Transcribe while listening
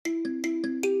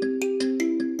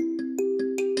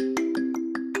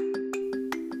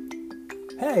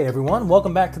Hey everyone,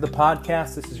 welcome back to the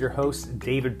podcast. This is your host,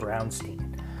 David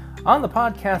Brownstein. On the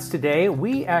podcast today,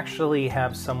 we actually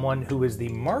have someone who is the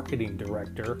marketing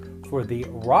director for the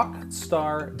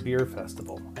Rockstar Beer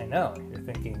Festival. I know, you're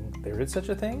thinking, there is such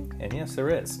a thing? And yes, there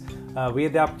is. We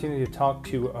had the opportunity to talk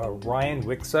to Ryan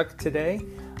Wieczorek today.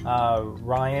 The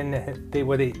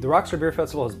Rockstar Beer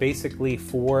Festival is basically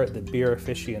for the beer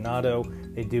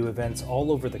aficionado. They do events all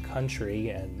over the country,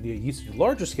 and they used to do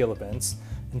larger scale events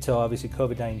until obviously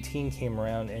COVID-19 came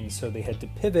around, and so they had to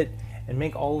pivot and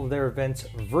make all of their events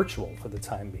virtual for the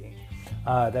time being.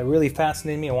 That really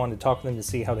fascinated me. I wanted to talk to them to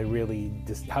see how how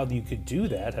you could do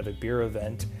that, have a beer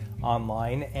event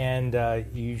online, and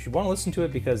you should want to listen to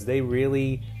it because they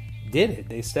really did it.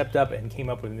 They stepped up and came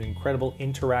up with an incredible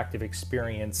interactive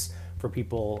experience for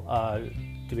people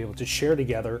to be able to share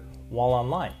together while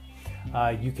online.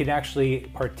 You can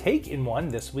actually partake in one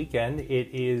this weekend. It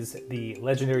is the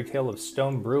legendary tale of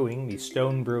Stone Brewing, the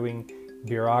Stone Brewing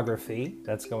Beerography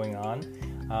that's going on.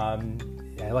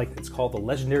 It's called The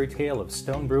Legendary Tale of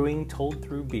Stone Brewing Told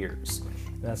Through Beers.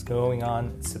 And that's going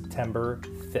on September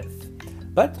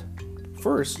 5th. But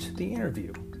first, the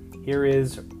interview. Here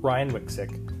is Ryan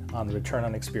Wieczorek on the Return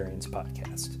on Experience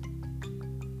podcast.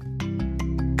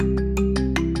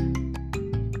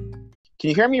 Can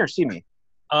you hear me or see me?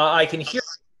 I can hear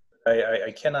you.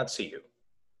 I cannot see you.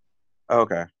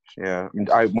 Okay. Yeah.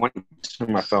 I went to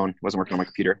my phone. It wasn't working on my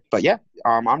computer. But yeah,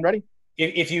 I'm ready.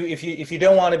 If you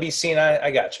don't want to be seen,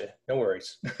 I got you. No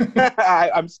worries.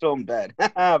 I'm still in bed.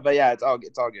 But yeah, it's all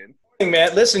good.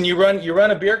 Matt, listen, you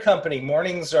run a beer company.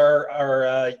 Mornings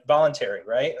are voluntary,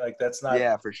 right? Like that's not.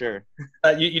 Yeah, for sure.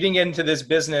 You didn't get into this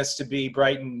business to be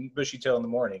bright and bushy-tailed in the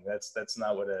morning. That's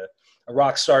not what a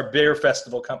Rockstar Beer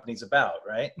Festival company's about,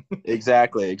 right?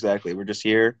 Exactly. We're just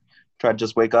here, try to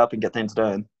just wake up and get things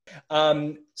done.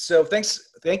 So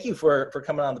thank you for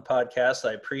coming on the podcast.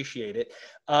 I appreciate it.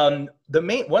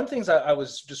 The one things I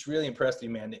was just really impressed with you,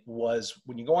 man, was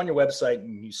when you go on your website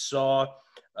and you saw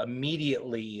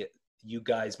immediately you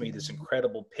guys made this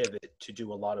incredible pivot to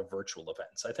do a lot of virtual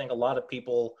events. I think a lot of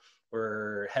people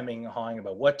were hemming and hawing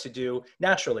about what to do,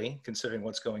 naturally, considering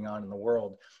what's going on in the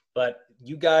world. But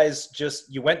you guys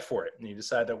you went for it and you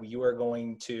decided that you are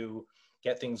going to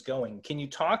get things going. Can you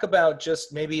talk about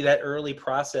just maybe that early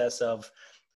process of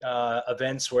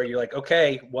events where you're like,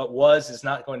 okay, what is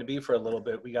not going to be for a little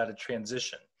bit. We got to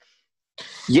transition.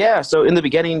 Yeah. So in the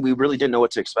beginning, we really didn't know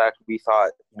what to expect. We thought,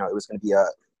 it was going to be a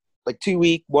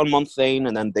 2-week, 1-month thing.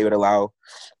 And then they would allow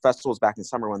festivals back in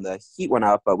summer when the heat went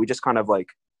up. But we just kind of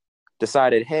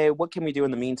decided, hey, what can we do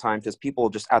in the meantime? Because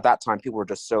at that time, people were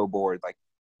just so bored. Like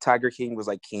Tiger King was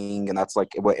king. And that's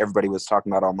what everybody was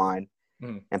talking about online.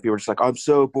 And people were just like, I'm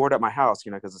so bored at my house,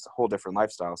 because it's a whole different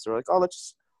lifestyle. So we're like, let's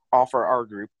just offer our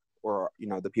group or,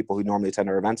 the people who normally attend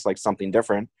our events, something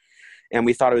different. And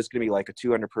we thought it was going to be a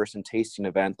 200-person tasting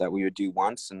event that we would do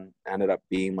once, and ended up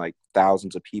being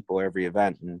thousands of people every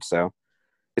event. And so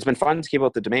it's been fun to keep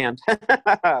up the demand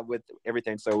with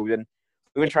everything. So we've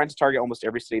been trying to target almost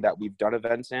every city that we've done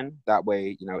events in. That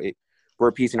way, we're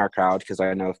appeasing our crowd, because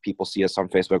I know if people see us on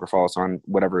Facebook or follow us on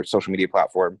whatever social media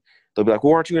platform, they'll be like,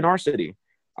 well, aren't you in our city?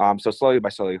 So slowly by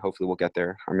slowly, hopefully we'll get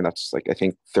there. I mean, that's I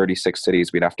think 36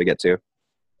 cities we'd have to get to.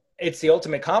 It's the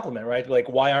ultimate compliment, right?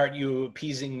 Why aren't you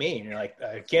appeasing me? And you're like,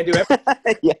 I can't do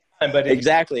everything. Yeah, but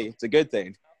exactly. It's a good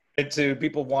thing. To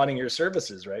people wanting your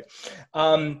services, right?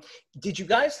 Did you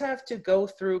guys have to go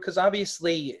through, because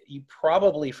obviously you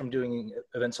probably, from doing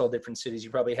events all different cities,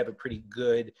 you probably have a pretty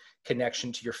good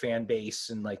connection to your fan base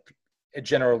and a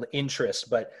general interest,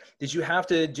 but did you have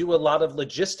to do a lot of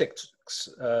logistics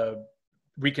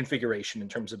reconfiguration in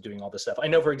terms of doing all this stuff? I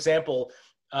know, for example,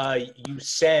 you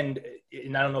send,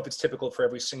 and I don't know if it's typical for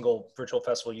every single virtual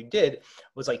festival you did,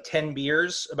 was 10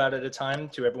 beers about at a time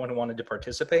to everyone who wanted to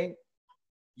participate?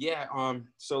 Yeah.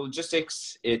 So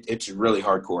logistics, it's really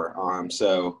hardcore.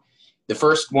 So the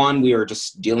first one, we were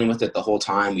just dealing with it the whole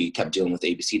time. We kept dealing with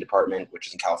the ABC department, which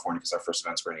is in California, because our first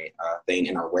events were thing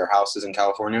in our warehouses in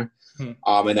California.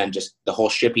 And then just the whole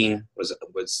shipping was,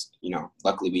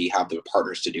 luckily we have the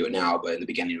partners to do it now, but in the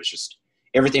beginning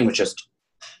everything was just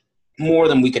more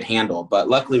than we could handle, but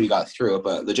luckily we got through it.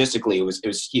 But logistically it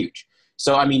was huge.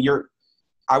 So, I mean,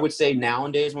 I would say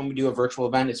nowadays when we do a virtual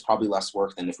event, it's probably less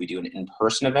work than if we do an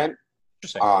in-person event,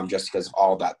 just because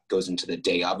all that goes into the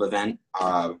day of event.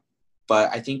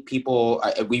 But I think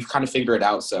we've kind of figured it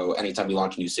out. So anytime we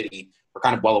launch a new city, we're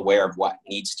kind of well aware of what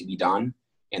needs to be done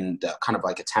and kind of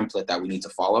a template that we need to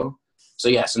follow. So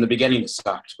yes, in the beginning it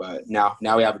sucked, but now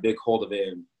we have a big hold of it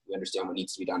and we understand what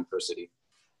needs to be done per city.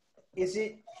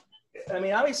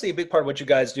 Obviously a big part of what you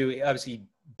guys do, obviously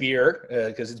beer,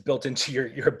 because it's built into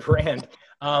your brand.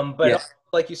 But Yeah.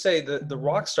 like you say, the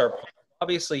rock star, part,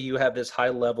 obviously you have this high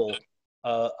level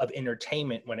of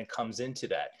entertainment when it comes into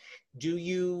that. Do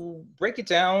you break it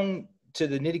down to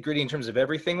the nitty gritty in terms of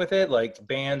everything with it, like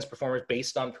bands, performers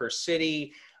based on per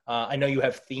city? I know you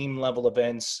have theme level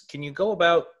events. Can you go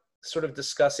about sort of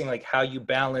discussing like how you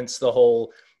balance the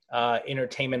whole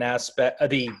entertainment aspect,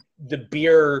 the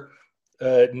beer?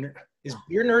 Is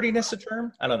beer nerdiness a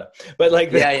term? I don't know, but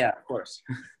like Yeah, yeah, of course.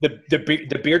 the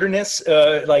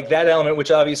beardedness, like that element,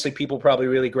 which obviously people probably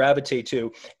really gravitate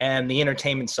to, and the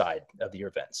entertainment side of your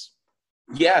events.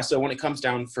 Yeah, so when it comes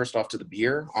down first off to the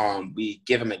beer, we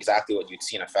give them exactly what you'd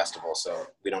see in a festival. So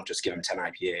we don't just give them 10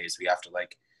 IPAs. We have to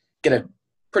like get a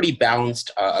pretty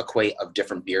balanced equate of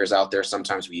different beers out there.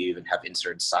 Sometimes we even have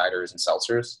inserted ciders and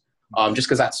seltzers, just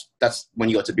because that's when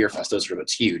you go to beer fest, those are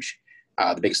it's huge.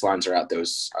 The biggest lines are at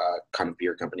those kind of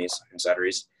beer companies and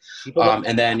cideries.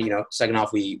 And then, second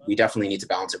off, we definitely need to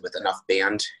balance it with enough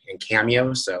band and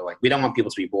cameos. So like we don't want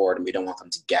people to be bored, and we don't want them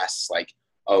to guess like,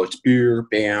 oh, it's beer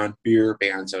band, beer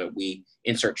band. So we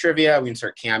insert trivia, we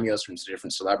insert cameos from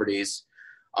different celebrities.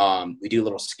 We do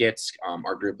little skits.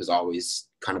 Our group has always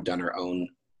kind of done our own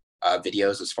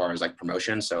videos as far as like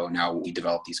promotion. So now we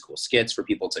develop these cool skits for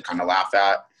people to kind of laugh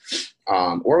at,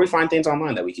 or we find things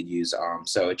online that we could use.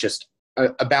 So it's just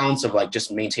a balance of like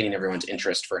just maintaining everyone's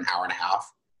interest for an hour and a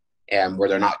half, and where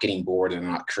they're not getting bored and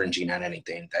not cringing at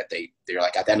anything, that they're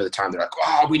like, at the end of the time, they're like,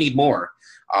 oh, we need more.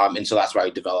 And so that's why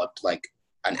we developed like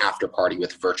an after party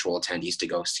with virtual attendees to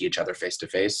go see each other face to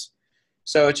face.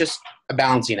 So it's just a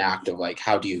balancing act of like,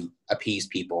 how do you appease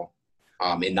people,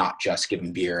 and not just give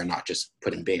them beer and not just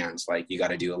put in bands. Like you got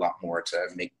to do a lot more to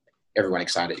make everyone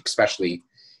excited, especially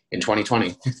in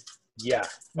 2020. Yeah.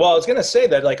 Well, I was going to say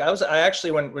that, like, I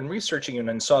actually, when researching you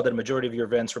and saw that a majority of your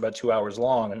events were about 2 hours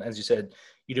long. And as you said,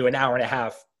 you do an hour and a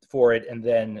half for it and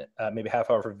then maybe half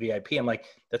hour for VIP. I'm like,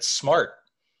 that's smart.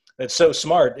 That's so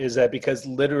smart, is that because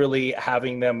literally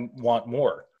having them want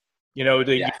more, you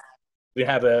Yeah.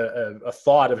 have a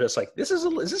thought of just like, is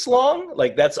this long?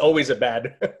 Like, that's always a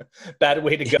bad, bad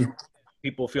way to go.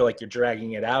 People feel like you're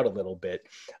dragging it out a little bit.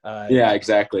 Yeah,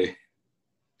 exactly.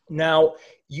 Now,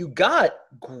 you got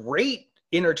great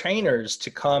entertainers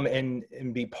to come and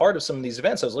be part of some of these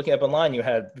events. I was looking up online. You've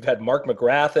had Mark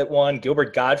McGrath at one,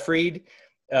 Gilbert Gottfried,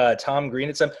 Tom Green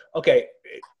at some. Okay,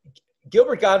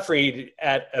 Gilbert Gottfried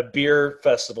at a beer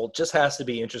festival just has to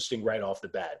be interesting right off the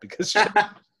bat, because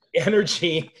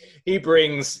energy he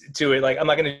brings to it. Like, I'm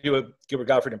not going to do a Gilbert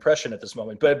Gottfried impression at this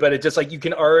moment, but it just like you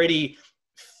can already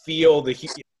feel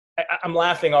I'm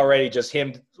laughing already, just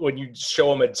him when you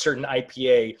show him a certain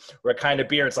IPA or a kind of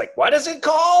beer. It's like, what is it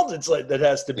called? It's like, that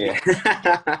has to be.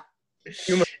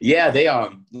 Yeah. Yeah,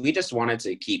 we just wanted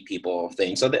to keep people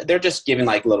things. So they're just giving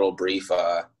like little brief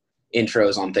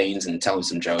intros on things and telling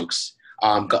some jokes.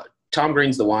 Tom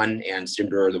Green's the one, and Sim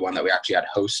Brewer the one that we actually had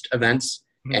host events,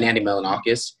 and Andy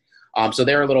Milanakis. So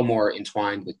they're a little more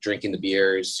entwined with drinking the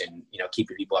beers and,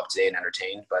 keeping people up to date and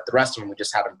entertained. But the rest of them, we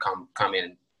just had them come in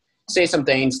and say some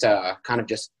things to kind of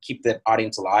just keep the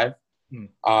audience alive.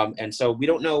 And so we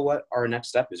don't know what our next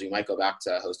step is. We might go back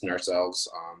to hosting ourselves.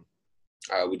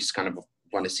 We just kind of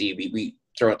want to see, we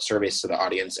throw out surveys to the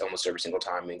audience almost every single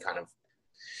time and kind of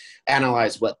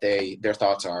analyze what their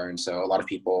thoughts are. And so a lot of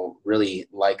people really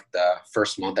like the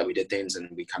first month that we did things, and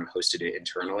we kind of hosted it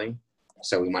internally.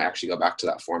 So we might actually go back to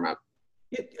that format.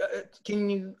 Can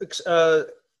you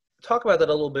talk about that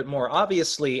a little bit more?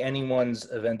 Obviously,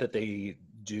 anyone's event that they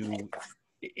do,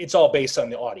 it's all based on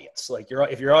the audience. Like,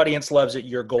 if your audience loves it,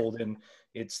 you're golden.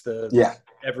 It's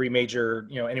every major,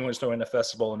 anyone's throwing a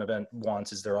festival, an event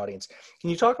wants is their audience. Can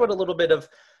you talk about a little bit of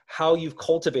how you've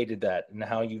cultivated that and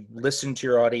how you listen to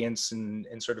your audience and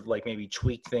sort of like maybe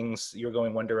tweak things? You're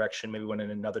going one direction, maybe went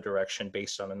in another direction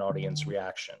based on an audience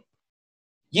reaction.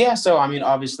 Yeah. So, I mean,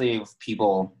 obviously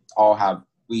people all have,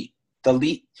 we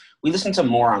listen to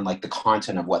more on like the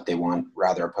content of what they want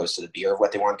rather opposed to the beer of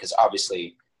what they want. Cause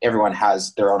obviously everyone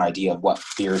has their own idea of what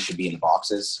beer should be in the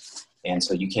boxes. And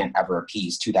so you can't ever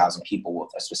appease 2,000 people with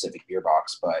a specific beer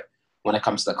box. But when it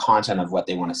comes to the content of what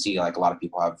they want to see, like a lot of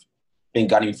people have been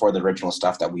gunning for the original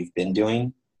stuff that we've been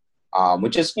doing,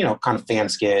 which is, kind of fan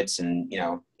skits and,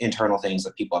 internal things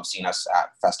that people have seen us at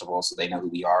festivals, so they know who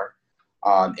we are.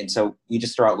 And so we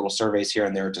just throw out little surveys here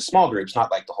and there to small groups, not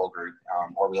like the whole group,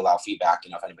 or we allow feedback.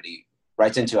 If anybody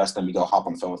writes into us, then we go hop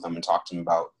on the phone with them and talk to them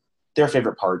about their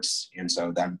favorite parts. And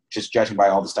so then just judging by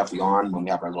all the stuff we on when we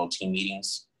have our little team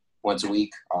meetings once a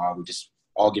week, we just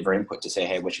all give our input to say,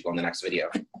 hey, what should go in the next video.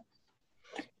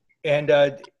 And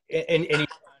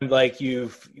like you're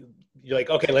like,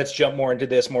 okay, let's jump more into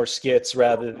this, more skits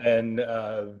rather than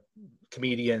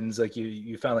comedians, like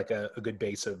you found like a good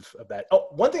base of that. Oh,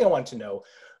 one thing I wanted to know,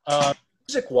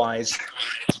 music wise,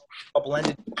 how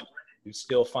blended you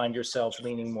still find yourself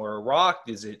leaning more rock?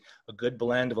 Is it a good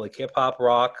blend of like hip hop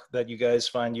rock that you guys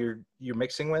find you're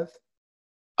mixing with?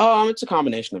 It's a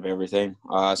combination of everything.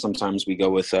 Sometimes we go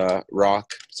with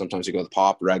rock. Sometimes we go with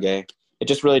pop, reggae. It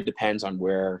just really depends on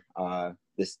where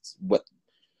what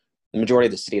the majority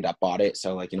of the city that bought it.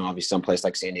 So like, obviously someplace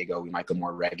like San Diego, we might go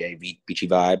more reggae, beachy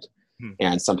vibe.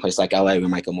 And someplace like LA, we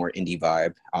might go more indie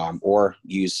vibe, or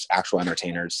use actual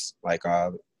entertainers like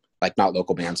not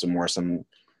local bands, but more some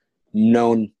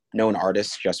known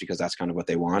artists, just because that's kind of what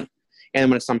they want. And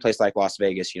when it's someplace like Las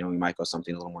Vegas, we might go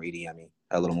something a little more EDM-y,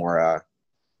 a little more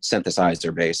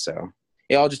synthesizer based. So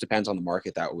it all just depends on the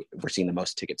market that we're seeing the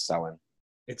most tickets selling,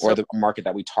 or the market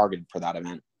that we targeted for that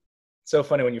event. So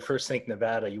funny, when you first think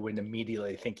Nevada, you wouldn't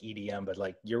immediately think EDM, but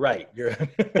like you're right.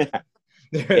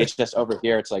 It's just over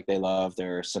here. It's like they love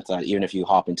their synthesizer. Even if you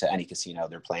hop into any casino,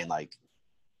 they're playing like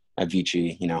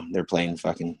Avicii. They're playing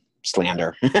fucking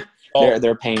Slander.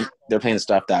 They're playing the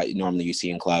stuff that normally you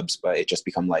see in clubs, but it just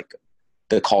become like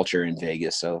the culture in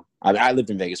Vegas. So I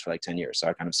lived in Vegas for like 10 years, so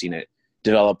I kind of seen it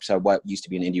develop. So what used to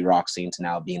be an indie rock scene to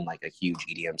now being like a huge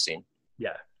EDM scene.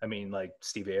 Yeah, I mean, like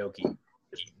Steve Aoki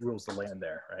rules the land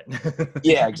there, right?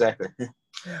 Yeah, exactly.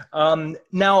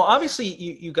 Now, obviously,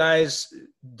 you guys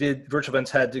did virtual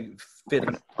events had to fit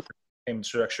in the same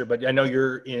structure, but I know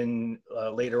you're in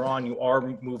later on. You are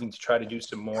moving to try to do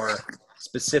some more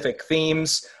specific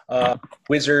themes,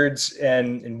 wizards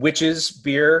and witches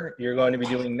beer. You're going to be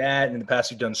doing that. In the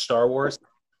past, you've done Star Wars.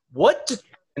 What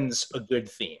determines a good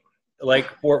theme? Like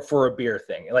for a beer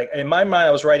thing? Like in my mind,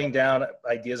 I was writing down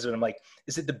ideas and I'm like,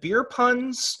 is it the beer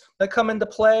puns that come into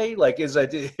play? Like,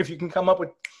 if you can come up with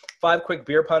 5 quick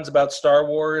beer puns about Star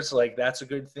Wars, like that's a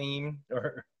good theme?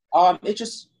 Or it's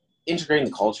just integrating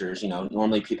the cultures.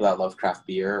 Normally people that love craft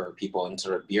beer or people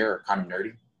into beer are kind of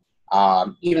nerdy.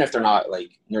 Even if they're not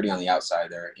like nerdy on the outside,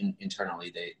 they're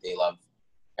internally they love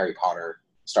Harry Potter,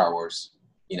 Star Wars.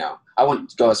 I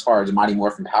wouldn't go as far as Mighty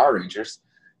Morphin Power Rangers,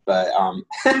 but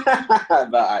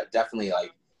but definitely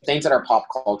like things that are pop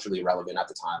culturally relevant at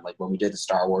the time. Like when we did the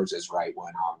Star Wars is right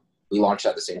when we launched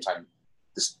at the same time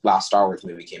this last Star Wars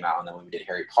movie came out, and then when we did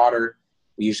Harry Potter,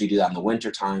 we usually do that in the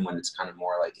winter time when it's kind of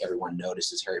more like everyone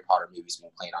notices Harry Potter movies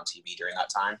being played on TV during that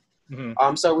time.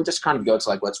 Mm-hmm. So we just kind of go to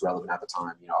like what's relevant at the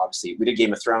time. Obviously we did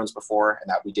Game of Thrones before, and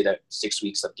that we did 6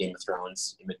 weeks of Game of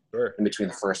Thrones in between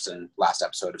the first and last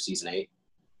episode of season 8.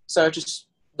 So it just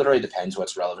literally depends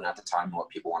what's relevant at the time and what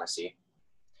people want to see.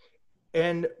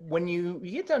 And when you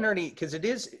get down nerdy, because it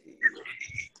is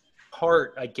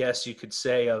part, I guess you could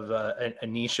say, of a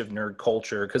niche of nerd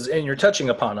culture, and you're touching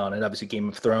upon on it, obviously Game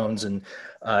of Thrones and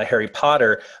Harry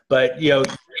Potter, but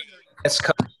it's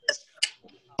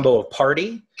combo of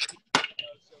party.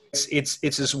 It's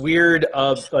this weird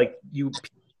of like you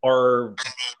are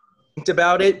think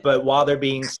about it, but while they're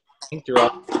being synced, you're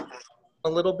all a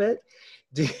little bit.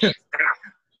 Do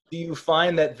you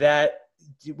find that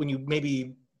when you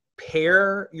maybe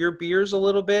pair your beers a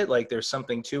little bit, like there's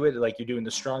something to it, like you're doing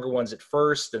the stronger ones at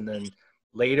first and then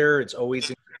later it's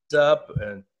always up?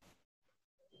 And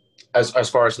as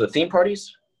far as the theme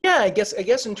parties, yeah, I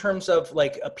guess in terms of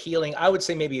like appealing, I would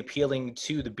say maybe appealing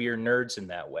to the beer nerds in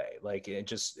that way. Like you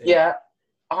just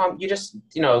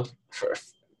for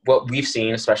what we've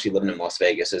seen, especially living in Las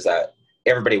Vegas, is that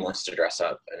everybody wants to dress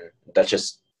up, and that's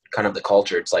just kind of the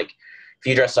culture. It's like if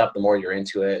you dress up, the more you're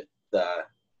into it, the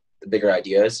bigger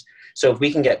ideas. So if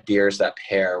we can get beers that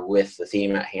pair with the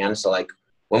theme at hand, so like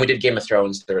when we did Game of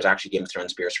Thrones, there was actually Game of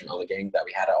Thrones beers from Omegang that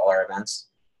we had at all our events,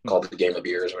 called the Game of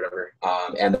Beers or whatever.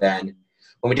 And then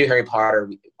when we do Harry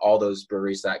Potter, all those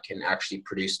breweries that can actually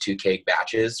produce 2 keg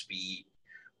batches,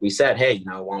 we said, hey,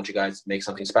 why don't you guys make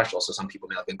something special? So some people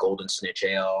make like a golden snitch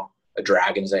ale, a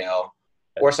dragon's ale,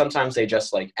 or sometimes they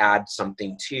just like add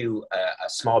something to a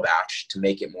small batch to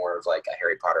make it more of like a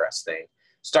Harry Potter-esque thing.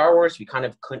 Star Wars, we kind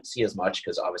of couldn't see as much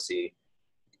because obviously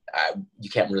you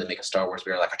can't really make a Star Wars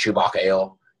beer like a Chewbacca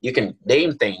ale. You can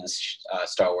name things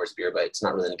Star Wars beer, but it's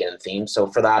not really again theme. So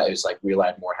for that, it was like we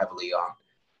relied more heavily on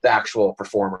the actual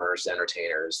performers,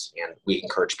 entertainers, and we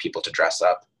encourage people to dress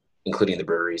up, including the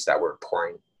breweries that were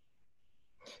pouring.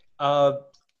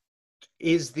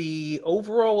 Is the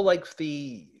overall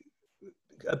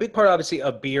a big part, obviously,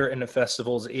 of beer and the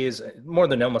festivals is more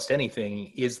than almost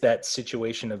anything is that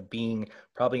situation of being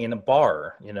probably in a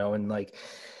bar, and like,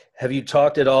 have you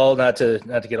talked at all, not to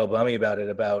get all bummy about it,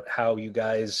 about how you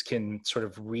guys can sort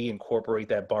of reincorporate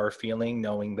that bar feeling,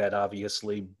 knowing that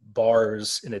obviously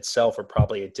bars in itself are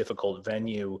probably a difficult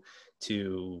venue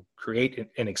to create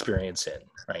an experience in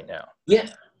right now? Yeah.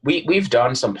 we've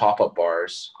done some pop-up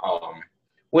bars,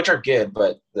 which are good,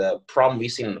 but the problem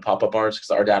we've seen in the pop-up bars, because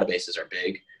our databases are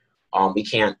big, we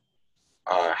can't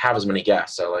have as many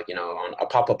guests. So like, on a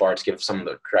pop-up bar, to give some of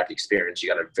the correct experience, you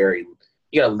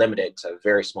gotta limit it to a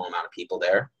very small amount of people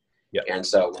there. Yeah. And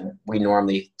so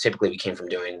typically we came from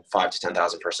doing 5 to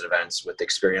 10,000 person events. With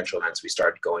experiential events, we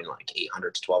started going like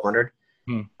 800 to 1,200.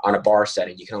 On a bar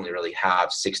setting, you can only really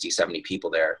have 60, 70 people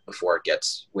there before it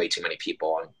gets way too many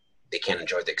people and they can't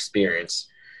enjoy the experience.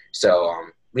 So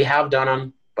we have done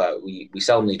them, but we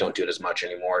seldomly don't do it as much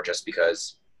anymore, just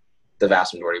because the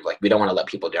vast majority of, we don't want to let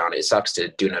people down. It sucks to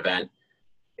do an event,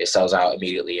 it sells out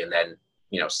immediately, and then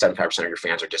 75% of your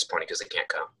fans are disappointed because they can't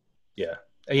come.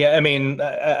 Yeah, I mean,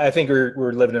 I think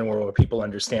we're living in a world where people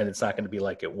understand it's not going to be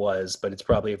like it was, but it's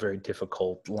probably a very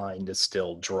difficult line to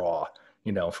still draw,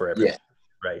 for everyone. Yeah.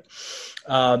 Right.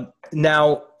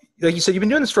 Now, like you said, you've been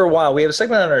doing this for a while. We have a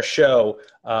segment on our show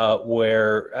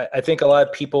where I think a lot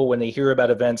of people, when they hear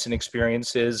about events and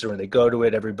experiences, or when they go to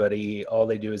it, all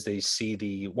they do is they see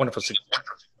the wonderful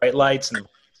bright lights and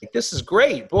like, this is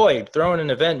great. Boy, throwing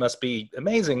an event must be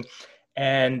amazing.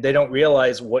 And they don't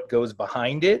realize what goes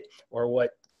behind it, or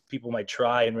what people might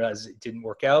try and realize it didn't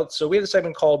work out. So we have a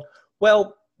segment called,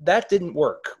 Well, That Didn't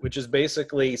Work, which is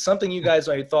basically something you guys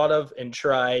already thought of and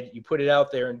tried. You put it out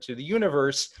there into the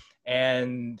universe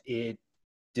and it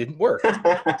didn't work.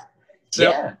 So,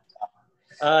 yeah.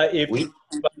 If you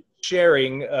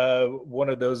sharing one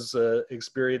of those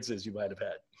experiences you might have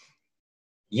had.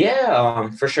 Yeah,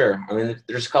 for sure. I mean,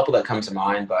 there's a couple that come to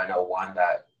mind, but I know one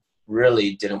that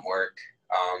really didn't work.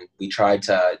 We tried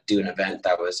to do an event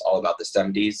that was all about the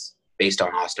 70s, based on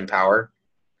Austin Powers.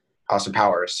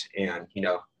 And,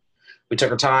 we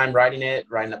took our time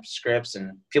writing up scripts,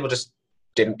 and people just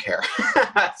didn't care.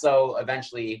 So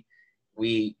eventually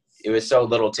it was so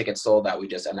little tickets sold that we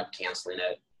just ended up canceling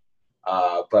it.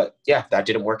 But yeah, that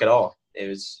didn't work at all. It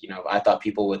was, I thought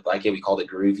people would like it. We called it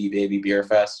Groovy Baby Beer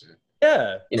Fest. And,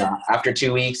 yeah. After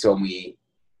 2 weeks, when we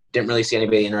didn't really see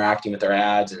anybody interacting with our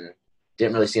ads and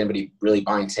didn't really see anybody really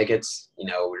buying tickets,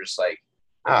 we're just like,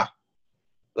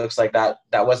 looks like that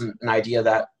wasn't an idea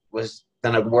that was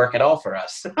going to work at all for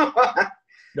us.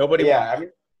 Nobody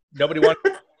wanted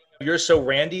 "You're so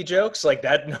Randy" jokes like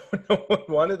that. No one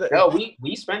wanted that. No,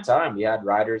 we spent time. We had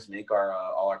writers make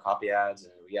all our copy ads,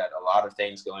 and we had a lot of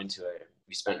things go into it.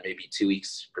 We spent maybe 2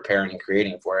 weeks preparing and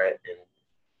creating for it. And,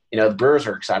 the brewers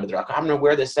are excited. They're like, I'm going to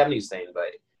wear this 70s thing. But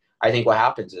I think what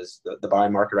happens is the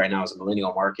buying market right now is a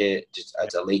millennial market.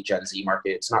 It's a late Gen Z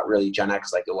market. It's not really Gen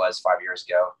X like it was 5 years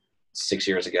ago, 6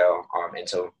 years ago. And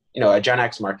so, a Gen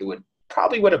X market would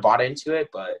have bought into it,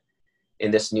 but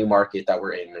in this new market that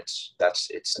we're in, it's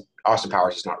Austin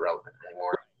Powers is not relevant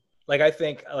anymore.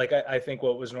 I think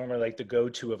what was normally like the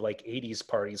go-to of like 80s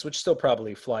parties, which still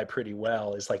probably fly pretty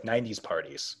well, is like 90s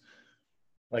parties.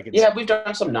 We've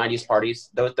done some 90s parties.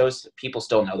 Those people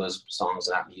still know those songs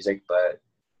and that music, but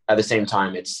at the same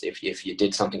time, it's if you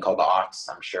did something called the Aughts,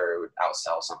 I'm sure it would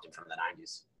outsell something from the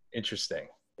 90s. Interesting.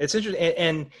 It's interesting.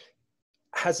 And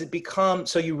has it become,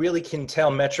 so you really can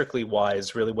tell metrically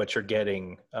wise really what you're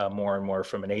getting more and more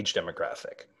from an age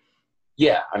demographic?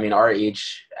 Yeah. I mean, our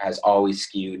age has always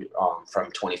skewed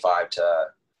from 25 to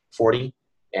 40.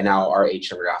 And now our age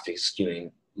demographic is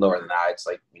skewing lower than that. It's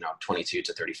like, 22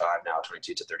 to 35 now,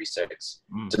 22 to 36.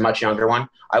 It's a much younger one.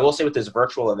 I will say with this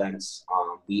virtual events,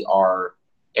 we are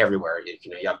everywhere.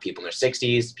 You have people in their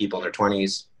 60s, people in their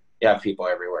 20s. You have people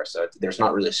everywhere. So there's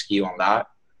not really a skew on that.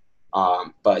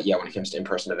 But yeah, when it comes to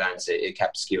in-person events, it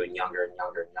kept skewing younger and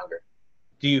younger and younger.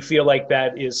 Do you feel like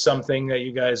that is something that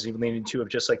you guys have leaned into, of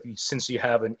just like, since you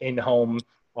have an in-home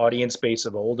audience base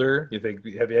of older,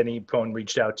 have anyone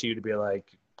reached out to you to be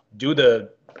like,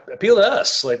 appeal to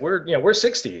us? Like we're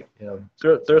 60,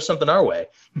 throw something our way.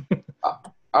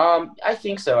 I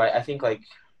think so. I think like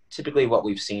typically what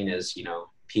we've seen is,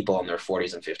 people in their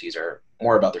 40s and 50s are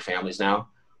more about their families now.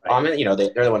 Right. And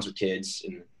they're the ones with kids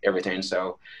and everything.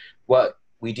 So what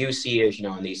we do see is,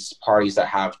 in these parties that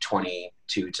have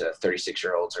 22 to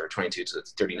 36-year-olds or 22 to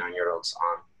 39-year-olds,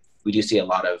 we do see a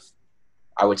lot of,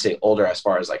 I would say, older as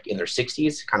far as like in their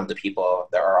 60s, kind of the people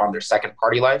that are on their second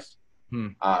party life,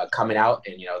 coming out,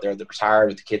 and, they're retired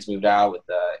with the kids moved out with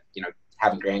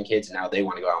having grandkids, and now they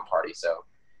want to go out and party. So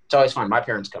it's always fun. My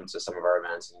parents come to some of our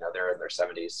events, they're in their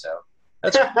 70s. So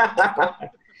that's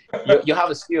you'll have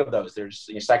a few of those. There's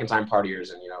second time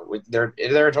partiers, and they're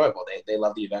enjoyable. They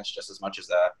love the events just as much as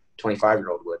a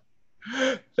 25-year-old would.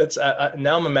 That's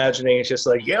now I'm imagining it's just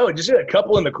like, yo, just a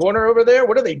couple in the corner over there.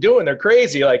 What are they doing? They're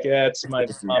crazy. Like, yeah, it's my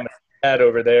mom and dad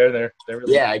over there. They're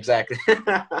really yeah, exactly.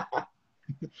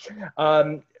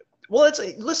 Well,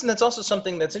 listen, that's also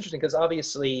something that's interesting because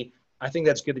obviously I think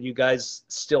that's good that you guys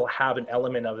still have an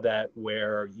element of that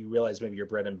where you realize maybe your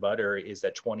bread and butter is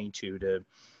that 22 to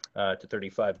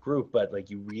 35 group, but like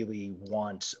you really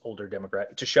want older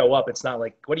demographic to show up. It's not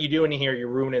like, what are you doing here? You're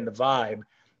ruining the vibe.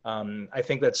 I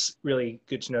think that's really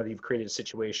good to know that you've created a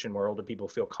situation where older people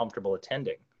feel comfortable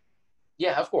attending.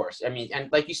 Yeah, of course. I mean, and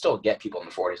like you still get people in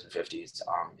the 40s and 50s.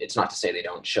 It's not to say they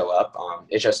don't show up.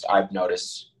 It's just I've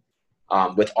noticed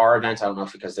with our events, I don't know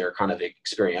if because they're kind of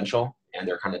experiential and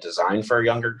they're kind of designed for a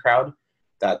younger crowd,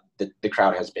 that the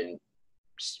crowd has been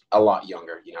a lot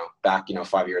younger. Back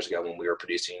 5 years ago when we were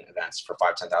producing events for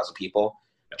 5,000-10,000 people,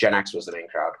 Gen X was the main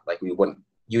crowd. Like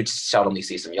you'd seldomly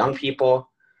see some young people,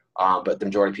 but the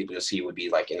majority of people you'll see would be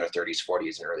like in their 30s,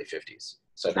 40s, and early 50s.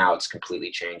 So now it's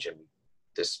completely changed, and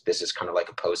this is kind of like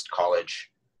a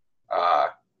post-college,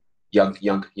 young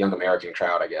American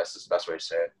crowd, I guess is the best way to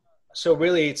say it. So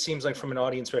really, it seems like from an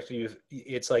audience perspective,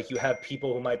 it's like you have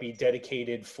people who might be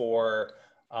dedicated for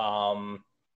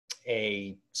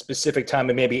a specific time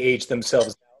and maybe age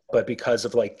themselves, but because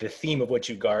of like the theme of what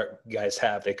you guys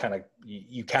have, they kind of,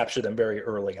 you capture them very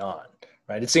early on,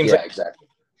 right? It seems like exactly.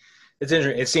 It's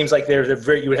interesting. It seems like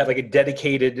you would have like a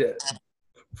dedicated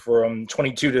from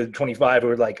 22 to 25 who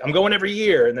are like, I'm going every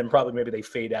year, and then probably maybe they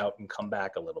fade out and come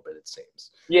back a little bit, it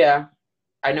seems. Yeah.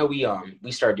 I know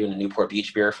we started doing a Newport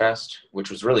Beach Beer Fest, which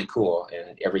was really cool.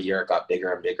 And every year it got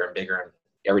bigger and bigger and bigger. And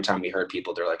every time we heard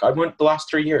people, they're like, I went the last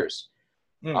 3 years.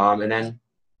 And then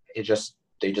they just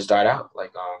died out.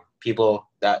 Like people,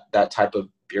 that type of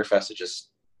beer fest is just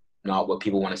not what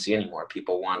people want to see anymore.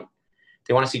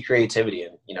 They want to see creativity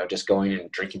and, just going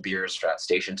and drinking beers from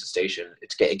station to station.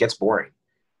 It gets boring.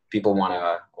 People want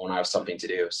to have something to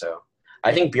do. So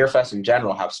I think beer fests in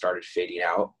general have started fading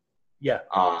out. Yeah.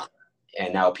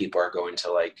 And now people are going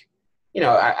to like,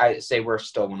 I say we're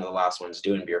still one of the last ones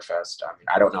doing beer fest. I mean,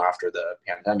 I don't know after the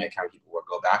pandemic how people will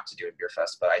go back to doing beer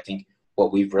fest, but I think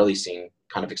what we've really seen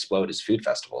kind of explode is food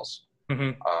festivals.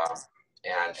 And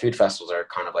food festivals are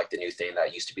kind of like the new thing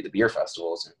that used to be the beer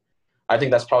festivals. And I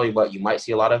think that's probably what you might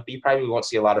see a lot of. But you probably won't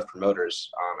see a lot of promoters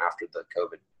after the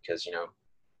COVID because,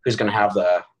 who's going to have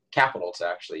the capital to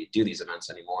actually do these events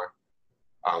anymore?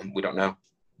 We don't know.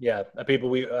 Yeah,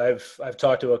 I've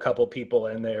talked to a couple of people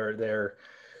and they're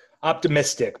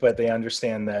optimistic, but they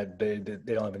understand that they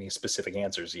don't have any specific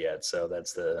answers yet. So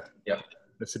that's the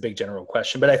big general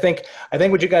question. But I think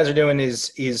what you guys are doing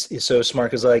is so smart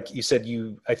because, like you said,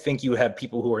 I think you have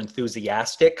people who are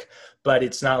enthusiastic, but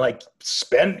it's not like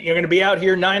you're going to be out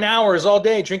here 9 hours all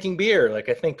day drinking beer. Like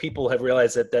I think people have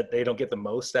realized that they don't get the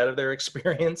most out of their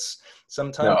experience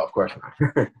sometimes. No, of course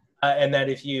not. And that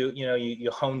if you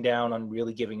hone down on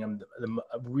really giving them the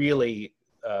really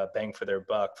bang for their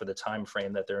buck for the time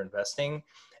frame that they're investing,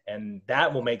 and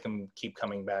that will make them keep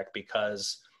coming back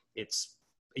because it's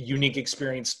a unique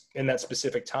experience in that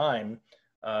specific time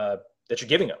that you're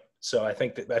giving them. So I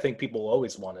think people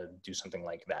always want to do something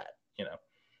like that. Yeah.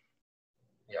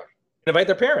 Invite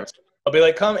their parents. I'll be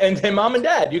like, come, and then mom and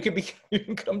dad, you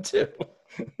can come too.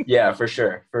 Yeah, for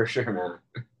sure, man.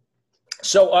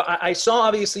 So I saw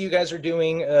obviously you guys are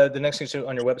doing the next thing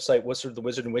on your website. What's sort of the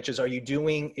Wizard and Witches? Are you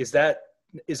doing? Is that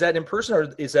in person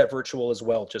or is that virtual as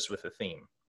well, just with a theme?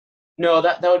 No,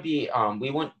 that would be.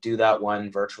 We wouldn't do that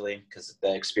one virtually because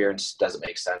the experience doesn't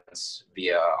make sense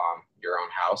via your own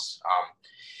house.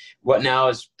 What now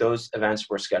is those events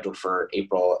were scheduled for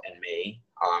April and May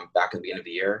back at the beginning of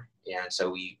the year, and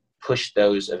so we pushed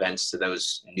those events to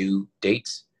those new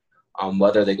dates.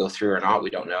 Whether they go through or not, we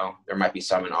don't know. There might be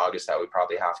some in August that we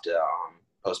probably have to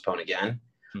postpone again.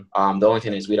 The only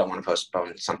thing is we don't want to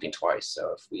postpone something twice.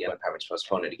 So if we end up having to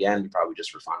postpone it again, we probably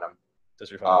just refund them.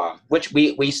 Which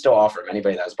we still offer.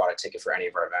 Anybody that has bought a ticket for any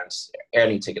of our events,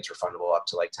 any ticket's refundable up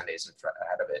to like 10 days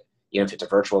ahead of it. Even if it's a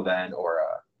virtual event or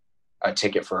a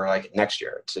ticket for like next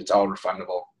year, it's all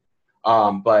refundable.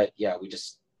 But yeah,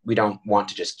 we don't want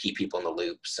to just keep people in the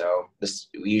loop. So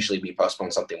we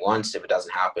postpone something once. If it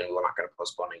doesn't happen, we're not going to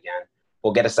postpone again.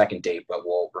 We'll get a second date, but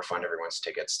we'll refund everyone's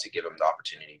tickets to give them the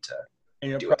opportunity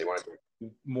to do what they want to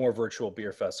do. More virtual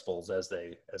beer festivals as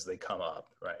they come up,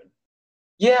 right?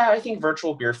 Yeah, I think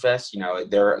virtual beer fest,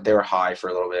 they're high for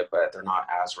a little bit, but they're not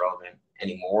as relevant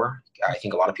anymore. I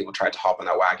think a lot of people tried to hop on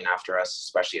that wagon after us,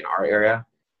 especially in our area.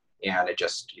 And it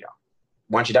just,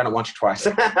 once you've done it once or twice,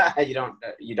 you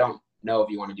don't know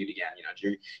if you want to do it again.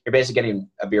 You're basically getting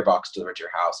a beer box delivered to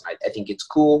your house. And I think it's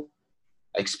cool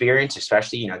experience,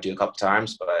 especially, do a couple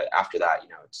times, but after that,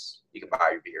 you can buy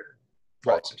your beer,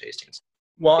 try some tastings.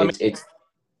 Well,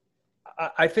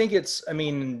 I think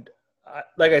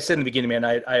like I said in the beginning, man,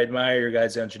 I admire your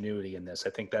guys' ingenuity in this. I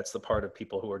think that's the part of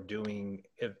people who are doing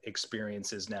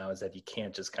experiences now, is that you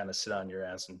can't just kind of sit on your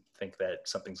ass and think that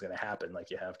something's going to happen.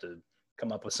 Like, you have to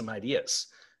come up with some ideas,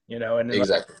 and then,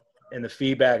 Exactly. and the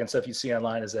feedback and stuff you see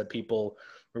online is that people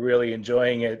are really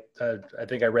enjoying it. I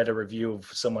think I read a review of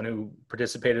someone who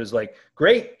participated, was like,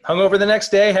 great, hung over the next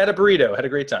day, had a burrito, had a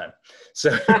great time.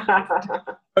 So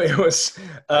it was,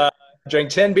 drank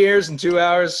 10 beers in 2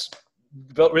 hours,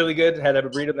 felt really good, had a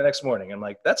burrito the next morning. I'm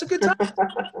like, that's a good time.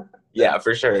 Yeah,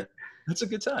 for sure. That's a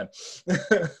good time.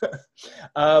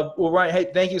 Well, Ryan, hey,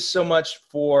 thank you so much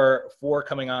for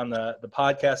coming on the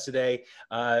podcast today.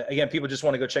 Again, people just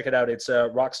want to go check it out. It's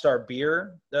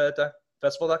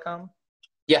rockstarbeerfestival.com.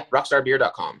 Yeah,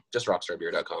 rockstarbeer.com. Just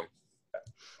rockstarbeer.com.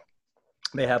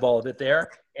 They have all of it there.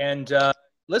 And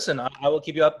listen, I will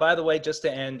keep you up. By the way, just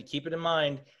to end, keep it in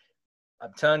mind,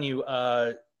 I'm telling you,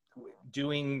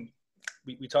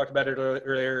 we talked about it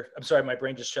earlier. I'm sorry, my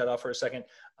brain just shut off for a second.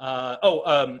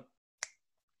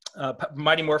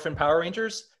 Mighty Morphin Power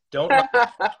Rangers, don't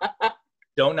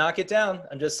knock it down.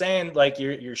 I'm just saying, like,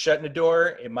 you're shutting a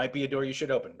door. It might be a door you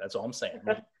should open. That's all I'm saying.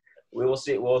 We will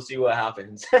see. We'll see what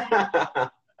happens. All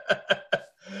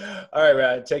right,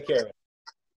 Ryan. Take care.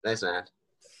 Thanks, man.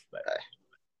 Bye. Bye.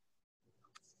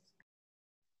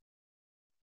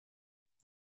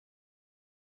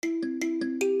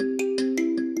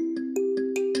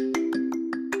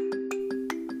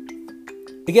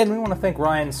 Again, we want to thank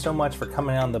Ryan so much for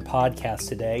coming on the podcast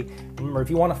today. Remember, if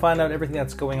you want to find out everything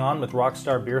that's going on with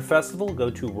Rockstar Beer Festival, go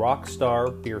to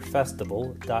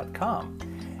rockstarbeerfestival.com.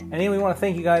 And anyway, we want to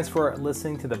thank you guys for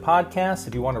listening to the podcast.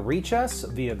 If you want to reach us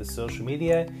via the social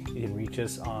media, you can reach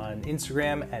us on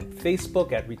Instagram, at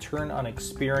Facebook at Return on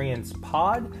Experience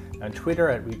Pod, on Twitter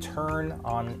at Return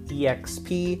on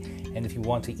EXP. And if you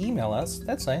want to email us,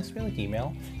 that's nice, we like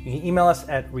email. You can email us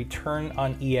at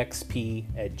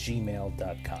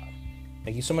returnonexp@gmail.com.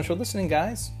 Thank you so much for listening,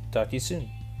 guys. Talk to you soon.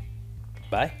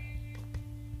 Bye.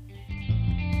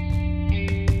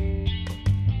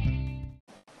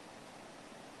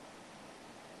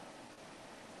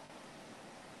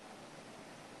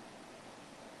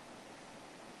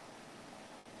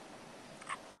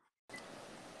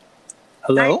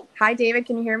 Hello? Hi, David.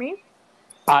 Can you hear me?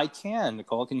 I can.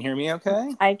 Nicole, can you hear me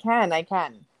okay? I can.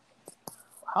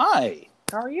 Hi.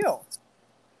 How are you?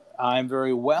 I'm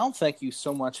very well. Thank you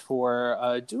so much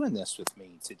for doing this with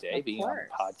me today, being on the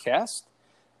podcast.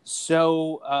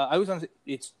 So I was on,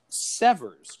 it's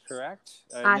Severs, correct?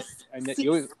 Severs,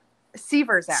 actually.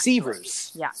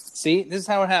 Severs. Yeah. See, this is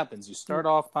how it happens. You start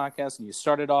off podcast and you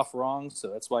start it off wrong, so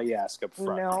that's why you ask up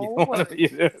front.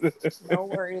 No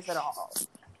worries at all.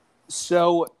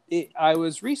 So I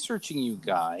was researching you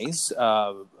guys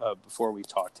before we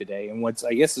talked today, and what's,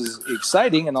 I guess, is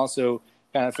exciting and also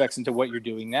kind of affects into what you're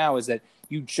doing now is that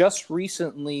you just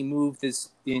recently moved this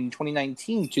in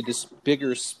 2019 to this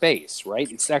bigger space,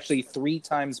 right? It's actually 3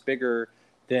 times bigger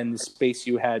than the space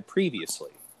you had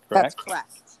previously, correct?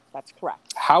 That's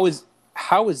correct. How is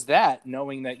that,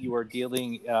 knowing that you are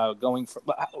dealing, going from,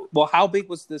 well, how big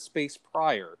was the space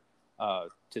prior to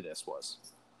this was?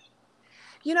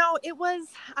 It was,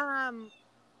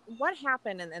 what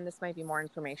happened, and this might be more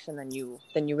information than you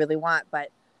really want, but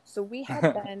so we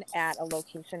had been at a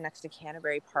location next to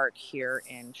Canterbury Park here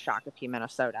in Shakopee,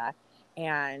 Minnesota,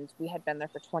 and we had been there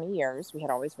for 20 years. We had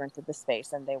always rented the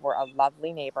space, and they were a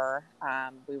lovely neighbor.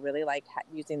 We really liked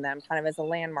using them kind of as a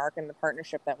landmark and the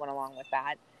partnership that went along with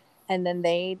that. And then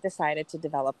they decided to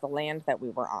develop the land that we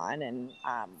were on, and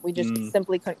we just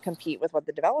simply couldn't compete with what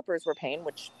the developers were paying,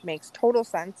 which makes total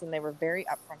sense, and they were very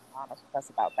upfront and honest with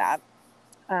us about that.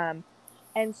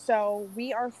 And so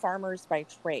we are farmers by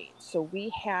trade. So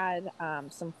we had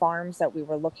some farms that we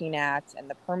were looking at, and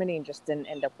the permitting just didn't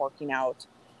end up working out.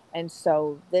 And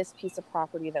so this piece of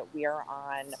property that we are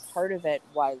on, part of it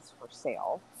was for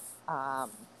sale.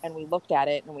 And we looked at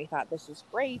it and we thought, this is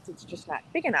great. It's just not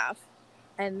big enough.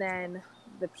 And then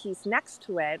the piece next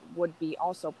to it would be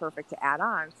also perfect to add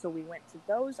on. So we went to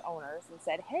those owners and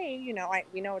said, hey,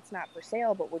 we know it's not for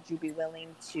sale, but would you be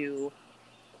willing to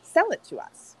sell it to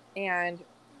us? And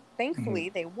thankfully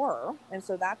they were. And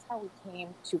so that's how we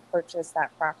came to purchase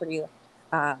that property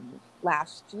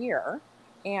last year.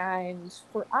 And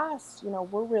for us,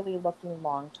 we're really looking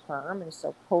long term. And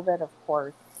so COVID, of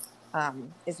course,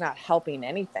 is not helping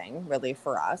anything really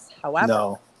for us.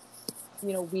 However,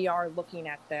 we are looking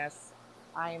at this.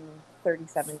 I'm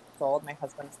 37 years old. My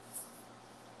husband's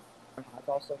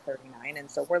also 39. And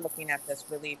so we're looking at this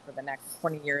really for the next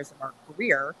 20 years of our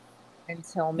career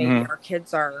until maybe our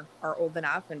kids are old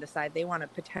enough and decide they want to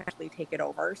potentially take it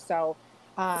over. So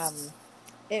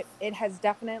it has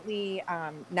definitely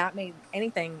not made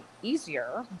anything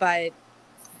easier, but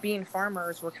being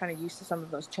farmers, we're kind of used to some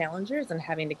of those challenges and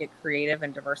having to get creative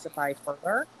and diversify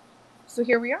further. So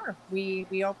here we are.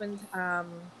 We opened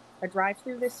a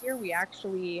drive-through this year. We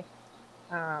actually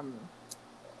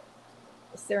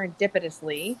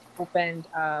serendipitously opened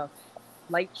a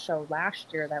light show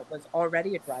last year that was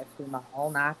already a drive-through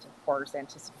model, not of course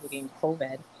anticipating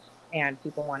COVID and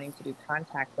people wanting to do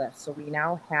contactless. So we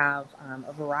now have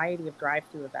a variety of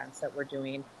drive-through events that we're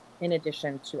doing in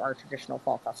addition to our traditional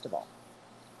fall festival.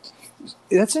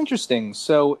 That's interesting.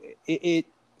 So it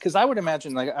because I would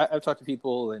imagine, like I've talked to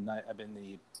people and I've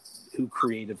been who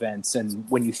create events, and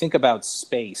when you think about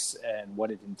space and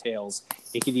what it entails,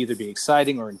 it can either be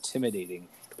exciting or intimidating.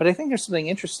 But I think there's something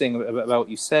interesting about what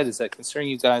you said, is that considering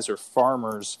you guys are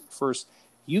farmers first,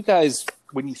 you guys,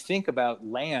 when you think about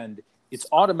land, it's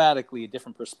automatically a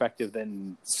different perspective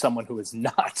than someone who is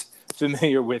not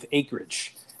familiar with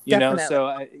acreage. You Definitely.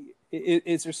 know, so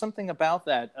is there something about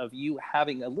that, of you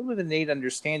having a little bit of innate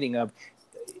understanding of,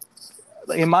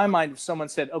 in my mind, if someone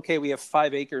said, okay, we have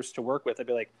 5 acres to work with, I'd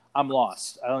be like, I'm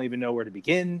lost. I don't even know where to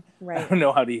begin. Right. I don't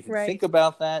know how to even Right. think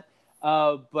about that.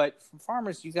 But for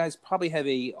farmers, you guys probably have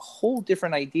a whole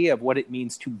different idea of what it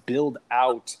means to build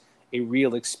out a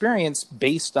real experience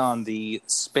based on the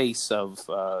space of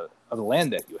the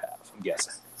land that you have, I'm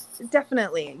guessing.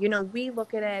 Definitely. You know, we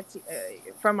look at it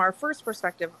from our first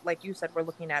perspective, like you said, we're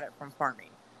looking at it from farming.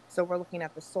 So we're looking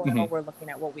at the soil, Mm-hmm. we're looking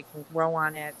at what we can grow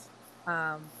on it.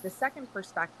 The second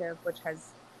perspective, which has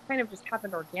kind of just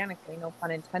happened organically, no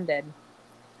pun intended,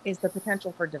 is the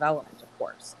potential for development, of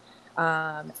course.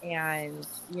 And,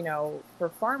 you know, for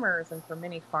farmers and for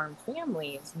many farm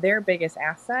families, their biggest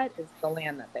asset is the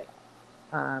land that they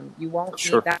own. You won't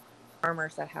Sure. meet that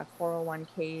farmers that have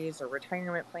 401ks or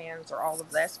retirement plans or all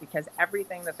of this, because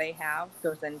everything that they have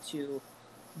goes into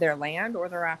their land or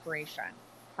their operation.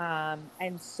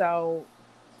 And so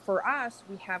for us,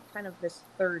 we have kind of this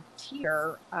third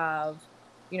tier of,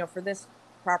 you know, for this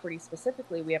property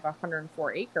specifically, we have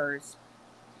 104 acres.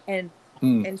 And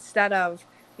instead of,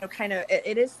 you know, kind of,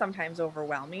 it is sometimes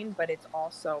overwhelming, but it's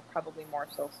also probably more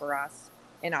so for us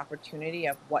an opportunity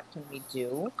of what can we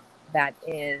do that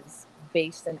is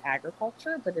based in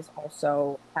agriculture, but is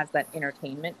also has that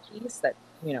entertainment piece that,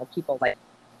 you know, people like.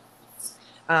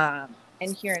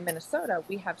 And here in Minnesota,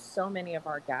 we have so many of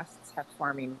our guests have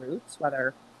farming roots,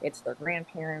 whether it's their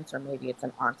grandparents or maybe it's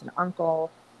an aunt and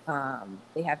uncle.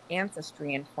 They have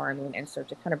ancestry in farming. And so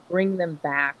to kind of bring them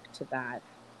back to that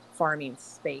farming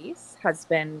space has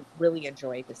been really a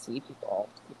joy to see people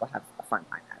have a fun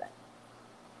time at it.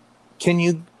 Can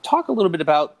you talk a little bit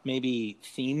about maybe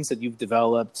themes that you've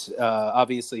developed?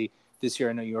 Obviously, this year,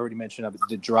 I know you already mentioned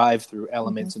the drive-through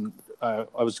elements, and I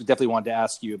was definitely wanted to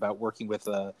ask you about working with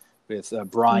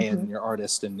Brian, your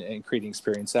artist, and creating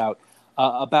experience out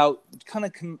about kind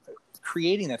of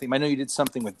creating that theme. I know you did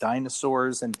something with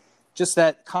dinosaurs, and just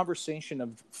that conversation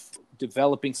of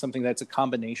developing something that's a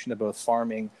combination of both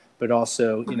farming but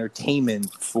also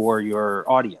entertainment for your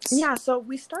audience. Yeah, so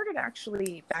we started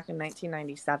actually back in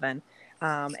 1997,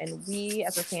 and we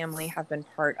as a family have been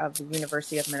part of the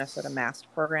University of Minnesota MAST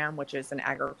program, which is an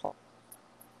agriculture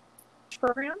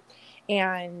program.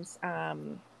 And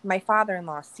my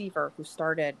father-in-law, Seaver, who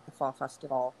started the Fall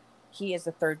Festival, he is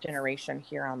a third generation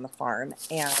here on the farm,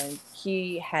 and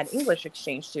he had English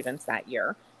exchange students that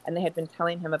year, and they had been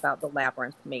telling him about the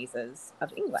labyrinth mazes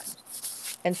of England.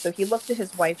 And so he looked at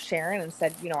his wife, Sharon, and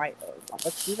said, you know,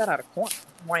 let's do that out of corn.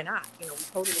 Why not? You know, we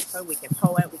totally could. We can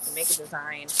hoe it. We can make a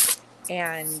design.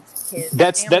 And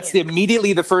that's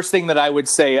immediately the first thing that I would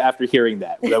say after hearing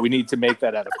that we need to make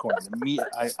that out of corn.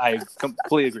 I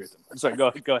completely agree with him. I'm sorry. Go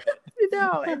ahead.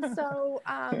 No, and so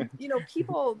you know,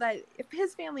 people that if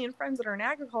his family and friends that are in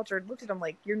agriculture looked at him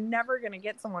like, you're never going to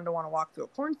get someone to want to walk through a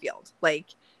cornfield. Like,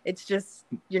 it's just,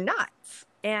 you're nuts.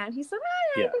 And he said,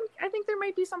 I think there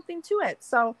might be something to it.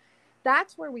 So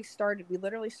that's where we started. We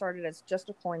literally started as just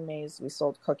a corn maze. We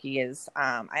sold cookies.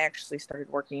 I actually started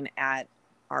working at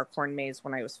our corn maze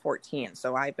when I was 14.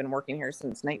 So I've been working here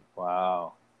since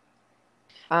Wow.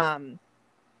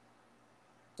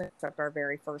 Except our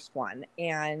very first one.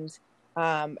 And,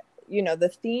 you know, the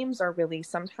themes are really,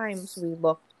 sometimes we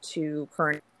look to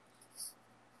current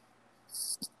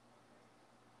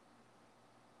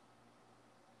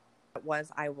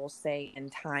was, I will say, in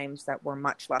times that were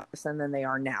much less than they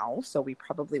are now. So we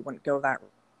probably wouldn't go that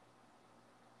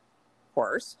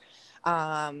course.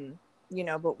 You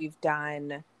know, but we've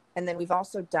done, and then we've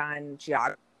also done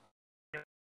geography,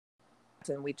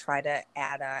 and we try to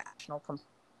add a national component.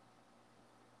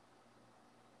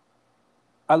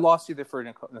 I lost you there for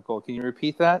Nicole. Can you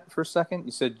repeat that for a second?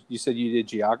 You said you did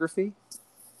geography?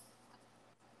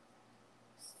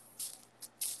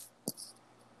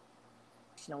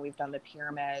 We've done the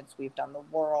pyramids, we've done the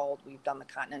world, we've done the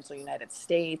continental United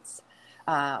States.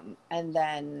 And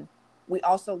then we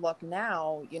also look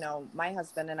now, my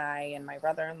husband and I and my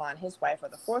brother-in-law and his wife are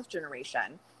the fourth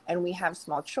generation, and we have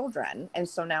small children. And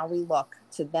so now we look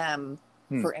to them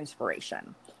for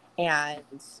inspiration. And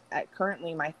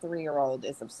currently my 3-year-old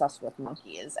is obsessed with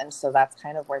monkeys. And so that's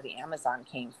kind of where the Amazon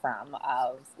came from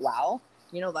of,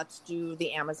 let's do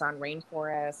the Amazon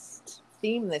rainforest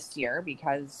theme this year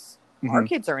because our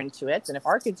kids are into it. And if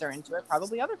our kids are into it,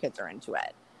 probably other kids are into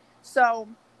it. So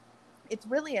it's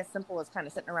really as simple as kind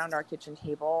of sitting around our kitchen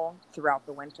table throughout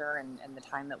the winter and the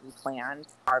time that we planned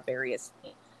our various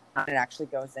themes. It actually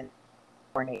goes in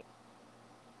coordinate.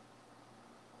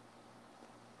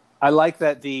 I like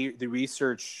that the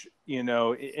research,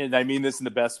 and I mean this in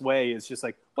the best way, is just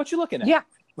like, what you looking at? Yeah.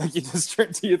 Like you just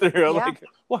turn to either like,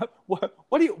 what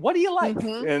do you like?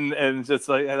 And just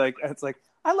it's like,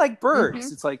 I like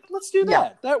birds. It's like, let's do that.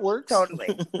 Yeah. That works.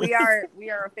 Totally. We are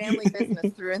a family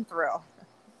business through and through.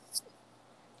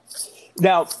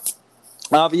 Now,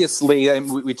 obviously,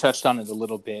 and we touched on it a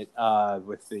little bit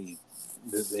with the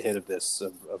hit of this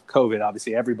of COVID.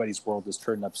 Obviously, everybody's world is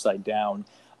turned upside down.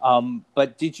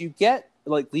 But did you get,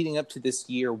 leading up to this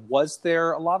year, was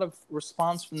there a lot of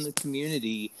response from the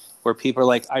community where people are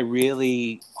like, I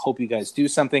really hope you guys do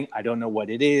something. I don't know what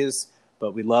it is,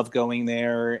 but we love going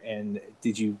there. And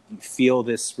did you feel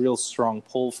this real strong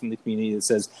pull from the community that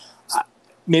says,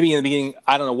 maybe in the beginning,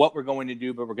 I don't know what we're going to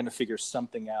do, but we're going to figure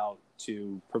something out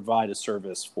to provide a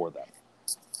service for them?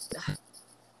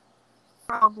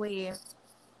 Probably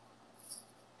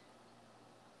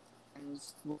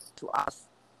to us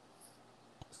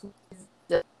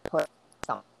to put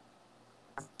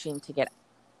something to get.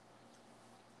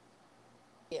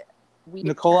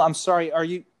 Nicole, I'm sorry.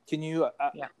 Can you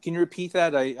repeat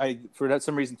that? I for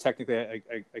some reason technically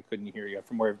I couldn't hear you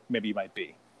from where maybe you might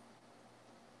be.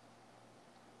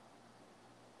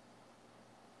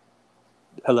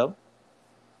 Hello?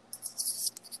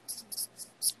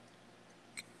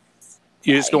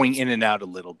 You're just going in and out a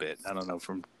little bit. I don't know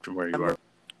from where you are.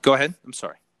 Go ahead. I'm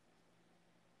sorry.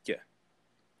 Yeah.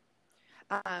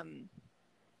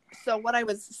 So what I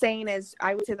was saying is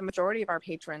I would say the majority of our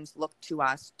patrons look to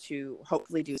us to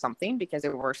hopefully do something because they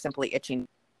were simply itching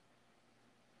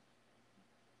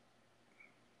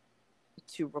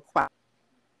to request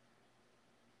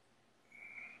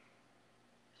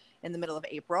in the middle of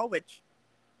April, which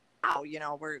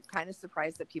we're kind of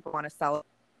surprised that people want to sell it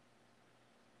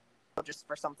just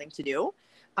for something to do.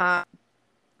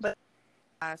 But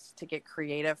us to get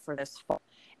creative for this fall.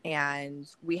 And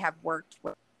we have worked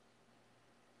with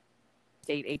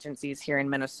state agencies here in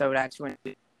Minnesota to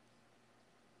include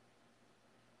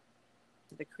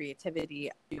the creativity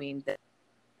of doing this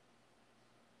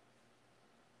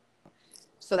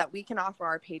so that we can offer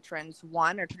our patrons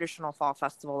a traditional fall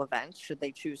festival event should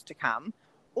they choose to come.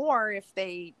 Or if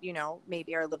they,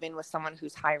 maybe are living with someone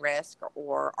who's high risk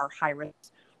or are high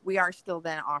risk, we are still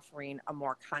then offering a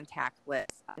more contactless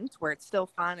event where it's still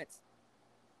fun. It's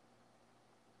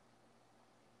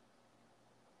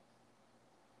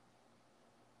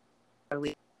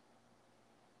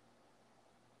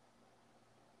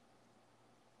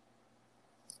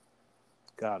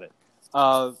Got it.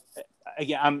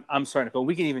 Again, I'm sorry, Nicole.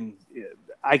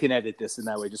 I can edit this in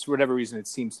that way. Just for whatever reason, it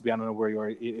seems to be. I don't know where you are,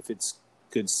 if it's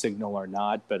good signal or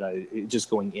not, but just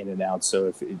going in and out. So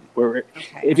if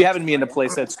you happen to be in a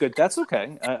place that's good, that's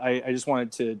okay. I just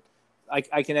wanted to.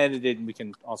 I can edit it, and we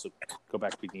can also go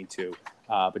back if we need to.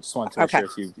 But just wanted to make sure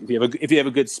if you have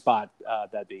a good spot,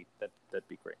 that'd be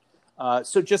great.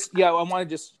 So just I want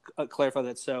to just clarify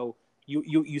that. So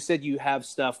you said you have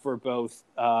stuff for both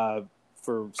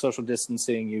for social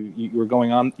distancing. You were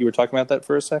going on. You were talking about that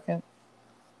for a second.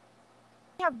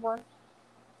 We have work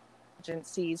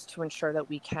agencies to ensure that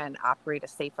we can operate a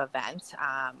safe event.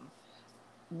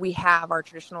 We have our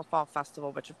traditional fall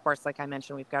festival, which of course, like I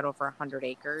mentioned, we've got over 100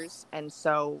 acres. And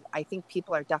so I think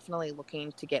people are definitely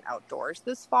looking to get outdoors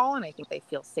this fall, and I think they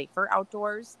feel safer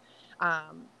outdoors.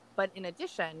 But in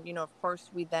addition, of course,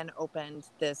 we then opened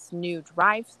this new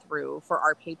drive-through for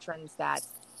our patrons that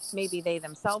maybe they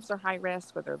themselves are high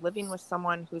risk or they're living with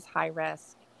someone who's high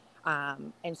risk.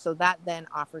 And so that then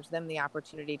offers them the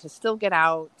opportunity to still get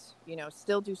out,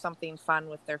 still do something fun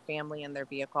with their family and their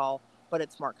vehicle, but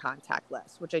it's more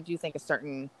contactless, which I do think a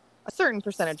certain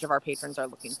percentage of our patrons are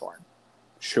looking for.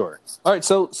 Sure. All right.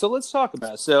 So let's talk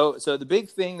about it. So the big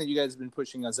thing that you guys have been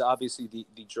pushing is obviously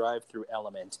the drive-through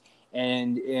element,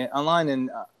 and online, and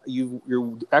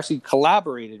you're actually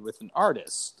collaborated with an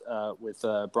artist, with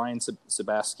Brian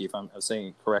Sabaski, if I'm saying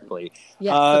it correctly.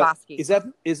 Yes,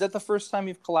 Sabaski. Is that the first time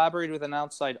you've collaborated with an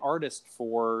outside artist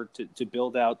to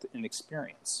build out an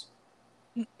experience?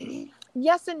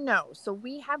 Yes and no. So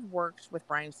we have worked with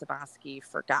Brian Sabaski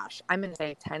for, I'm going to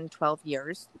say 10, 12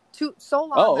 years. So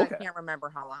long that I can't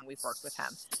remember how long we've worked with him.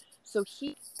 So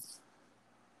he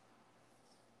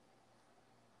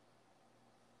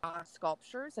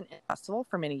sculptures and festival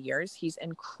for many years. He's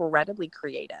incredibly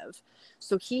creative.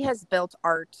 So he has built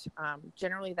art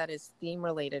generally that is theme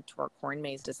related to our corn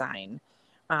maze design.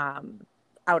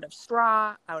 Out of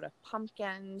straw, out of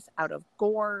pumpkins, out of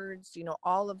gourds,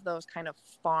 all of those kind of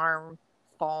farm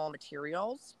fall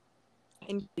materials.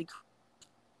 And he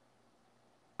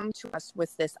come to us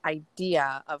with this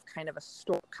idea of kind of a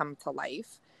store come to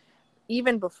life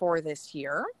even before this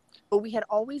year, but we had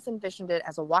always envisioned it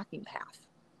as a walking path.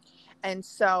 And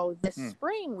so this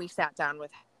spring we sat down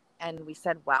with and we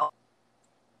said, well,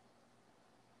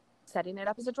 setting it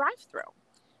up as a drive-through.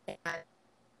 And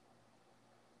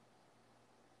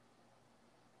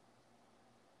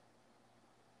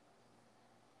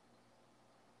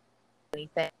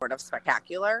anything sort of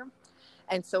spectacular.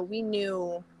 And so we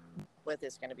knew with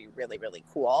is going to be really, really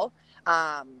cool.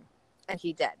 And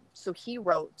he did. So he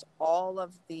wrote all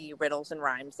of the riddles and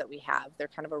rhymes that we have. They're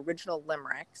kind of original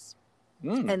limericks.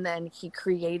 And then he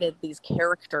created these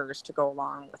characters to go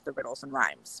along with the riddles and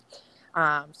rhymes.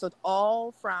 So it's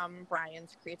all from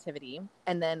Brian's creativity.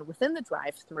 And then within the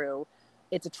drive-through,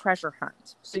 it's a treasure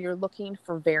hunt. So you're looking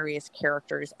for various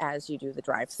characters as you do the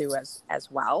drive-through as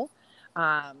well.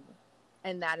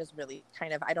 And that is really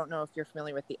kind of, I don't know if you're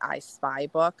familiar with the I Spy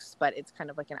books, but it's kind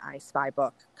of like an I Spy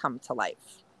book come to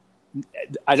life.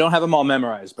 I don't have them all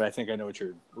memorized, but I think I know what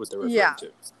they're referring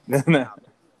to.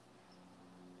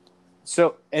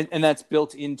 So, and that's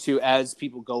built into as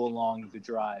people go along the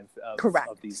drive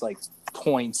of these like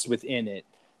points within it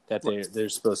that they're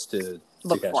supposed to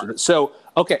look catch. for. So,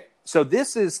 okay. So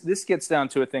this gets down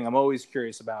to a thing I'm always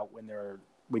curious about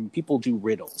when people do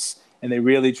riddles and they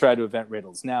really try to invent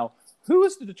riddles. Now, who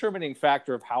is the determining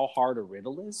factor of how hard a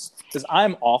riddle is? Because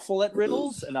I'm awful at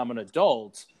riddles and I'm an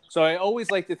adult. So I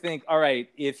always like to think, all right,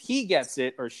 if he gets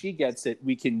it or she gets it,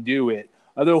 we can do it.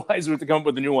 Otherwise, we have to come up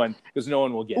with a new one because no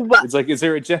one will get it. Well, it's like, is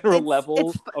there a general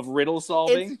level of riddle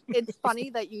solving? It's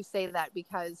funny that you say that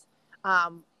because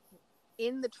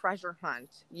in the treasure hunt,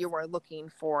 you are looking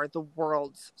for the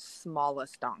world's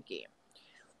smallest donkey.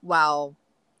 Well,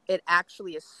 it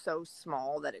actually is so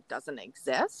small that it doesn't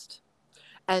exist.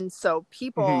 And so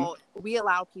we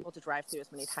allow people to drive through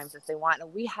as many times as they want.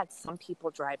 And we had some people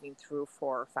driving through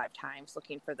 4 or 5 times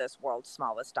looking for this world's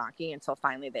smallest donkey until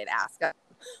finally they'd ask us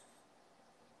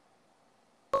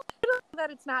that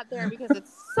it's not there because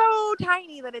it's so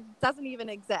tiny that it doesn't even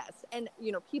exist. And,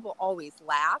 people always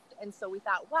laughed. And so we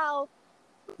thought, well,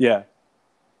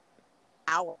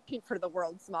 our for the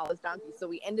world's smallest donkey. So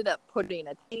we ended up putting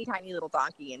a tiny little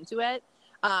donkey into it.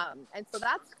 And so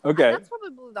that's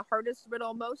probably the hardest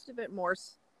riddle. Most of it more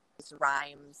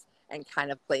rhymes and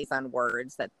kind of plays on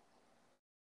words that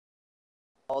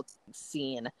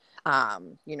seen,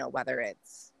 whether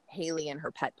it's Haley and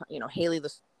her pet, Haley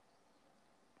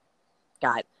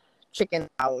got chicken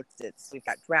out. We've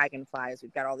got dragonflies.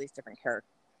 We've got all these different characters.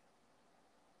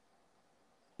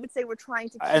 I would say we're trying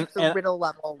to keep the riddle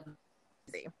level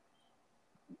easy.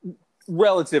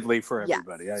 Relatively for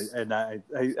everybody. Yes.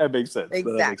 That makes sense.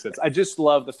 Exactly. That makes sense. I just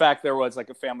love the fact there was like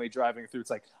a family driving through.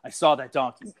 It's like, I saw that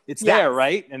donkey. It's there,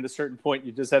 right? And at a certain point,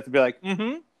 you just have to be like,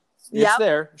 it's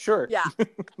there. Sure. Yeah,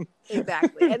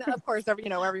 exactly. And of course,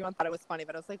 everyone thought it was funny,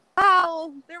 but I was like,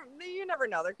 well, you never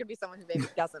know. There could be someone who maybe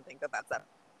doesn't think that that's it.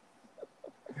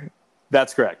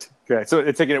 That's correct. Okay. So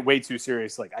it's taking it way too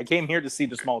serious. Like, I came here to see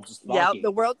the smallest donkey. Yeah, the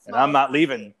world's smallest. And I'm not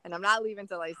leaving. And I'm not leaving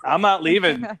till I see it. I'm not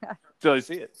leaving till I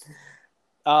see it.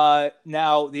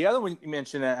 Now the other one you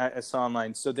mentioned I saw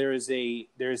online. So there is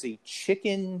a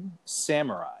chicken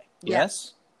samurai.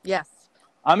 Yes. Yes.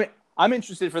 I'm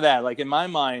interested for that. Like in my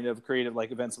mind of creative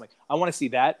like events, I'm like, I want to see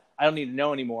that. I don't need to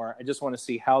know anymore. I just want to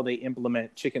see how they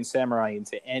implement chicken samurai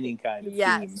into any kind of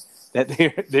theme that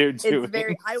they're doing. It's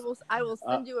very. I will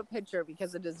send you a picture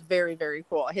because it is very, very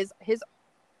cool. His is.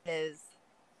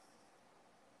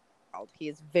 He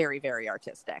is very, very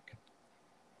artistic.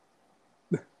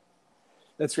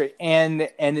 That's great. And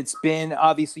it's been,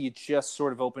 obviously, it just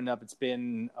sort of opened up. It's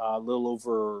been a little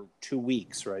over 2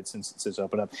 weeks, right, since it's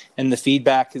opened up. And the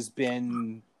feedback has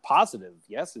been positive.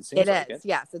 Yes, it seems like it.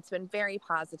 Yes, it's been very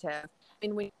positive. I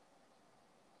mean,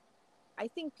 I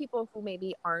think people who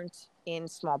maybe aren't in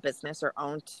small business or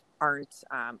aren't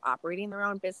operating their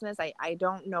own business, I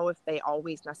don't know if they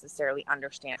always necessarily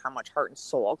understand how much heart and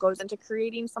soul goes into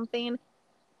creating something.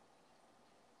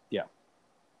 Yeah.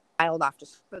 Filed off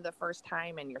just for the first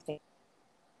time, and you're thinking,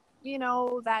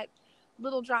 that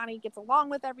little Johnny gets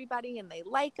along with everybody and they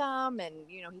like him, and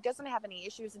he doesn't have any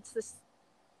issues. It's this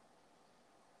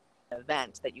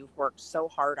event that you've worked so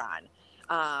hard on.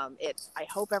 I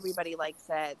hope everybody likes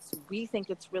it. We think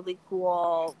it's really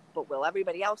cool, but will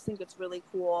everybody else think it's really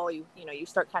cool? You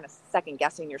start kind of second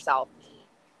guessing yourself.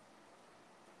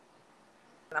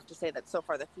 Enough to say that so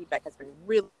far the feedback has been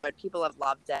really good. People have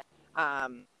loved it.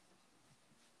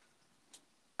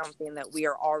 Something that we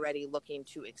are already looking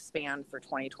to expand for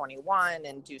 2021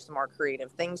 and do some more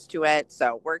creative things to it.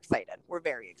 So we're excited. We're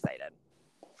very excited.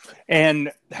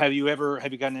 And have you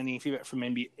gotten any feedback from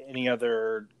maybe any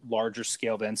other larger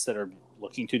scale events that are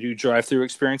looking to do drive-through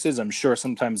experiences? I'm sure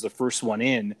sometimes the first one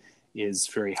in is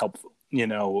very helpful,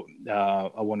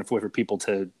 a wonderful way for people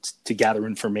to gather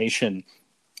information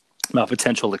about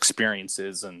potential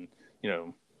experiences. And,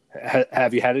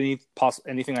 have you had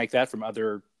anything like that from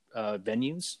other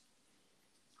venues?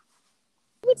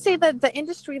 I would say that the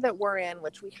industry that we're in,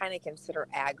 which we kind of consider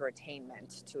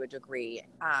agritainment to a degree,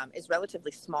 is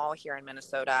relatively small here in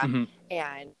Minnesota. Mm-hmm.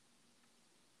 And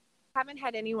haven't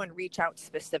had anyone reach out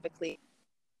specifically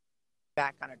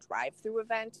back on a drive-through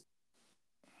event.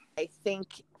 I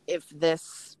think if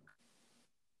this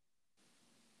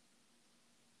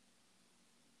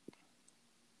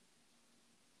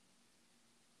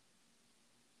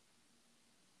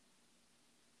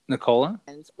Nicola?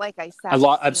 and like I said,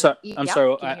 I'm sorry.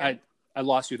 Yep, I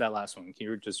lost you that last one. Can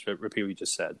you just repeat what you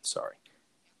just said? Sorry.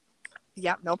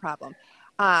 Yep, no problem.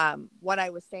 What I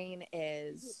was saying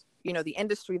is, the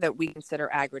industry that we consider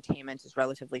agritainment is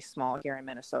relatively small here in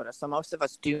Minnesota. So most of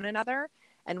us do one another,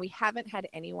 and we haven't had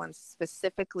anyone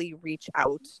specifically reach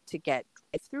out to get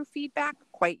through feedback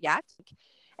quite yet.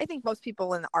 I think most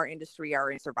people in our industry are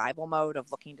in survival mode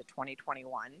of looking to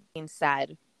 2021. Being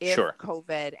said, if Sure.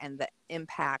 COVID and the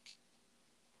impact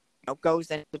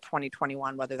goes into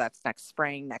 2021, whether that's next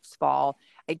spring, next fall,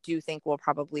 I do think we'll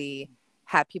probably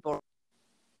have people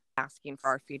asking for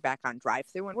our feedback on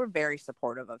drive-through, and we're very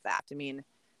supportive of that. I mean,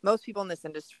 most people in this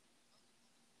industry,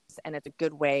 and it's a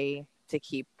good way to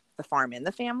keep the farm in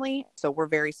the family. So we're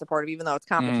very supportive, even though it's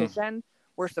competition.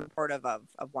 We're supportive of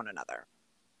one another.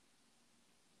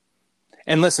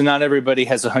 And listen, not everybody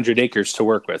has 100 acres to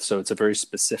work with, so it's a very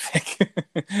specific thing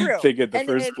in the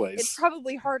first place. It's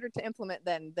probably harder to implement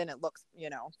than it looks,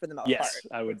 for the most part. Yes,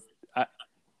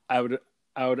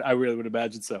 I really would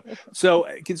imagine so. So,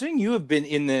 considering you have been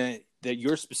in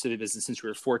your specific business since you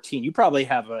were 14, you probably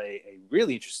have a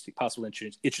really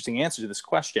interesting answer to this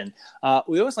question.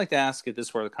 We always like to ask at this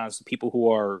part of the conference to people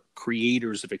who are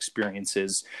creators of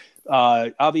experiences.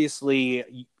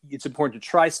 Obviously, it's important to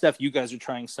try stuff. You guys are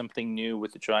trying something new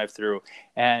with the drive-through,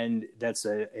 and that's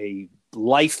a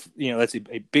life, that's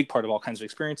a big part of all kinds of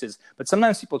experiences. But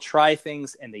sometimes people try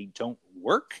things and they don't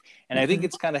work. And I think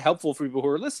it's kind of helpful for people who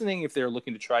are listening, if they're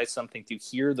looking to try something, to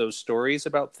hear those stories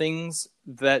about things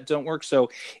that don't work. So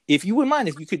if you wouldn't mind,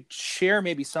 if you could share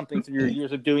maybe something through your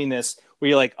years of doing this, where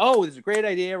you're like, oh, this is a great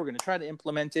idea, we're going to try to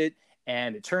implement it,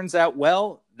 and it turns out,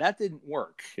 well, that didn't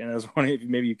work. And I was wondering if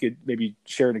maybe you could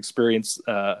share an experience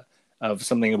of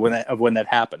something of when that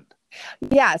happened.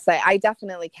 Yes, I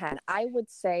definitely can. I would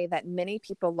say that many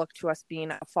people look to us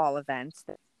being a fall event.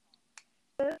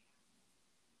 And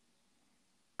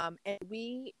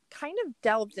we kind of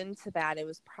delved into that. It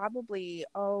was probably,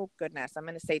 I'm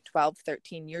going to say 12,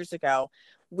 13 years ago.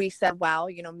 We said, well,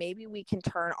 maybe we can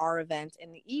turn our event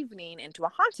in the evening into a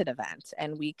haunted event,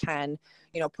 and we can,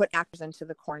 put actors into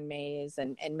the corn maze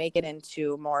and make it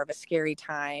into more of a scary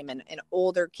time and an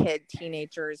older kid,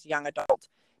 teenagers, young adult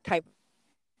type.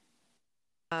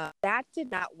 That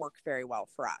did not work very well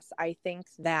for us. I think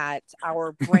that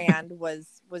our brand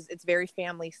it's very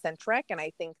family centric. And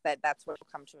I think that that's what they'll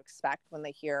come to expect when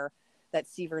they hear that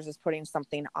Seavers is putting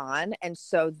something on. And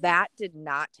so that did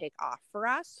not take off for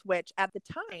us, which at the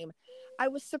time I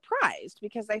was surprised,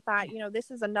 because I thought, this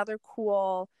is another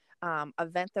cool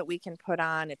event that we can put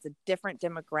on. It's a different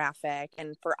demographic.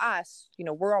 And for us,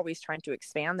 we're always trying to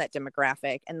expand that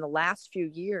demographic. And the last few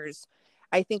years,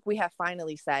 I think we have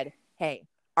finally said, hey,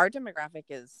 our demographic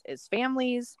is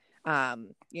families,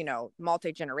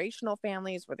 multi-generational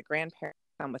families where the grandparents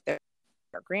come with their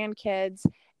grandkids,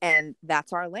 and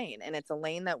that's our lane. And it's a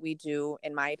lane that we do,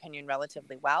 in my opinion,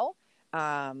 relatively well.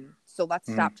 So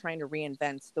let's stop trying to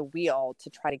reinvent the wheel to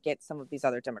try to get some of these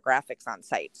other demographics on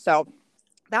site. So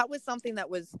that was something that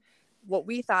was what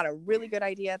we thought a really good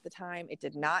idea at the time. It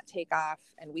did not take off,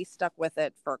 and we stuck with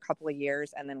it for a couple of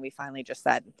years. And then we finally just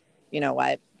said, you know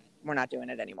what, we're not doing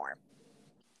it anymore.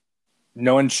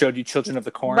 No one showed you Children of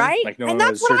the Corn, right? Like no and one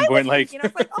that's at a certain what I point, was thinking. like I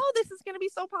was like, oh, this is going to be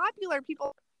so popular. People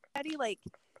are already like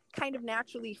kind of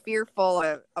naturally fearful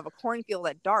of a cornfield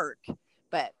at dark,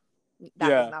 but that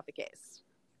was not the case.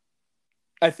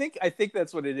 I think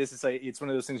that's what it is. It's like, it's one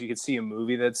of those things you could see a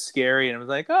movie that's scary and it was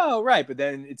like, oh, right. But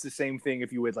then it's the same thing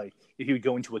if you would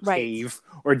go into a cave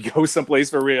or go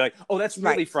someplace where we're like, oh, that's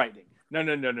really frightening. No.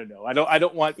 I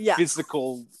don't want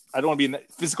physical. I don't want to be in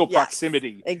that physical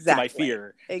proximity to my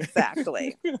fear.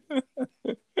 Exactly.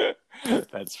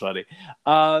 That's funny.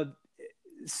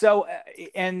 So,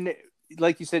 and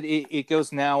like you said, it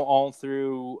goes now all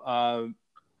through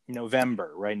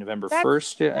November, right? November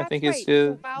 1st, I think is.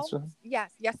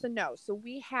 Yes and no. So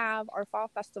we have our fall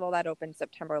festival that opens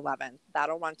September 11th.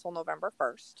 That'll run till November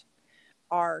 1st.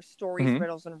 Our stories,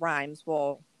 riddles, and rhymes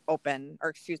will run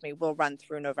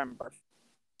through November.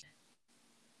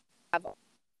 Have a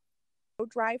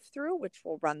drive-through, which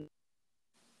will run.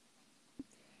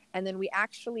 And then we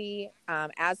actually,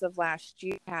 as of last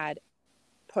year, had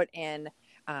put in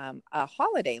a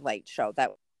holiday light show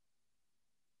that,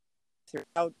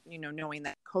 throughout, knowing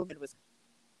that COVID was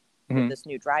with this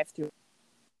new drive-through,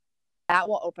 that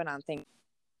will open on things.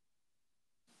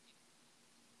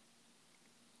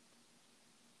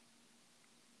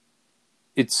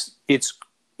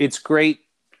 It's great.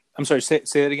 I'm sorry. Say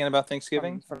that again about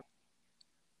Thanksgiving.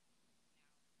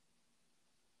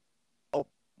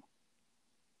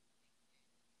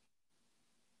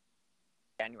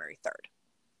 January 3rd.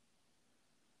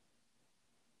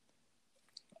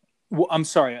 Well, I'm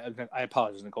sorry. I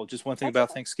apologize, Nicole. Just one thing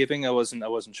about Thanksgiving. I wasn't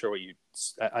sure what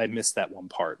I missed that one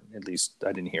part. At least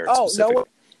I didn't hear it specifically. No.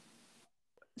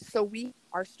 So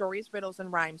our stories, riddles,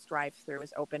 and rhymes drive-through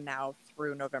is open now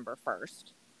through November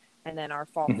 1st. And then our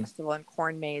fall festival and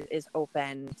corn maze is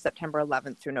open September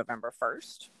 11th through November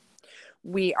 1st.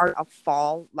 We are a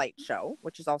fall light show,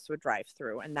 which is also a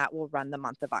drive-through, and that will run the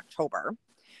month of October.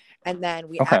 And then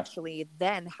we actually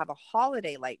then have a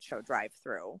holiday light show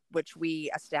drive-through, which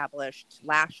we established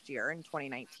last year in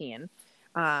 2019.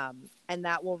 And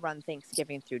that will run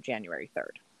Thanksgiving through January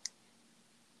 3rd.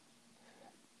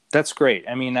 That's great.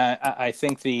 I mean, I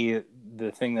think the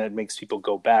thing that makes people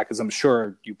go back, because I'm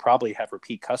sure you probably have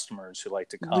repeat customers who like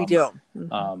to come. We do.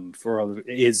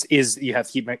 Is you have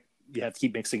to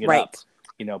keep mixing it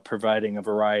up, providing a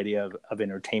variety of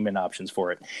entertainment options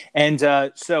for it. And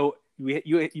so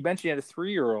you mentioned you had a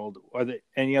 3-year-old. Are there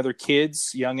any other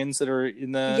kids, youngins that are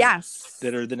in the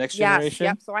that are the next generation?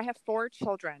 Yep. So I have 4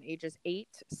 children, ages 8,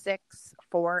 6,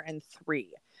 4, and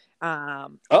 3.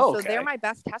 So they're my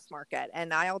best test market,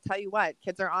 and I'll tell you what,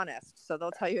 kids are honest, so they'll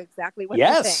tell you exactly what they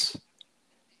think.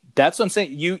 That's what I'm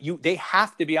saying. They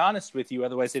have to be honest with you,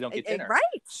 otherwise they don't get dinner. Right.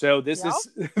 So this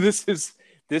is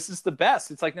the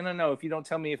best. It's like no. If you don't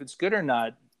tell me if it's good or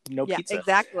not, no pizza.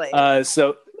 Exactly.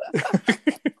 So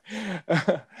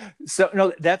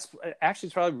no, that's actually,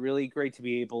 it's probably really great to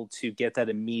be able to get that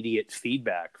immediate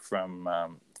feedback from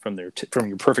your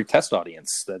perfect test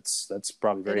audience. That's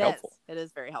probably very helpful. It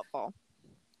is very helpful.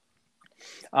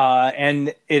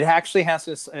 And it actually has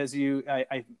to,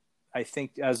 I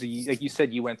think, like you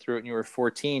said, you went through it when you were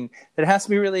 14. It has to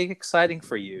be really exciting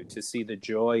for you to see the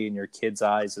joy in your kids'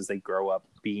 eyes as they grow up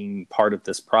being part of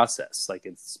this process. Like,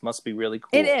 it must be really cool.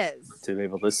 It is. To be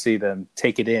able to see them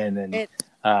take it in and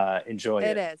enjoy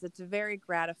it. It is. It's very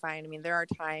gratifying. I mean, there are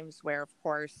times where, of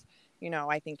course,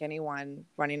 I think anyone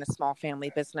running a small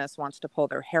family business wants to pull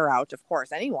their hair out. Of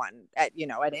course, anyone at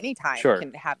any time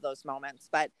can have those moments.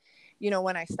 But,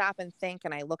 when I stop and think,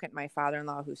 and I look at my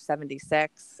father-in-law who's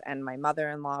 76 and my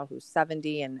mother-in-law who's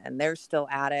 70 and they're still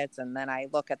at it. And then I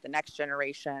look at the next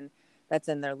generation that's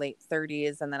in their late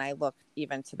 30s. And then I look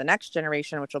even to the next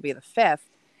generation, which will be the 5th.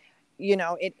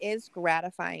 It is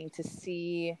gratifying to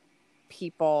see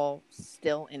people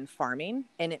still in farming,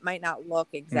 and it might not look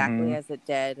exactly as it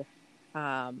did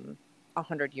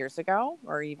 100 years ago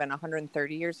or even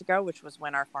 130 years ago, which was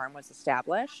when our farm was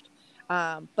established.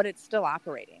 But it's still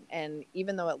operating. And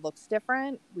even though it looks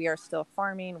different, we are still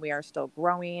farming, we are still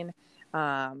growing.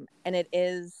 And it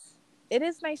is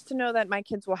nice to know that my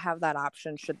kids will have that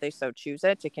option, should they so choose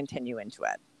it, to continue into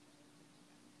it.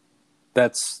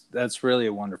 That's really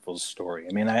a wonderful story.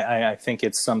 I mean, I think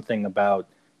it's something about,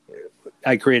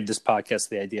 I created this podcast,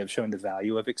 the idea of showing the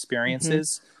value of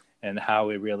experiences and how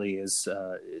it really is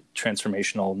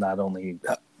transformational,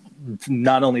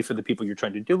 not only for the people you're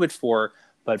trying to do it for,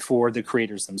 but for the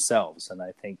creators themselves. And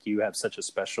I think you have such a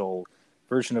special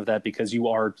version of that because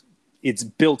it's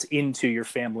built into your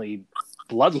family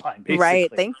bloodline, basically. Right.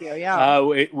 Thank you. Yeah.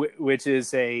 Which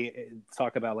is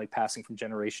talk about like passing from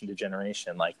generation to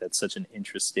generation. Like that's such an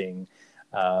interesting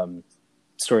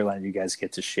storyline you guys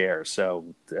get to share. So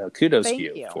kudos to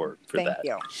you for Thank that.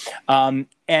 you.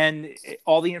 And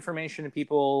all the information that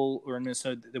people who are in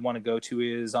Minnesota that want to go to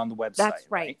is on the website. That's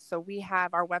right. So we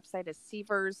have our website is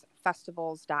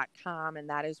seversfestivals.com, and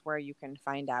that is where you can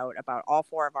find out about all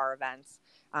 4 of our events.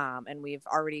 And we've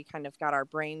already kind of got our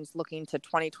brains looking to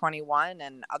 2021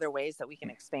 and other ways that we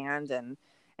can expand and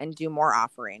do more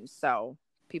offerings. So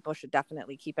people should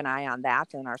definitely keep an eye on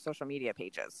that and our social media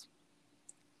pages.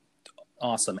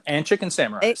 Awesome. And Chicken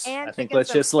Samurais. Chicken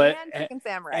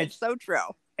Samurais. So true.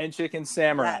 And Chicken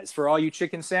Samurais. Yes. For all you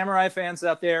Chicken Samurai fans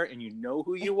out there, and you know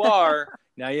who you are,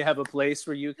 now you have a place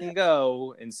where you can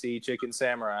go and see Chicken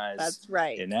Samurais. That's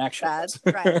right. In action. That's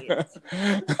right.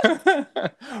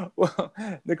 Well,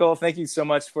 Nicole, thank you so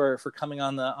much for coming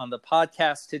on the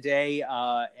podcast today.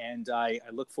 And I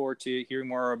look forward to hearing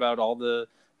more about all the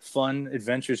fun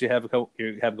adventures you have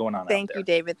going on. Thank you,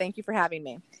 David. Thank you for having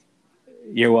me.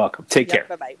 You're welcome. Take care.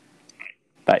 Bye-bye.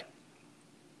 Bye.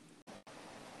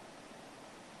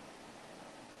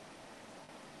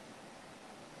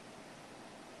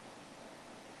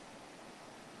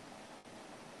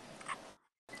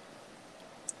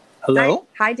 Hello?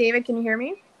 Hi, David. Can you hear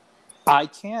me? I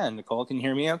can. Nicole, can you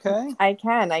hear me okay? I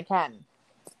can.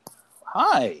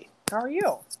 Hi. How are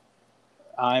you?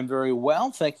 I'm very well.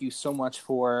 Thank you so much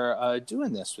for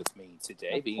doing this with me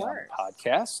today, being on the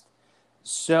podcast.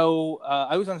 So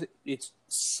I was on. It's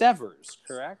Severs,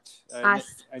 correct?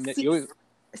 Severs, actually.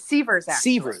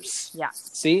 Severs. Yeah.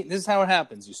 See, this is how it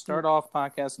happens. You start off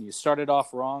podcast and you start it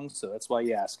off wrong, so that's why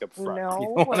you ask up front.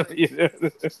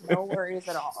 No worries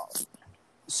at all.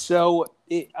 So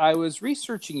I was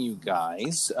researching you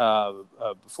guys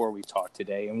before we talked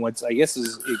today, and what's I guess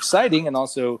is exciting and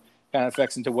also kind of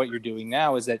affects into what you're doing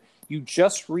now is that you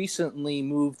just recently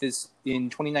moved this in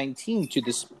 2019 to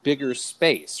this bigger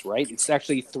space, right? It's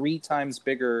actually 3 times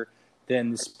bigger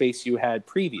than the space you had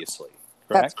previously,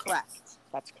 correct?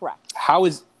 That's correct. How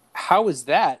is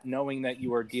that, knowing that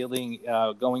you are dealing,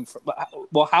 going from,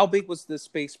 well, how big was the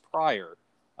space prior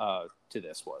to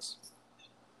this was?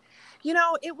 You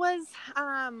know, it was,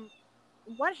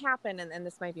 what happened, and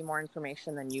this might be more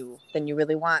information than you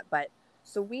really want, but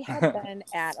so we had been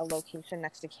at a location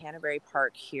next to Canterbury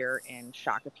Park here in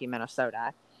Shakopee,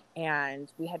 Minnesota,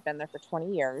 and we had been there for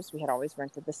 20 years. We had always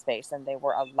rented the space, and they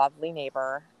were a lovely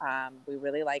neighbor. We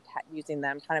really liked using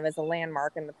them kind of as a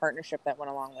landmark and the partnership that went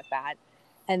along with that.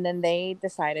 And then they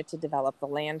decided to develop the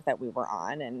land that we were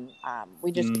on, and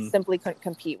we just simply couldn't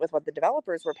compete with what the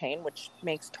developers were paying, which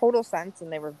makes total sense,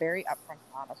 and they were very upfront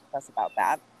and honest with us about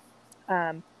that.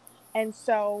 And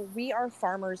so we are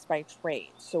farmers by trade.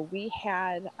 So we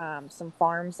had some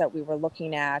farms that we were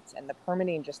looking at, and the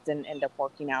permitting just didn't end up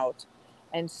working out.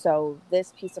 And so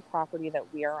this piece of property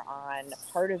that we are on,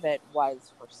 part of it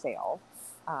was for sale.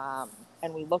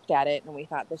 And we looked at it and we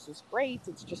thought, this is great.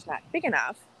 It's just not big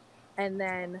enough. And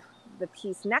then the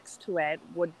piece next to it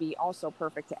would be also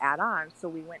perfect to add on. So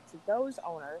we went to those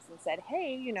owners and said,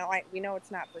 hey, we know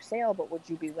it's not for sale, but would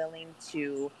you be willing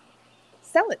to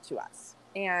sell it to us?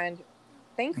 And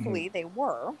thankfully they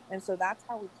were. And so that's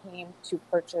how we came to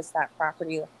purchase that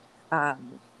property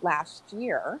last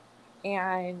year.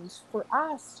 And for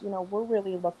us, we're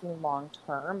really looking long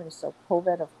term. And so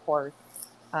COVID, of course,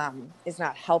 is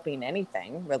not helping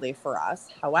anything really for us.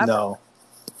 However,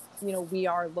 we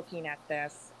are looking at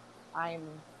this. I'm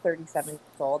 37 years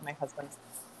old. My husband's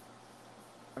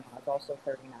also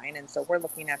 39. And so we're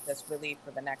looking at this really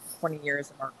for the next 20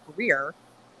 years of our career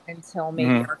until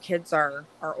maybe our kids are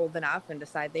old enough and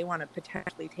decide they want to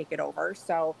potentially take it over.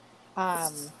 So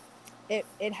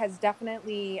it has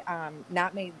definitely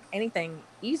not made anything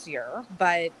easier,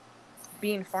 but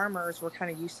being farmers, we're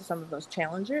kind of used to some of those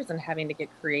challenges and having to get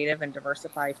creative and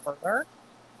diversify further.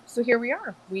 So here we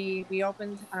are. We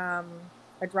opened a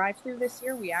drive-through this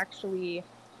year. We actually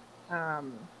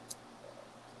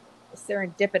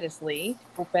serendipitously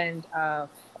opened a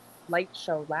light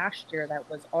show last year that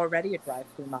was already a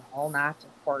drive-through model, not,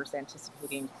 of course,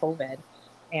 anticipating COVID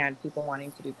and people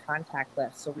wanting to do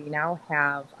contactless. So we now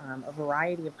have a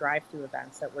variety of drive-through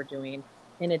events that we're doing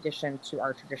in addition to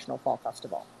our traditional fall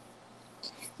festival.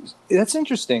 That's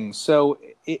interesting. So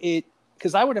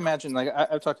because I would imagine, like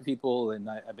I've talked to people and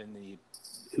I've been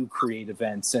who create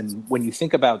events, and when you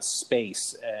think about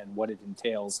space and what it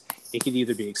entails, it can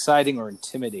either be exciting or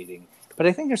intimidating. But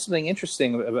I think there's something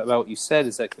interesting about what you said,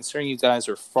 is that considering you guys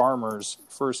are farmers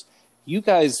first, you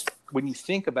guys, when you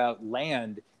think about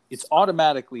land, it's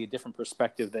automatically a different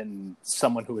perspective than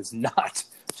someone who is not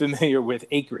familiar with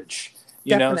acreage.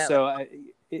 You know, Definitely. so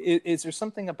is there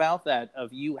something about that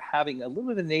of you having a little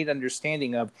bit of innate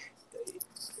understanding of,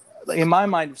 in my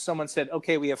mind, if someone said,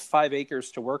 okay, we have 5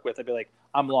 acres to work with, I'd be like,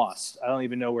 I'm lost. I don't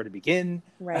even know where to begin.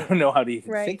 I Right. don't know how to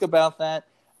even Right. think about that.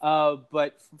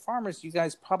 But for farmers, you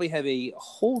guys probably have a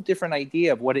whole different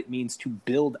idea of what it means to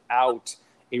build out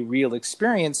a real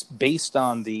experience based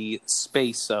on the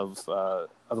space of the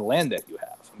land that you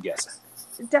have, I'm guessing.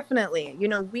 Definitely. You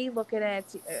know, we look at it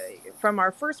from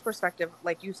our first perspective,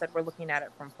 like you said, we're looking at it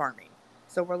from farming.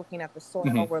 So we're looking at the soil,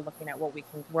 Mm-hmm. we're looking at what we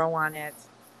can grow on it.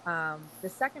 The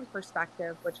second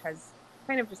perspective, which has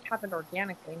kind of just happened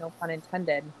organically, no pun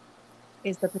intended,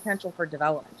 is the potential for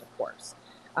development, of course.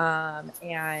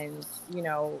 And, you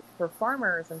know, for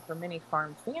farmers and for many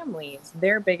farm families,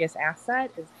 their biggest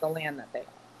asset is the land that they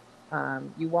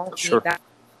own. You won't Sure. meet that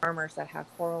farmers that have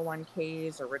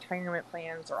 401ks or retirement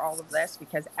plans or all of this,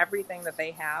 because everything that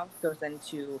they have goes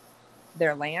into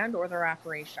their land or their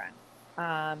operation.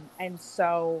 And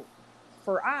so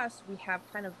for us, we have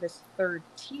kind of this third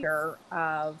tier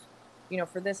of, you know,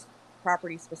 for this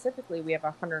property specifically, we have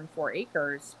 104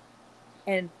 acres.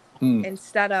 And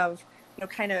instead of, you know,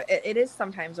 kind of, it is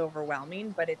sometimes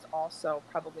overwhelming, but it's also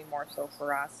probably more so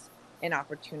for us an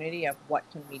opportunity of what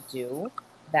can we do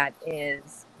that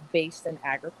is based in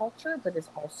agriculture, but is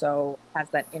also has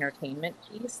that entertainment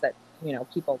piece that, you know,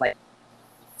 people like.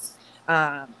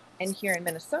 And here in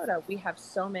Minnesota, we have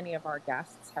so many of our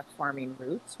guests have farming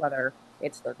roots, whether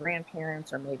it's their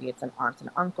grandparents or maybe it's an aunt and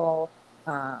uncle.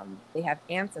 They have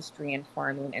ancestry in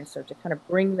farming. And so to kind of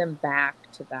bring them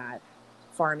back to that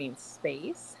farming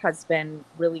space has been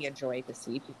really a joy to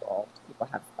see people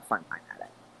have a fun time at it.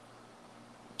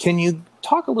 Can you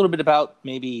talk a little bit about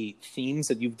maybe themes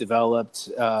that you've developed?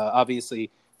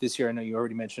 Obviously, this year, I know you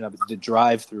already mentioned the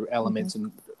drive-through elements,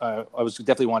 and I was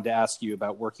definitely wanted to ask you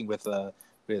about working with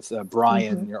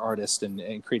Brian, your artist,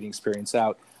 and creating experience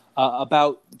out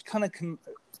about kind of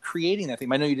creating that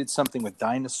theme. I know you did something with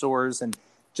dinosaurs, and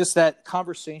just that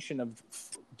conversation of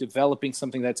developing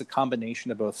something that's a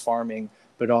combination of both farming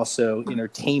but also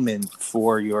entertainment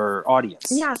for your audience.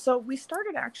 Yeah, so we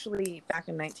started actually back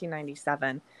in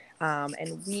 1997,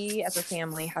 and we as a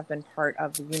family have been part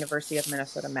of the University of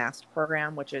Minnesota MAST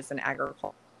program, which is an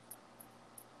agriculture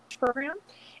program.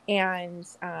 And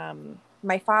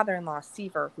my father-in-law,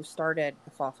 Seaver, who started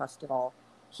the Fall Festival,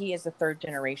 he is a third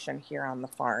generation here on the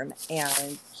farm,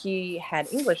 and he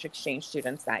had English exchange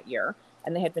students that year,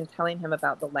 and they had been telling him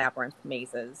about the labyrinth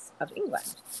mazes of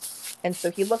England. And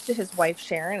so he looked at his wife,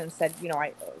 Sharon, and said, you know,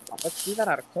 let's do that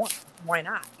out of corn. Why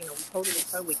not? You know, we totally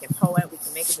could. We can poe it. We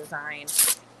can make a design.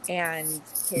 And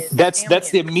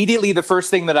that's immediately the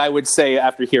first thing that I would say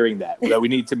after hearing that we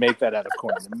need to make that out of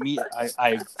corn.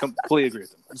 I completely agree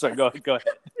with him. I'm sorry. Go ahead.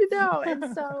 No,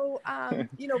 and so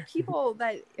you know, people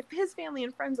that if his family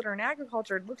and friends that are in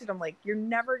agriculture looked at him like, you're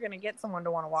never going to get someone to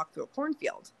want to walk through a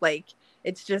cornfield. Like,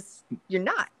 it's just, you're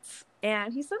nuts.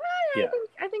 And he said,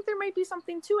 I think there might be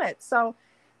something to it. So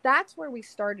that's where we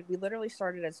started. We literally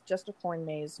started as just a corn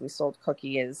maze. We sold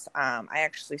cookies. I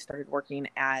actually started working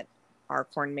at our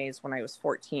corn maze when I was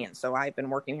 14. So I've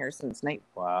been working here since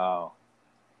Wow.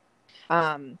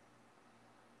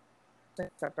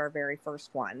 Except our very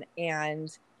first one.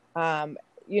 And,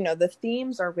 you know, the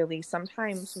themes are really,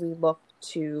 sometimes we look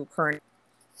to current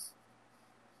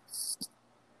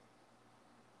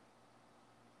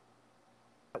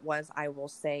was, I will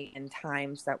say, in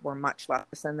times that were much less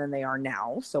than they are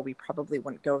now. So we probably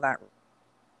wouldn't go that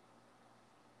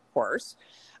course.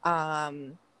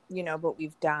 You know, but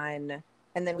we've done,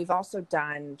 and then we've also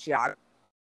done geography,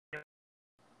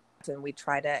 and we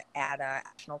try to add a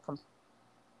national component.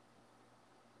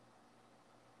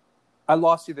 I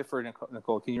lost you there for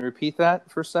Nicole. Can you repeat that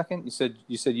for a second? You said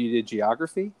you did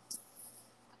geography?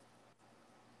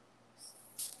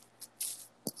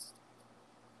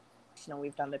 You know,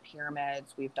 we've done the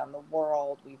pyramids, we've done the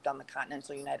world, we've done the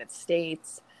continental United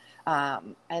States.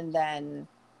 And then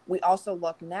we also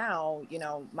look now, you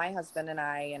know, my husband and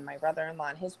I and my brother-in-law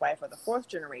and his wife are the 4th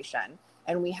generation,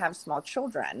 and we have small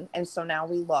children. And so now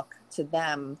we look to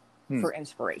them for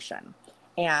inspiration.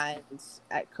 And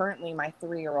currently my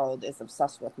 3-year-old is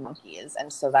obsessed with monkeys.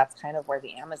 And so that's kind of where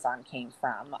the Amazon came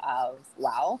from of,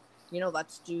 well, you know,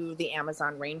 let's do the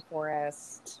Amazon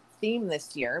rainforest theme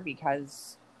this year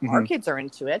because our kids are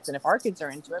into it. And if our kids are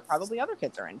into it, probably other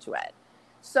kids are into it.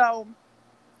 So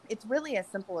it's really as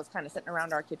simple as kind of sitting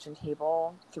around our kitchen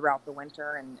table throughout the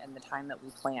winter and the time that we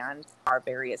planned our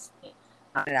various themes.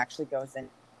 It actually goes in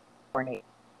coordinate.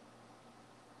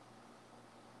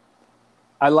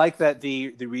 I like that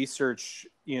the research,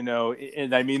 you know,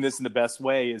 and I mean this in the best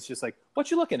way, is just like, what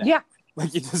you looking at? Yeah.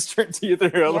 Like you just turn to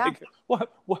either like what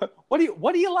do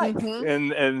you like?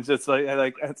 Mm-hmm. And just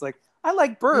like it's like I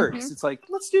like birds. Mm-hmm. It's like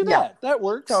let's do that. Yeah. That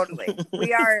works. Totally.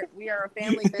 We are a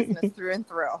family business through and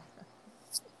through.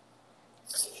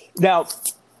 Now,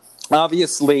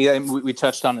 obviously, and we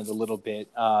touched on it a little bit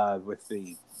with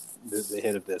the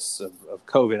hit of this of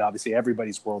COVID. Obviously,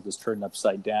 everybody's world is turned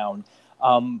upside down.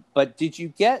 But did you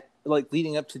get, like,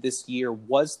 leading up to this year,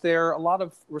 was there a lot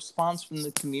of response from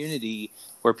the community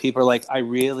where people are like, I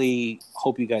really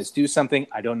hope you guys do something.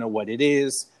 I don't know what it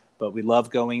is, but we love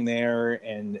going there.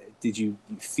 And did you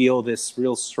feel this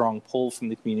real strong pull from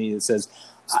the community that says,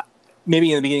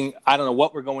 maybe in the beginning, I don't know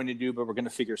what we're going to do, but we're going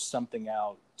to figure something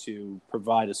out to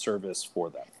provide a service for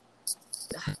them?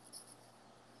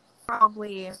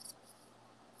 Probably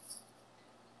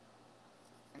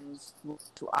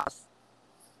to us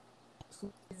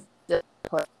to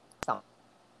put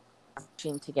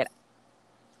something to get.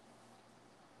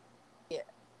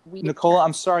 Nicola,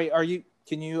 I'm sorry.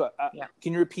 Can you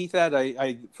repeat that?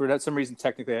 I for some reason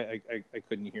technically I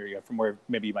couldn't hear you from where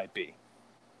maybe you might be.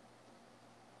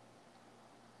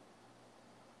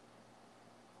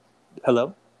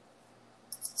 Hello?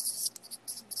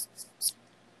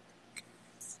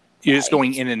 You're just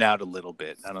going in and out a little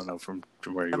bit. I don't know from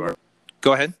where you are.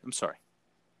 Go ahead. I'm sorry.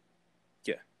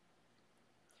 Yeah.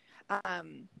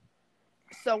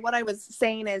 So what I was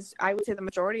saying is, I would say the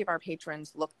majority of our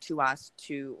patrons look to us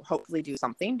to hopefully do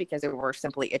something because we're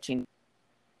simply itching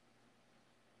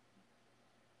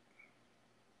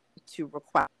to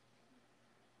request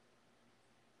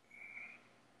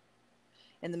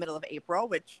in the middle of April,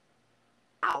 which,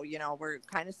 we're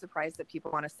kind of surprised that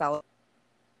people want to sell it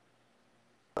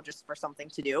just for something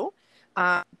to do.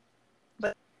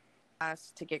 But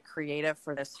us to get creative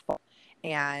for this fall.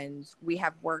 And we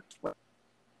have worked with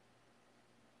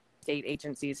state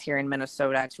agencies here in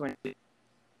Minnesota to include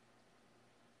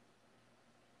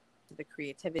the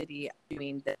creativity of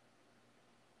doing this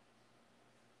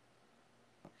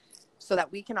so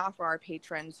that we can offer our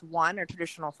patrons a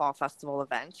traditional fall festival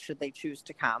event should they choose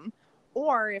to come,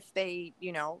 or if they,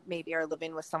 maybe are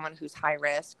living with someone who's high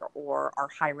risk or are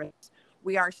high risk,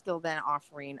 we are still then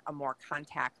offering a more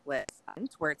contactless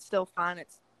event where it's still fun.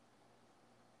 It's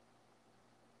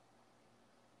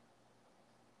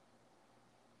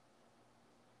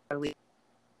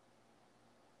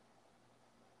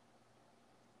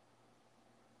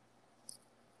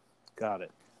Got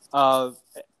it.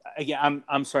 Again,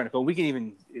 I'm sorry, Nicole. We can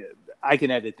even I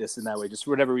can edit this in that way. Just for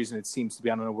whatever reason, it seems to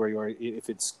be. I don't know where you are, if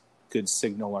it's good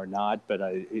signal or not, but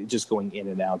it's just going in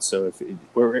and out. So if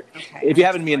you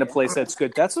happen to be in a place that's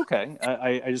good, that's okay.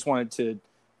 I just wanted to.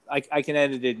 I can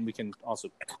edit it, and we can also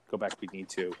go back if we need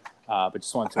to. But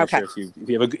just wanted to make sure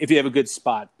if you have a good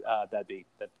spot, that'd be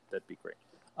great.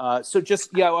 So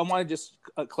just I want to just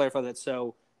clarify that.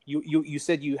 So you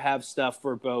said you have stuff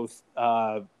for both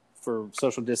for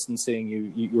social distancing.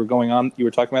 You were going on. You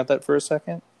were talking about that for a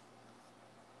second.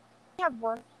 We have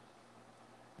work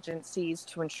agencies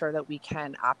to ensure that we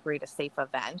can operate a safe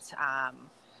event.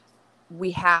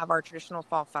 We have our traditional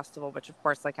fall festival, which, of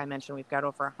course, like I mentioned, we've got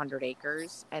over 100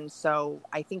 acres. And so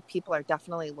I think people are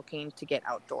definitely looking to get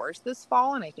outdoors this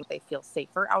fall, and I think they feel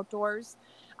safer outdoors.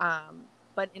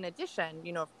 But in addition,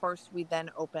 of course, we then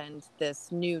opened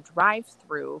this new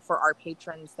drive-through for our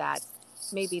patrons that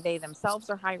maybe they themselves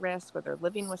are high risk or they're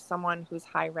living with someone who's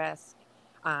high risk.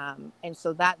 And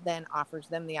so that then offers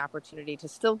them the opportunity to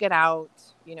still get out,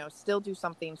 still do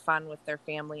something fun with their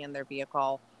family and their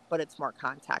vehicle, but it's more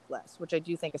contactless, which I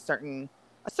do think a certain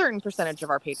percentage of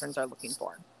our patrons are looking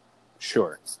for.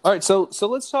 Sure. All right. So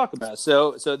let's talk about it.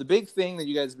 So the big thing that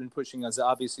you guys have been pushing is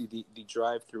obviously the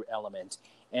drive-through element,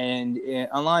 and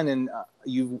online, and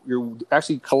you're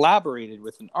actually collaborated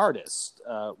with an artist,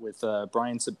 with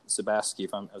Brian Sabaski,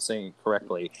 if I'm saying it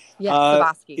correctly. Yes,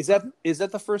 Sabaski. Is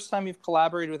that the first time you've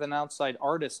collaborated with an outside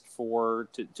artist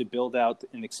to build out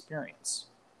an experience?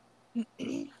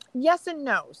 Yes and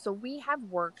no. So we have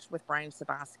worked with Brian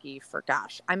Sabaski for,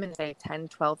 I'm going to say 10,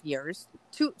 12 years.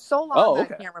 So long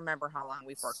that I can't remember how long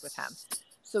we've worked with him.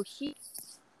 So he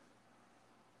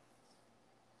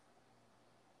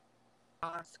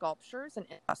sculptures and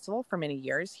festival for many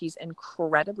years. He's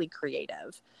incredibly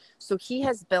creative. So he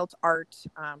has built art,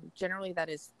 generally that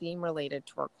is theme related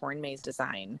to our corn maze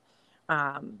design.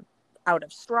 Out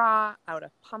of straw, out of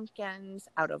pumpkins,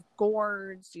 out of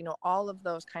gourds, all of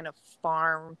those kind of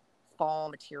farm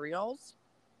fall materials.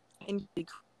 And they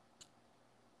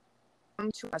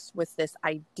come to us with this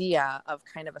idea of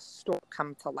kind of a store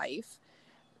come to life,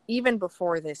 even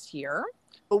before this year.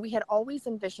 But we had always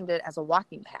envisioned it as a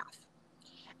walking path.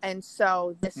 And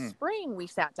so this spring we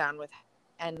sat down with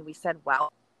and we said,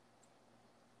 well,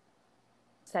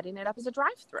 setting it up as a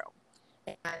drive-through.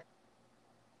 And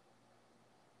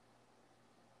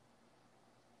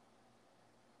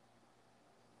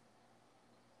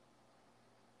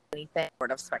anything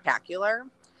sort of spectacular.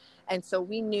 And so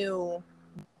we knew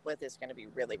with is going to be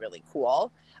really, really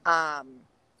cool.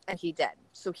 And he did.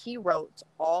 So he wrote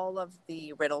all of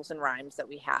the riddles and rhymes that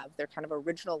we have. They're kind of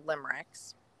original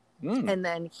limericks. And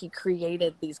then he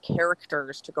created these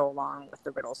characters to go along with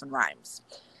the riddles and rhymes.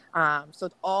 So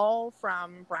it's all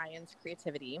from Brian's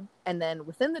creativity. And then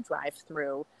within the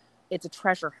drive-through, it's a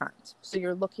treasure hunt. So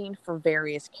you're looking for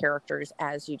various characters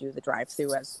as you do the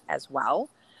drive-through as well.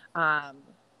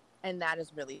 And that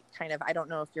is really kind of, I don't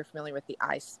know if you're familiar with the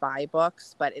I Spy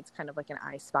books, but it's kind of like an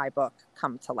I Spy book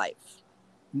come to life.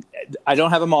 I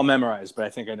don't have them all memorized, but I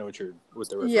think I know what they're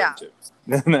referring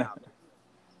to.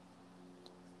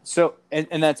 So,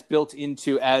 and that's built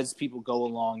into as people go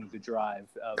along the drive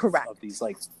of these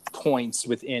like points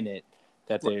within it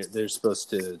that they're supposed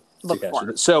to look catch.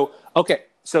 for. So, okay.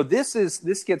 So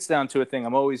this gets down to a thing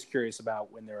I'm always curious about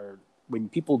when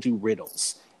people do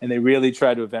riddles and they really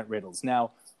try to invent riddles.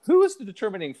 Now, who is the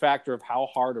determining factor of how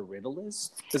hard a riddle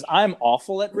is? Because I'm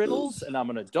awful at riddles and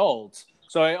I'm an adult.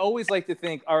 So I always like to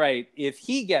think, all right, if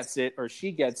he gets it or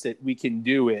she gets it, we can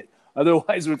do it.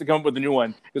 Otherwise, we have to come up with a new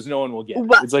one because no one will get it.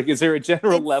 Well, it's like, is there a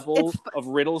general level of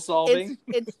riddle solving?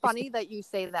 It's funny that you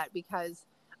say that because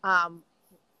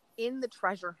in the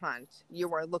treasure hunt,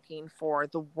 you are looking for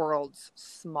the world's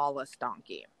smallest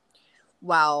donkey.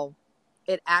 Well,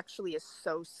 it actually is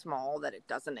so small that it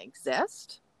doesn't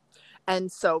exist.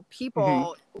 And so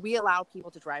we allow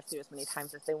people to drive through as many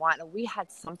times as they want. And we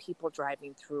had some people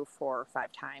driving through 4 or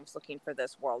 5 times looking for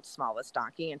this world's smallest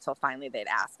donkey until finally they'd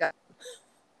ask us.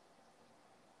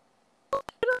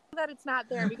 That it's not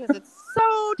there because it's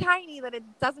so tiny that it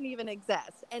doesn't even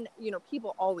exist. And,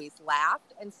 people always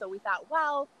laughed. And so we thought,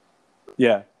 well,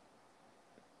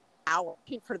 our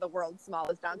for the world's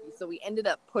smallest donkey. So we ended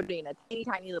up putting a teeny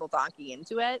tiny little donkey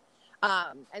into it.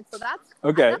 And so that's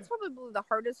probably the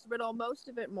hardest riddle. Most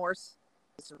of it more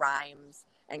rhymes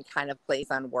and kind of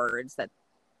plays on words that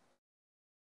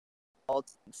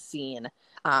seen,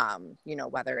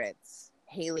 whether it's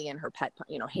Haley and her pet,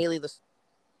 Haley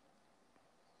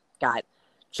got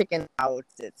chicken out.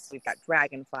 We've got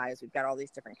dragonflies. We've got all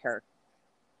these different characters.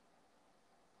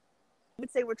 I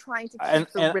would say we're trying to keep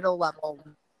the riddle level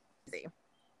easy.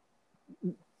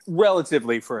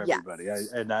 Relatively for everybody. Yes.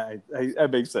 That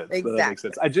makes sense. Exactly. That makes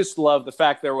sense. I just love the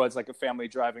fact there was like a family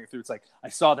driving through. It's like, I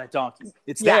saw that donkey.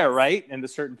 It's there, right? And at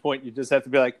a certain point, you just have to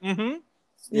be like,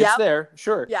 it's there.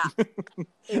 Sure. Yeah,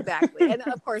 exactly. And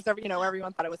of course,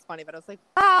 everyone thought it was funny, but I was like,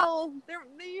 well,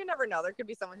 you never know. There could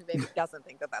be someone who maybe doesn't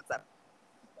think that that's it.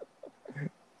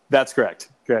 That's correct.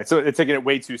 Okay. So it's taking it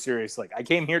way too serious. Like, I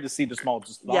came here to see the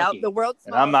smallest donkey. Yeah, the world's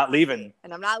smallest. And I'm not leaving.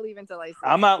 And I'm not leaving till I see it.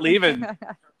 I'm not leaving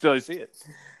till I see it.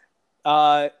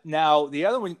 Now the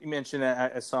other one you mentioned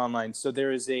I saw online. So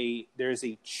there is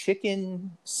a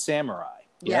chicken samurai.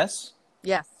 Yes.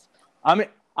 Yes.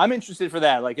 I'm interested for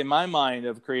that. Like in my mind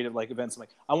of creative like events, I'm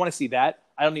like, I want to see that.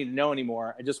 I don't need to know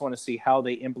anymore. I just want to see how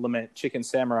they implement chicken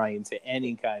samurai into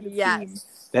any kind of theme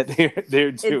that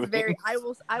they're doing. It's very. I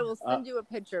will send you a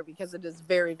picture because it is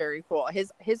very, very cool.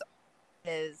 His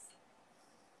is.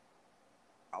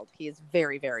 He is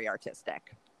very, very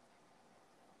artistic.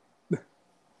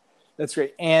 That's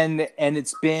great. And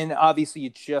it's been, obviously,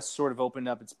 it just sort of opened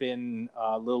up. It's been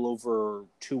a little over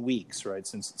 2 weeks, right,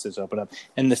 since it's opened up.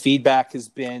 And the feedback has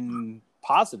been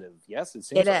positive. Yes, it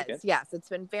seems like it. Yes, it's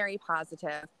been very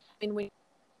positive. I mean,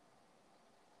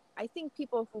 I think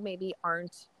people who maybe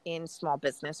aren't in small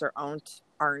business or aren't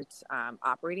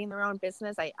operating their own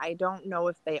business, I don't know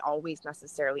if they always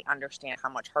necessarily understand how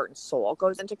much heart and soul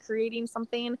goes into creating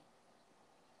something.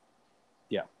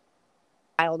 Yeah.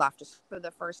 Off just for the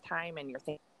first time, and you're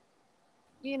thinking,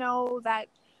 that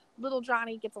little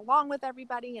Johnny gets along with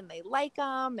everybody and they like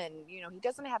him, and he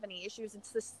doesn't have any issues. It's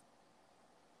this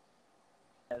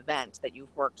event that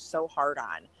you've worked so hard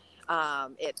on.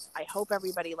 I hope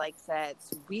everybody likes it.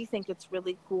 We think it's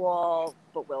really cool,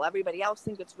 but will everybody else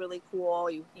think it's really cool?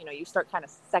 You start kind of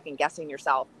second guessing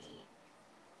yourself.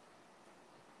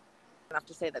 Enough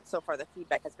to say that so far the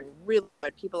feedback has been really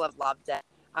good. People have loved it.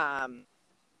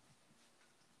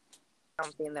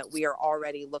 Something that we are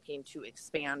already looking to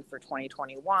expand for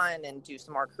 2021 and do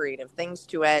some more creative things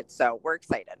to it. So we're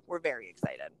excited. We're very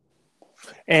excited.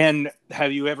 And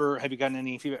have you gotten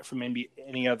any feedback from maybe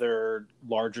any other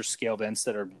larger scale events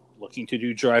that are looking to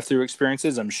do drive-through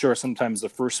experiences? I'm sure sometimes the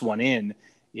first one in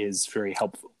is very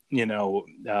helpful,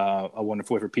 a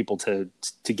wonderful way for people to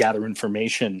gather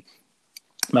information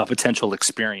about potential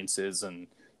experiences and,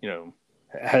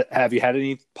 Have you had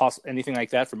anything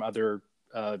like that from other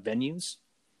venues?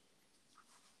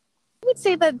 I would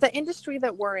say that the industry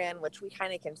that we're in, which we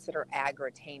kind of consider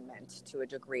agri-tainment to a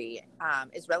degree,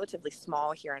 is relatively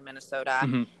small here in Minnesota,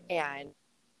 Mm-hmm. and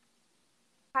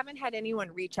haven't had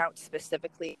anyone reach out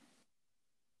specifically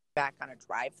back on a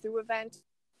drive-through event.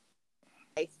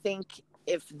 I think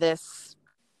if this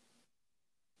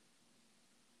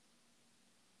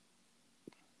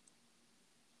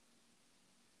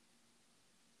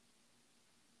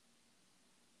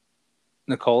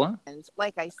Nicola? and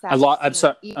like I said, I'm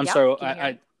sorry. I'm yeah,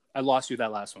 sorry. I lost you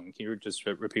that last one. Can you just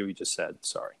repeat what you just said?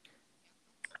 Sorry.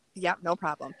 Yeah, no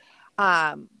problem.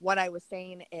 What I was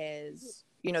saying is,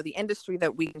 the industry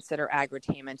that we consider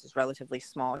agri-tainment is relatively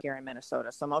small here in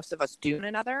Minnesota. So most of us do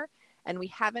another, and we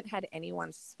haven't had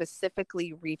anyone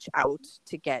specifically reach out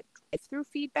to get through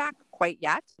feedback quite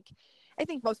yet. I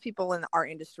think most people in our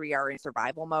industry are in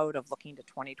survival mode of looking to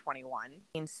 2021.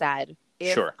 Being said,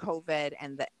 if Sure. COVID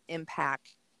and the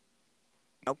impact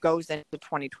goes into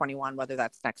 2021, whether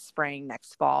that's next spring,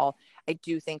 next fall, I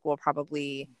do think we'll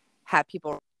probably have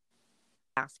people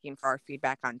asking for our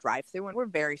feedback on drive-through, and we're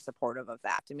very supportive of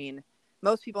that. I mean,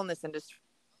 most people in this industry,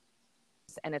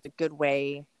 and it's a good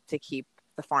way to keep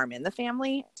the farm in the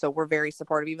family. So we're very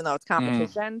supportive, even though it's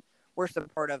competition, we're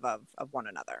supportive of one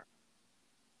another.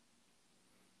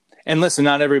 And listen,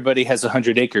 not everybody has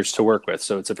 100 acres to work with,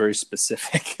 so it's a very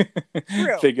specific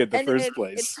thing in the first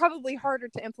place. It's probably harder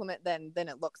to implement than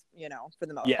it looks, for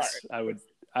the most part. Yes,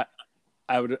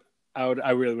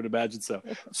 I really would imagine so.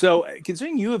 So,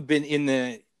 considering you have been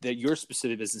in your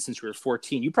specific business since you were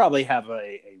 14, you probably have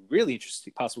a really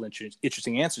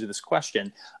interesting answer to this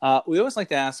question. We always like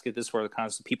to ask at this part of the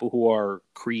conference to people who are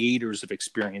creators of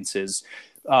experiences.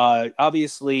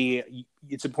 Obviously,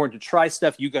 it's important to try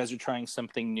stuff. You guys are trying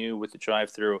something new with the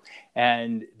drive-through,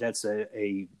 and that's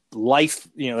a life,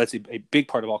 that's a big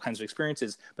part of all kinds of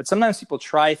experiences. But sometimes people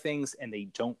try things and they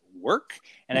don't work.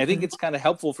 And I think it's kind of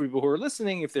helpful for people who are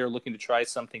listening, if they're looking to try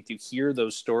something, to hear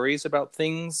those stories about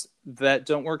things that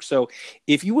don't work. So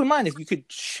if you wouldn't mind, if you could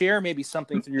share maybe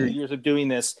something through your years of doing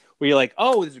this, where you're like,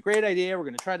 oh, this is a great idea, we're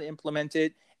going to try to implement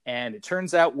it, and it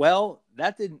turns out, well,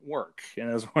 that didn't work. And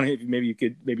I was wondering if maybe you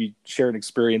could share an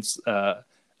experience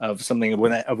of something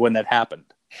of when that happened.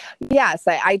 Yes,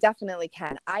 I definitely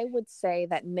can. I would say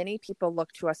that many people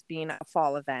look to us being a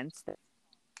fall event.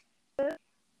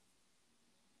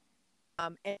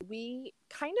 And we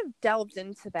kind of delved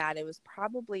into that. It was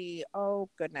probably, I'm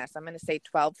going to say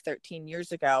 12, 13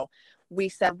 years ago. We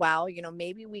said, well,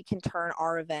 maybe we can turn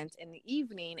our event in the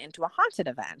evening into a haunted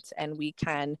event, and we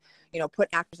can, put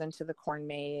actors into the corn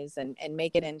maze and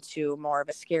make it into more of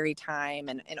a scary time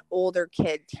and an older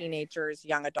kid, teenagers,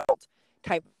 young adult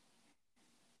type.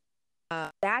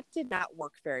 That did not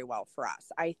work very well for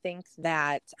us. I think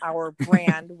that our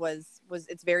brand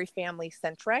it's very family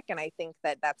centric. And I think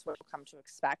that that's what you'll come to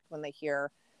expect when they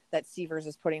hear that Seavers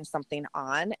is putting something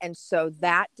on. And so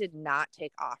that did not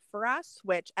take off for us,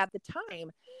 which at the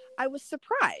time I was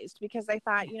surprised, because I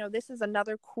thought, this is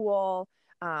another cool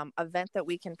event that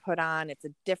we can put on. It's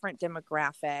a different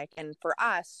demographic. And for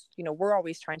us, we're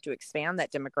always trying to expand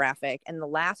that demographic. And the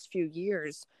last few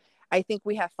years, I think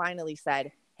we have finally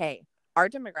said, hey, our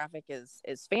demographic is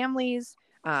families,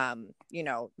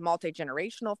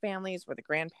 multi-generational families where the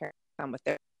grandparents come with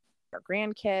their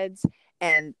grandkids,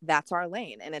 and that's our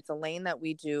lane. And it's a lane that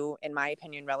we do, in my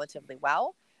opinion, relatively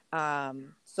well.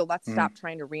 So let's stop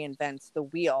trying to reinvent the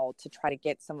wheel to try to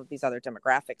get some of these other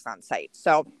demographics on site.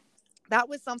 So that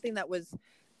was something that was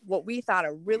what we thought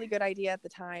a really good idea at the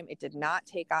time. It did not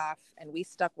take off, and we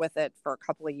stuck with it for a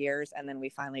couple of years. And then we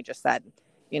finally just said,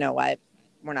 you know what,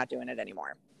 we're not doing it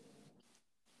anymore.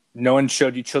 No one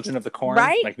showed you Children of the Corn,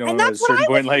 right? Like no and one that's at a certain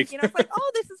point, thinking. I was like,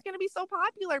 oh, this is going to be so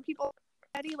popular. People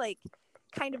are already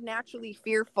kind of naturally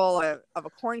fearful of a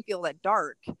cornfield at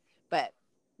dark, but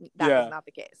that was not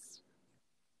the case.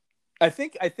 I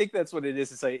think that's what it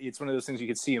is. It's like, it's one of those things you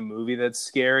could see a movie that's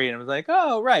scary, and I was like,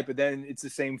 oh, right. But then it's the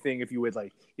same thing if you would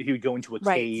go into a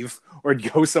cave or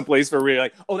go someplace where you're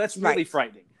like, oh, that's really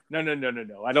frightening. No.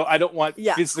 I don't want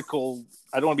physical.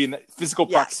 I don't want to be in that physical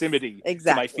proximity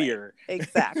to my fear.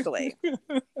 Exactly.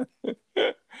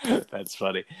 That's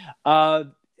funny.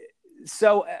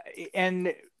 So,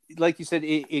 and like you said,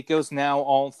 it goes now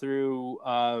all through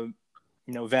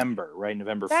November, right?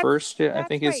 November 1st, I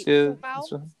think is.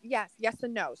 Yes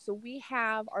and no. So we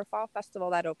have our fall festival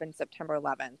that opens September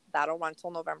 11th. That'll run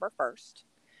till November 1st.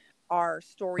 Our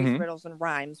stories, riddles, and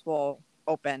rhymes will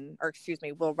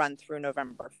run through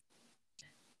November.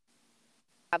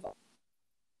 Have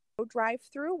a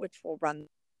drive-through, which will run,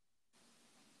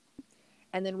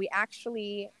 And then we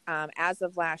actually, as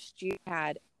of last year,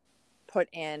 had put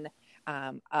in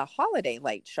a holiday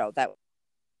light show that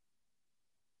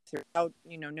throughout,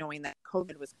 knowing that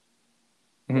COVID was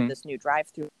with this new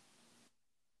drive-through,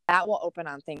 that will open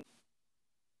on things.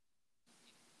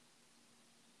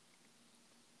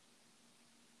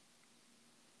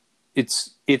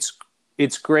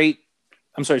 It's great.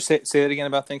 I'm sorry. Say that again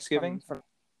about Thanksgiving.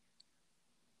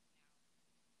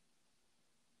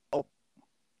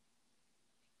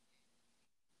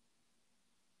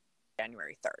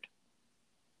 January 3rd.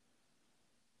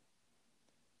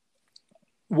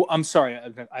 Well, I'm sorry.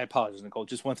 I apologize, Nicole.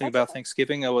 Just one thing about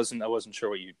Thanksgiving. I wasn't sure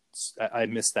what I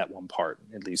missed that one part.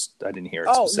 At least I didn't hear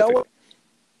it specifically. No.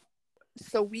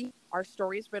 So our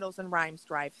Stories, Riddles, and Rhymes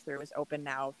drive-through is open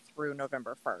now through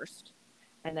November 1st.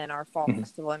 And then our Fall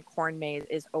Festival and Corn Maze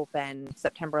is open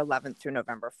September 11th through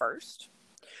November 1st.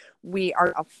 We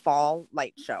are a fall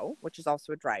light show, which is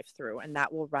also a drive-through, and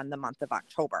that will run the month of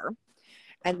October.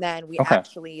 And then we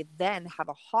actually then have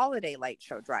a holiday light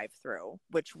show drive-through,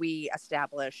 which we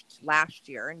established last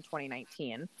year in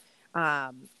 2019.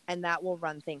 And that will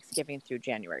run Thanksgiving through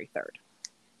January 3rd.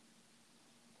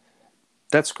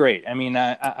 That's great. I mean,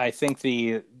 I think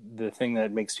the thing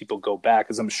that makes people go back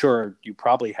is I'm sure you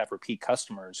probably have repeat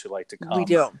customers who like to come. We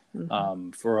do.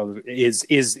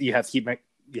 Is you have to keep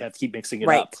mixing it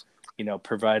up,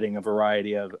 providing a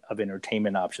variety of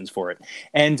entertainment options for it.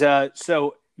 And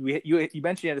so you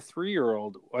mentioned you had a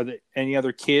 3-year-old. Are there any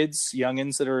other kids,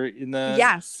 youngins that are in the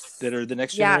that are the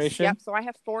next generation? Yep. So I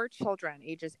have 4 children,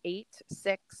 ages 8,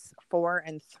 6, 4,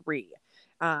 and 3.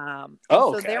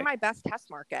 So they're my best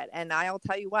test market, and I'll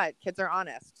tell you what, kids are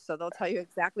honest, so they'll tell you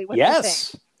exactly what they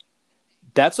think.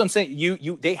 That's what I'm saying.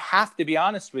 They have to be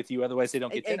honest with you, otherwise they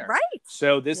don't get dinner. Right.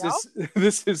 So this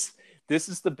is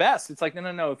the best. It's like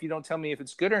no. If you don't tell me if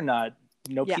it's good or not,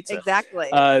 no pizza. Exactly.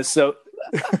 So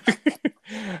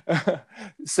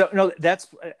no, that's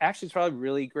actually it's probably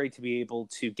really great to be able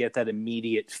to get that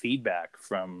immediate feedback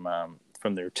from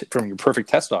your perfect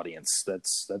test audience.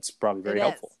 That's probably very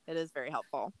helpful. It is very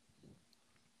helpful.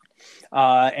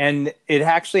 And it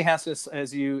actually has to,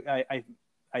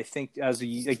 I think,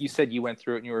 like you said, you went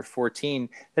through it when you were 14.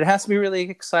 It has to be really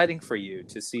exciting for you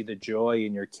to see the joy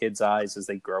in your kids' eyes as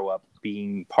they grow up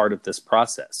being part of this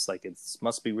process. Like it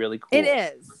must be really cool. It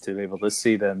is to be able to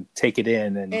see them take it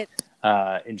in and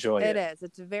enjoy it. It is.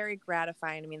 It's very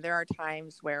gratifying. I mean, there are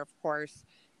times where, of course,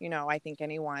 I think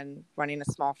anyone running a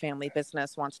small family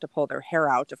business wants to pull their hair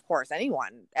out. Of course,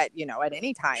 anyone at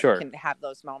any time can have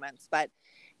those moments. But,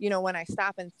 when I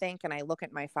stop and think and I look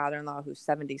at my father-in-law who's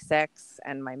 76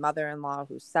 and my mother-in-law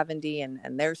who's 70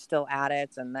 and they're still at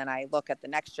it. And then I look at the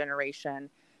next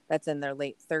generation that's in their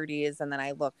late 30s. And then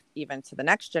I look even to the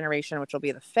next generation, which will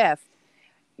be the 5th.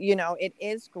 It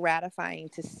is gratifying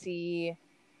to see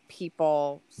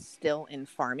people still in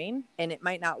farming. And it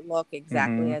might not look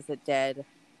exactly as it did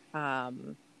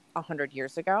 100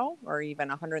 years ago or even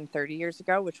 130 years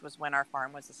ago, which was when our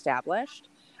farm was established.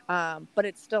 But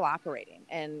it's still operating.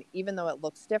 And even though it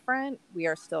looks different, we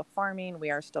are still farming, we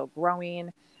are still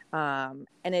growing. And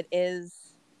it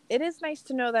is nice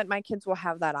to know that my kids will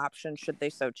have that option, should they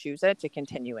so choose it, to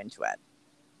continue into it.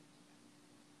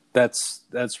 That's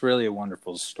really a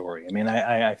wonderful story. I mean,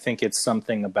 I think it's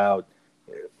something about,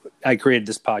 I created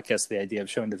this podcast, the idea of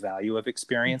showing the value of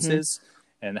experiences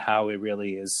and how it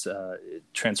really is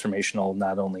transformational,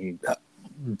 not only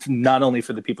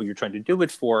for the people you're trying to do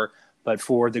it for, but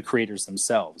for the creators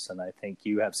themselves. And I think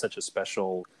you have such a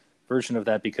special version of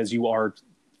that because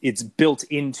it's built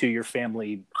into your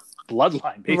family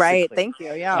bloodline, basically. Right. Thank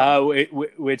you. Yeah.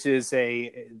 Which is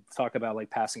talk about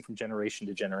like passing from generation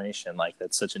to generation. Like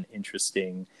that's such an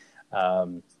interesting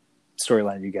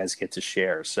storyline you guys get to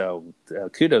share. So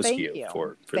kudos to you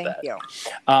for that. Thank you.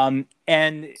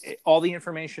 And all the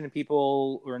information that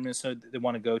people who are in Minnesota that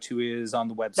want to go to is on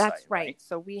the website. That's right.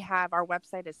 So we have our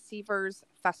website is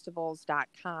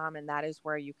seversfestivals.com, and that is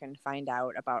where you can find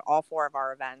out about all 4 of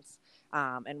our events.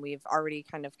 And we've already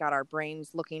kind of got our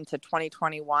brains looking to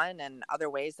 2021 and other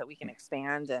ways that we can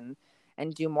expand and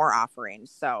do more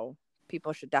offerings. So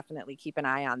people should definitely keep an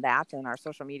eye on that and our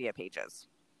social media pages.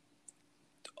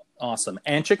 Awesome.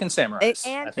 And Chicken Samurais.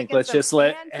 Chicken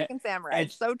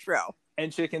Samurais. So true.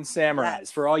 And Chicken Samurais.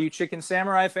 Yes. For all you Chicken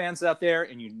Samurai fans out there,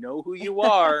 and you know who you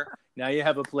are, now you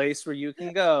have a place where you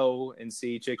can go and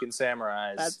see Chicken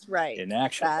Samurais. That's right. In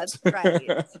action. That's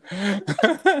right.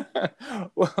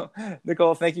 Well,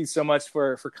 Nicole, thank you so much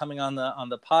for coming on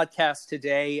the podcast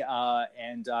today.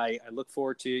 And I look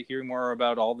forward to hearing more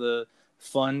about all the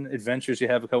fun adventures you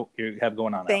have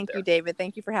going on. Thank you, David.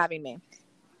 Thank you for having me.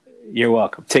 You're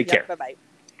welcome. Take care. Bye-bye.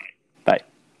 Bye.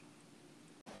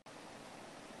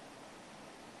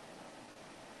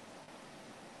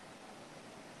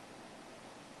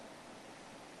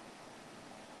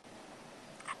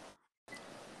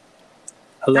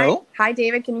 Hello? Hi,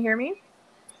 David. Can you hear me?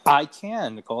 I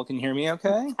can. Nicole, can you hear me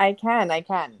okay? I can.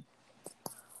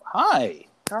 Hi.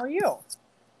 How are you?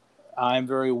 I'm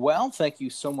very well. Thank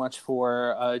you so much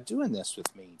for doing this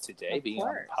with me today, Of being on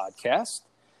course. the podcast.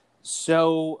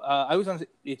 So I was on,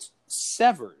 it's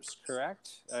Severs,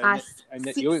 correct? Severs,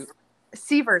 actually.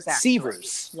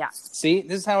 Severs. Yes. See,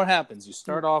 this is how it happens. You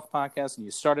start off podcast and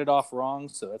you started off wrong,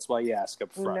 so that's why you ask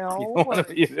up front. No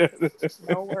worries.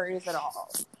 No worries at all.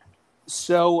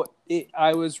 So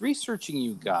I was researching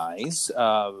you guys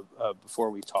before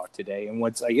we talked today, and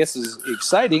what's I guess is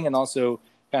exciting and also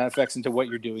kind of affects into what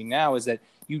you're doing now is that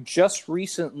you just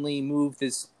recently moved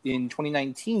this in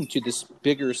 2019 to this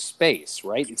bigger space,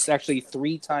 right? It's actually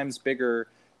 3 times bigger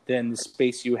than the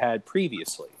space you had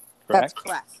previously, correct?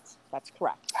 That's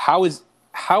correct. How is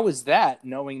that,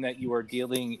 knowing that you are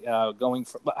dealing going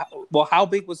from how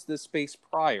big was the space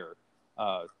prior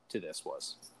to this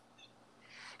was?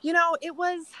 It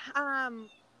was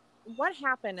what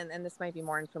happened, and this might be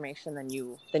more information than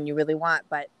you really want,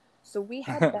 but so we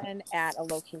had been at a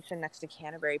location next to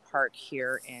Canterbury Park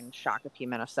here in Shakopee,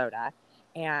 Minnesota,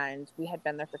 and we had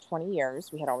been there for 20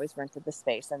 years. We had always rented the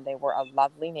space, and they were a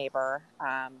lovely neighbor.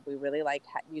 We really liked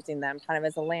using them kind of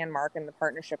as a landmark and the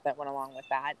partnership that went along with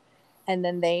that. And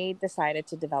then they decided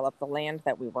to develop the land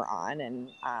that we were on, and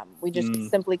we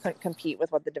just simply couldn't compete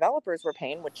with what the developers were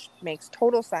paying, which makes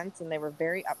total sense, and they were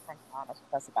very upfront and honest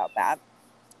with us about that.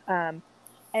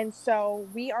 And so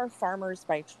we are farmers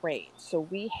by trade. So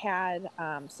we had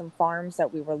some farms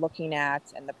that we were looking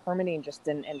at, and the permitting just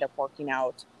didn't end up working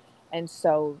out. And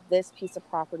so this piece of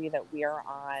property that we are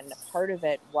on, part of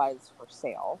it was for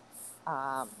sale.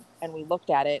 And we looked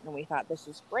at it and we thought, this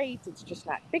is great. It's just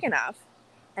not big enough.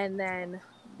 And then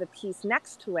the piece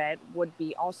next to it would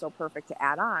be also perfect to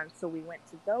add on. So we went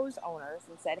to those owners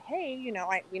and said, hey,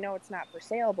 we know it's not for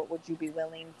sale, but would you be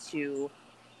willing to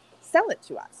sell it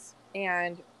to us?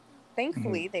 And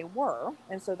thankfully they were.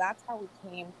 And so that's how we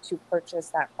came to purchase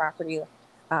that property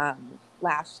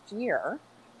last year.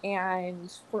 And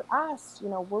for us,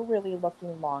 we're really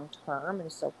looking long term.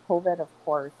 And so COVID, of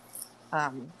course,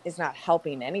 is not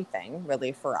helping anything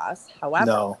really for us.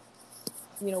 However,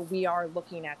 we are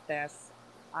looking at this.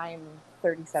 I'm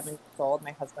 37 years old.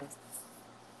 My husband's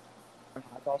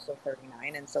also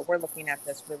 39. And so we're looking at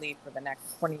this really for the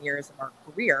next 20 years of our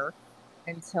career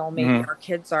until maybe our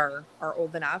kids are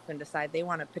old enough and decide they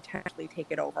want to potentially take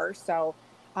it over. So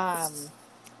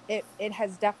it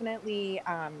has definitely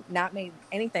not made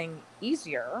anything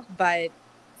easier, but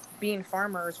being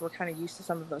farmers, we're kind of used to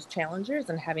some of those challenges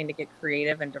and having to get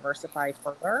creative and diversify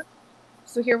further.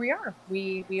 So here we are.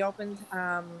 We opened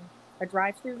a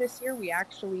drive-through this year. We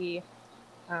actually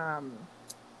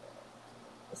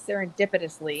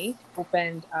serendipitously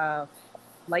opened a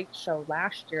light show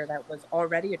last year that was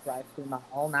already a drive-through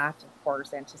model, not of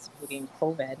course anticipating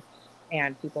COVID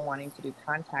and people wanting to do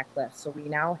contactless. So we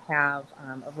now have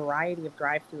a variety of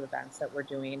drive-through events that we're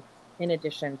doing in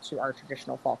addition to our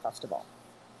traditional fall festival.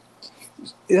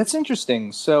 That's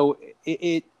interesting. So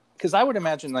because I would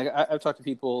imagine, like I've talked to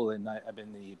people and I've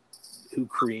been who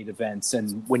create events,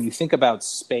 and when you think about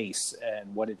space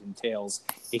and what it entails,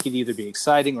 it can either be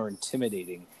exciting or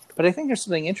intimidating. But I think there's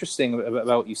something interesting about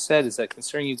what you said, is that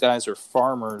considering you guys are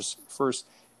farmers first,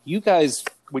 you guys,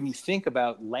 when you think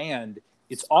about land,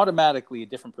 it's automatically a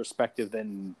different perspective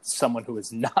than someone who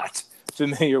is not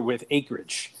familiar with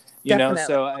acreage. Definitely.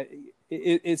 So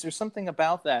is there something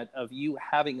about that, of you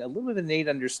having a little bit of innate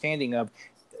understanding of,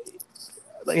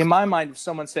 in my mind, if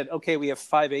someone said, okay, we have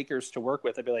 5 acres to work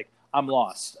with, I'd be like, I'm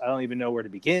lost. I don't even know where to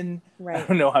begin. Right. I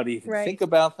don't know how to even think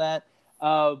about that.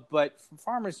 But for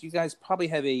farmers, you guys probably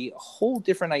have a whole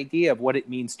different idea of what it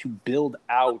means to build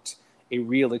out a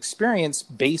real experience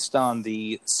based on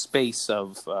the space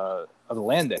of the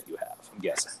land that you have, I'm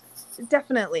guessing.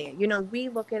 Definitely. We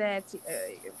look at it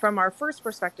from our first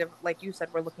perspective. Like you said,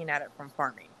 we're looking at it from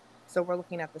farming. So we're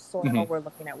looking at the soil, we're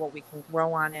looking at what we can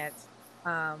grow on it.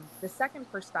 The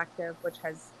second perspective, which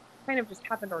has kind of just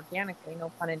happened organically,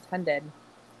 no pun intended,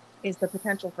 is the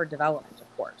potential for development,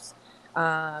 of course.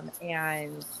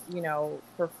 And,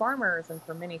 for farmers and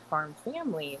for many farm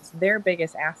families, their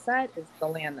biggest asset is the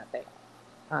land that they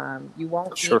have. You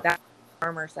won't meet that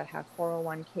farmers that have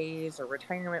 401ks or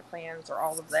retirement plans or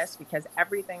all of this, because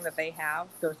everything that they have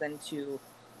goes into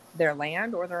their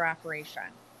land or their operation.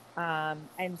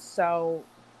 And so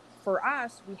for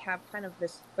us, we have kind of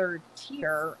this third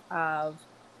tier of,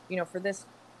 for this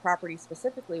property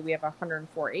specifically, we have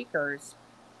 104 acres.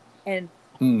 And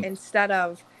instead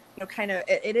of,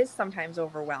 it is sometimes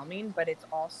overwhelming, but it's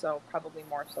also probably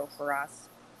more so for us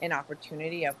an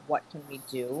opportunity of what can we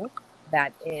do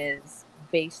that is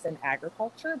based in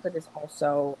agriculture, but is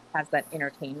also has that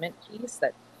entertainment piece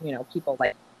that, you know, people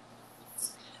like.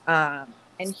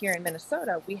 And here in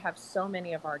Minnesota, we have so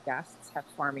many of our guests have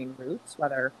farming roots,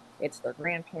 whether it's their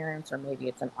grandparents or maybe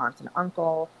it's an aunt and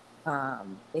uncle.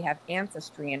 They have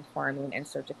ancestry in farming. And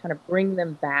so to kind of bring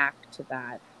them back to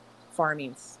that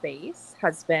farming space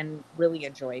has been really a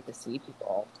joy to see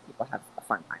people have a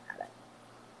fun time at it.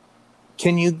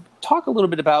 Can you talk a little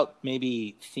bit about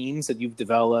maybe themes that you've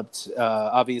developed?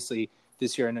 Obviously,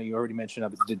 this year, I know you already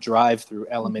mentioned the drive-through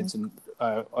elements, and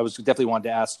I was definitely wanted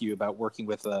to ask you about working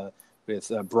with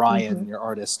Brian, your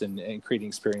artist, and creating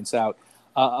Experience Out,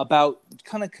 about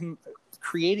kind of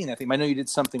creating that theme. I know you did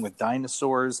something with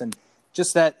dinosaurs, and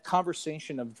just that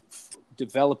conversation of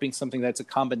developing something that's a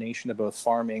combination of both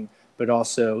farming but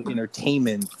also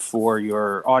entertainment for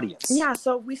your audience. Yeah,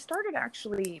 so we started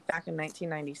actually back in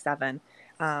 1997.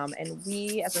 And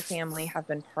we, as a family, have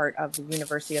been part of the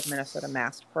University of Minnesota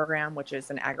MAST program, which is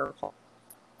an agriculture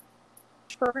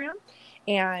program.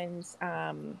 And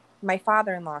my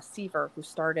father-in-law, Seaver, who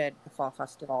started the Fall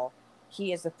Festival,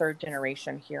 he is a third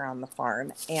generation here on the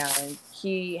farm. And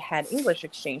he had English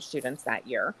exchange students that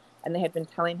year, and they had been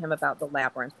telling him about the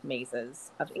labyrinth mazes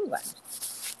of England.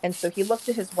 And so he looked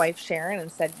at his wife, Sharon,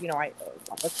 and said,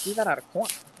 let's do that out of corn.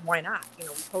 Why not? We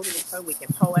totally could. We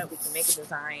can sew it. We can make a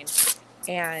design.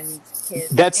 And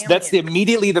that's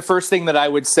immediately the first thing that I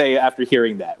would say after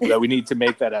hearing that we need to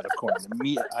make that out of corn.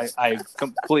 I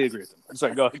completely agree with him. I'm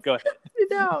sorry, go ahead.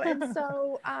 No, and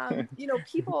so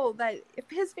people that, if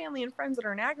his family and friends that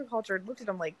are in agriculture looked at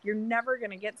him like, you're never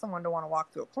going to get someone to want to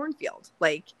walk through a cornfield.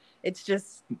 Like, it's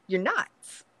just, you're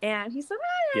nuts. And he said,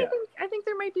 I think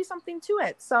there might be something to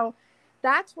it. So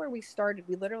that's where we started.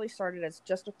 We literally started as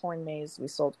just a corn maze. We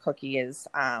sold cookies.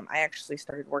 I actually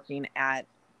started working at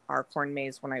our corn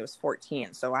maze when I was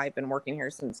 14. So I've been working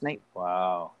here since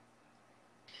Wow.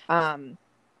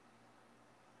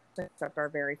 Except our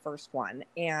very first one.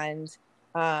 And,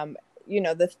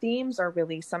 the themes are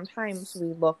really, sometimes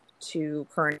we look to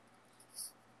current.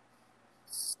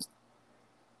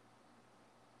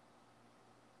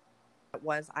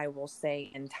 Was, I will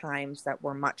say, in times that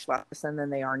were much less than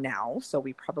they are now. So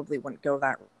we probably wouldn't go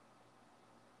that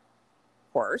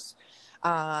course.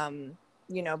 But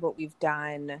we've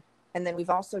done, and then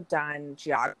we've also done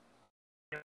geography,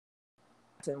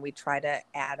 and we try to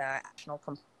add a national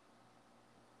component.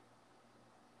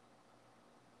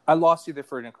 I lost you there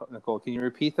for Nicole. Can you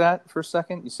repeat that for a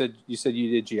second? You said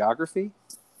you did geography?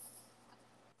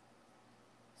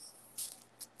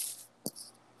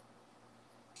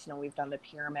 We've done the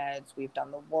pyramids, we've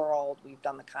done the world, we've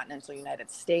done the continental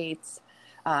United States.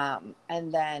 And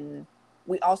then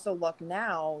we also look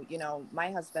now,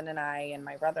 my husband and I and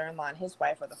my brother-in-law and his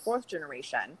wife are the fourth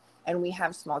generation, and we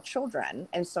have small children.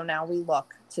 And so now we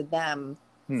look to them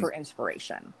for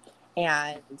inspiration.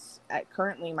 And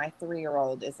currently my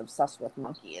 3-year-old is obsessed with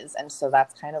monkeys. And so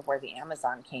that's kind of where the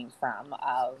Amazon came from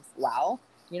of,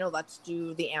 let's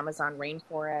do the Amazon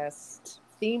rainforest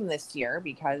theme this year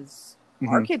because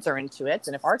our kids are into it.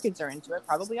 And if our kids are into it,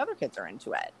 probably other kids are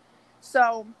into it.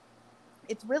 So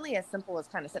it's really as simple as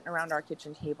kind of sitting around our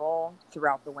kitchen table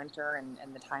throughout the winter and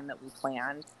the time that we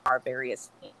planned our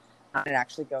various themes. It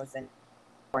actually goes in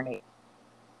coordinate.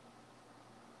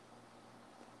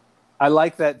 I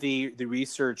like that the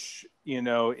research,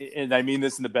 and I mean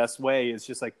this in the best way, is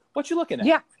just like, what you looking at?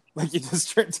 Yeah. Like you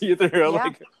just turn to either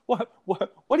like, what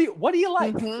do you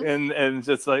like? And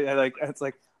just like it's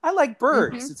like, I like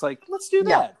birds. It's like, let's do that.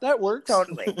 Yeah, that works.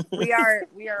 Totally. We are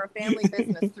a family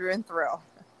business through and through.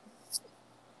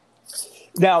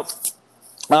 Now,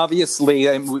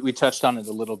 obviously, we touched on it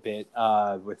a little bit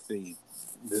with the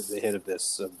hit of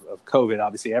this of COVID.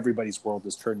 Obviously, everybody's world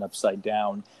is turned upside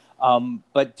down.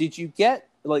 But did you get,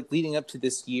 leading up to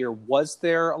this year, was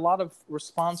there a lot of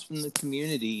response from the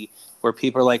community where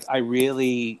people are like, I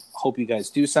really hope you guys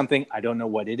do something. I don't know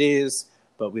what it is,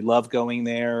 but we love going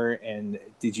there. And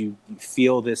did you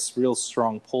feel this real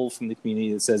strong pull from the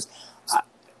community that says,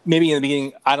 maybe in the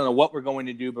beginning, I don't know what we're going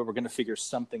to do, but we're going to figure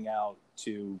something out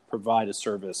to provide a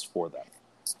service for them?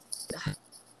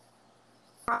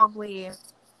 Probably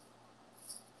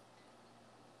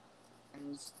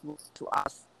to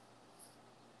us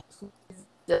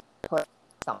to put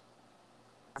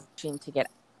something to get.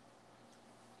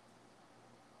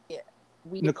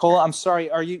 Nicole, I'm sorry.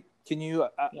 Can you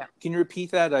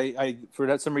repeat that? I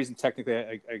for some reason technically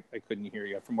I couldn't hear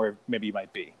you from where maybe you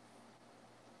might be.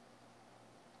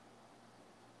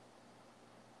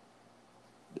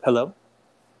 Hello?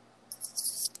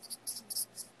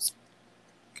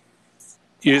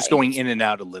 You're just going in and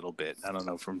out a little bit. I don't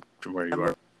know from where you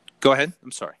are. Go ahead.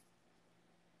 I'm sorry.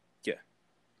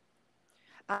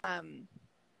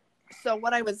 So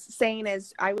what I was saying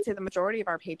is, I would say the majority of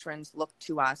our patrons look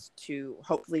to us to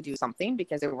hopefully do something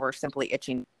because we're simply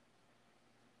itching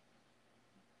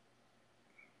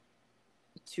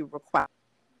to request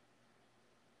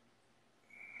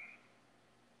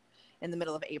in the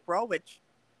middle of April, which,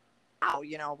 wow,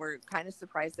 we're kind of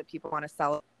surprised that people want to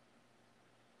sell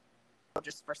it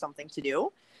just for something to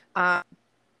do.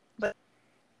 But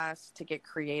us to get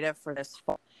creative for this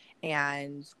fall.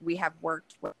 And we have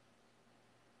worked with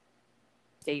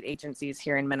state agencies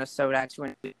here in Minnesota to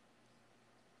include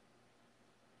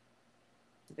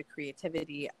the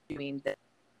creativity of doing this,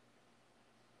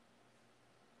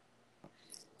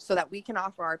 so that we can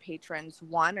offer our patrons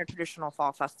a traditional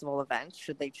fall festival event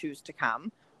should they choose to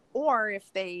come, or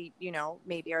if they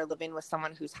maybe are living with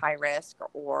someone who's high risk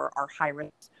or are high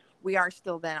risk, we are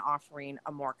still then offering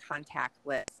a more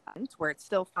contactless event where it's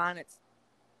still fun. It's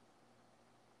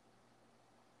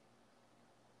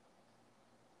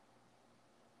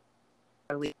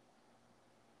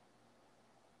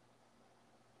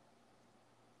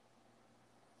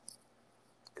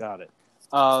Got it.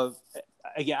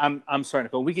 Again, I'm sorry,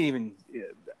 Nicole. We can even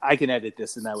I can edit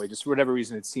this in that way. Just for whatever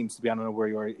reason, it seems to be. I don't know where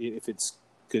you are, if it's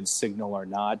good signal or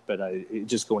not, but it's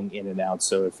just going in and out.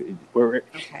 So if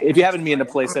you happen to be in a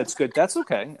place that's good, that's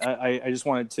okay. I just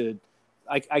wanted to.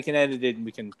 I can edit it, and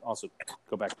we can also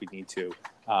go back if we need to.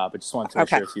 But just wanted to make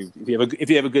sure if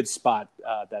you have a good spot,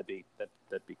 that'd be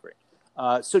great.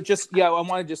 So just I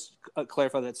want to just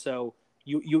clarify that. So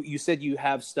you said you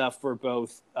have stuff for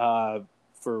both.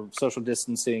 For social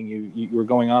distancing, you were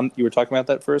going on. You were talking about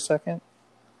that for a second.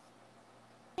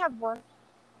 We have worked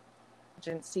with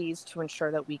agencies to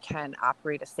ensure that we can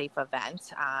operate a safe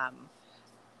event.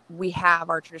 We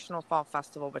have our traditional fall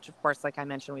festival, which, of course, like I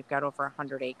mentioned, we've got over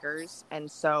 100 acres,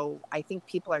 and so I think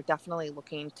people are definitely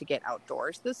looking to get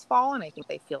outdoors this fall, and I think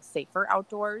they feel safer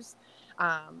outdoors.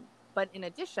 But in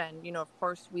addition, of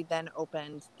course, we then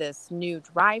opened this new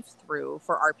drive-through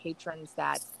for our patrons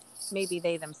that maybe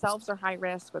they themselves are high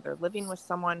risk or they're living with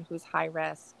someone who's high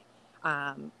risk.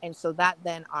 And so that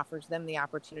then offers them the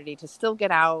opportunity to still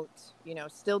get out,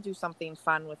 still do something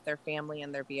fun with their family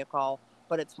and their vehicle,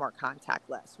 but it's more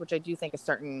contactless, which I do think a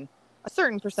certain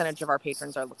percentage of our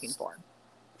patrons are looking for.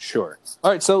 Sure.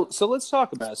 All right. So let's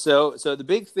talk about it. So the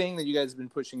big thing that you guys have been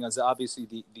pushing is obviously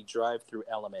the drive-through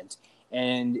element,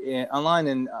 and online,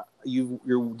 and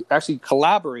you're actually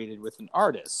collaborated with an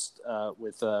artist,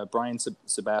 with Brian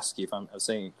Sabaski, if I'm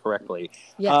saying it correctly.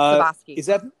 Yes,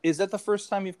 Sabaski. Is that the first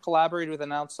time you've collaborated with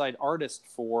an outside artist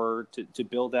to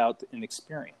build out an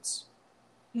experience?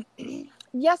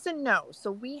 Yes and no.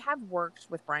 So we have worked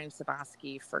with Brian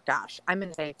Sabaski for, I'm going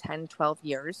to say 10, 12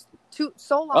 years.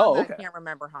 So long that I can't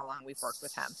remember how long we've worked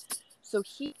with him. So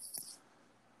he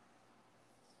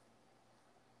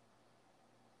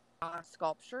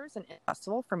sculptures and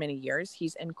festival for many years.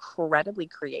 He's incredibly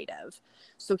creative.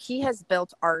 So he has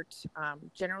built art,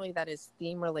 generally that is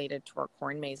theme related to our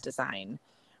corn maze design.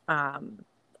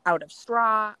 Out of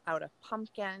straw, out of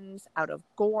pumpkins, out of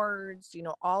gourds,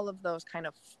 all of those kind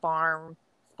of farm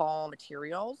fall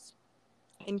materials.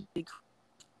 And they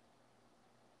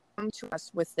come to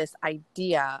us with this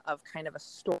idea of kind of a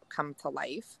store come to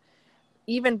life,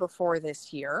 even before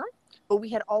this year. But we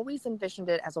had always envisioned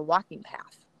it as a walking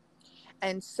path.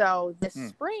 And so this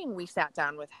spring we sat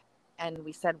down with and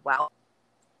we said, well,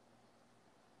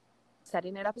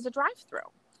 setting it up as a drive-through.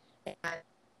 And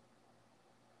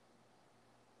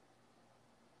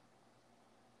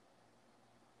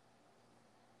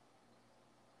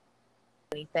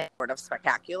anything sort of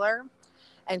spectacular.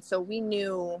 And so we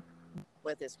knew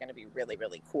with is going to be really,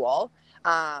 really cool.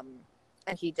 And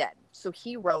he did. So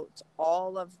he wrote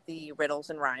all of the riddles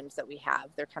and rhymes that we have.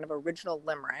 They're kind of original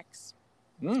limericks.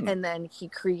 And then he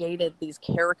created these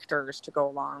characters to go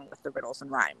along with the riddles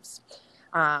and rhymes.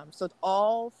 So it's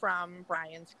all from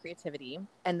Brian's creativity.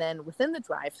 And then within the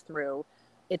drive-through,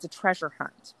 it's a treasure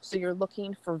hunt. So you're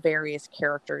looking for various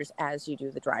characters as you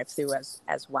do the drive-through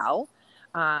as well.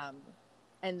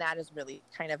 And that is really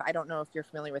kind of, I don't know if you're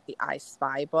familiar with the I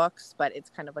Spy books, but it's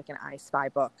kind of like an I Spy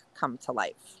book come to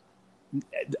life.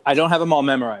 I don't have them all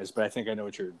memorized, but I think I know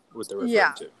what they're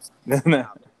referring to.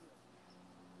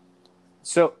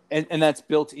 So, and that's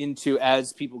built into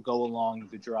as people go along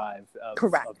the drive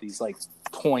of these like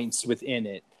points within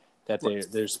it that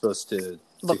they're supposed to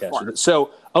look for.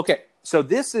 So, okay. So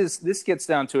this gets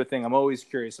down to a thing I'm always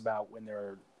curious about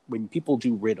when people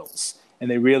do riddles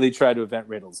and they really try to invent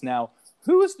riddles. Now,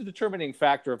 who is the determining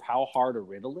factor of how hard a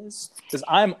riddle is? Because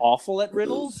I'm awful at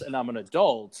riddles and I'm an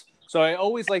adult. So I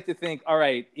always like to think, all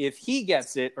right, if he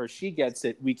gets it or she gets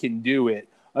it, we can do it.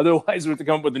 Otherwise, we have to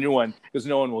come up with a new one because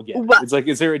no one will get it. Well, It's like,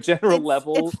 is there a general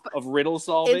level of riddle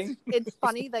solving? It's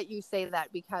funny that you say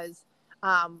that because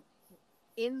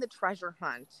in the treasure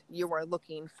hunt, you are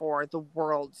looking for the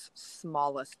world's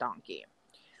smallest donkey.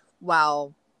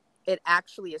 Well, it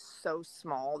actually is so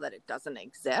small that it doesn't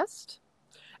exist.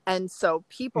 And so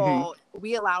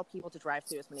we allow people to drive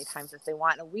through as many times as they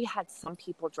want. And we had some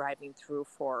people driving through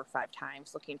 4 or 5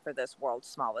 times looking for this world's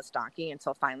smallest donkey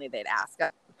until finally they'd ask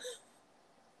us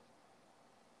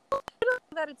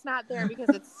that it's not there because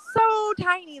it's so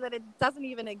tiny that it doesn't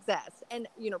even exist. And,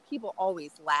 people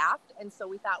always laughed. And so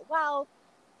we thought, well,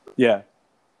 yeah,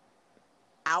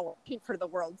 for the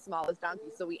world's smallest donkey.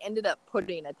 So we ended up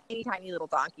putting a teeny tiny little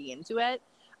donkey into it.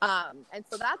 And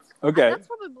so that's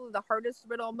probably the hardest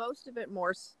riddle. Most of it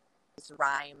more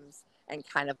rhymes and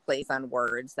kind of plays on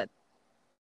words that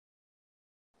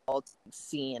all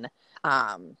seen,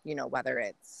 whether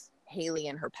it's Haley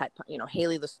and her pet,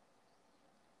 Haley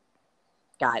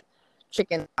got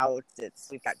chicken out.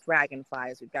 We've got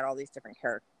dragonflies. We've got all these different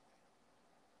characters.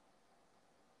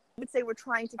 I would say we're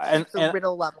trying to keep the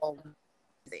riddle level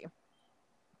easy.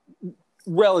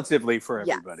 Relatively for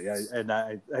everybody. Yes.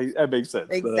 That makes sense.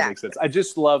 Exactly. That makes sense. I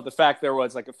just love the fact there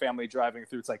was like a family driving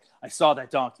through. It's like, I saw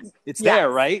that donkey. It's there,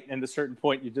 right? And at a certain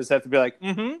point, you just have to be like,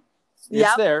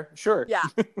 it's there. Sure. Yeah,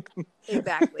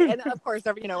 exactly. And of course,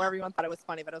 everyone thought it was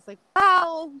funny, but I was like,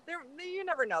 well, you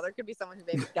never know. There could be someone who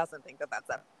maybe doesn't think that that's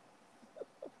it.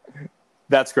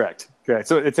 That's correct. Okay.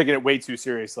 So it's taking it way too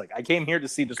serious. Like, I came here to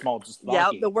see the smallest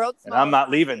donkey. Yeah, the world's smallest and I'm not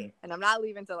leaving. And I'm not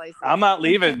leaving till I see it. I'm not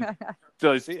leaving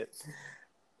till I see it.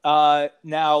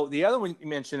 Now the other one you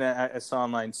mentioned I saw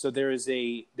online. So there is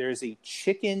a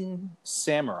chicken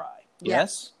samurai.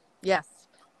 Yes. Yes.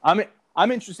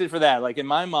 I'm interested for that. Like, in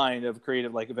my mind of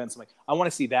creative events, I'm like, I want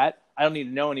to see that. I don't need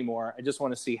to know anymore. I just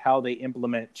want to see how they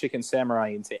implement chicken samurai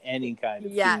into any kind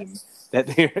of theme that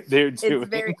they're doing. It's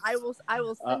very. I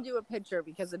will send you a picture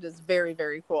because it is very,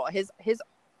 very cool. He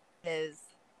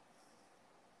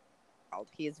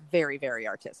is very, very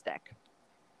artistic.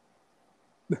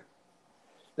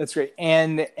 That's great.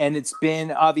 And it's been,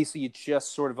 obviously, it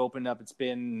just sort of opened up. It's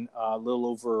been a little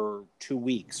over 2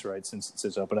 weeks, right, since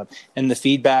it's opened up. And the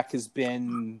feedback has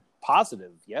been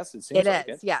positive. Yes, it seems like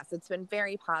it. Yes, it's been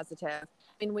very positive.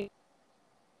 I mean,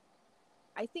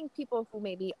 I think people who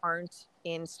maybe aren't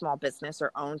in small business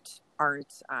or aren't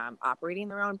operating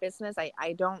their own business,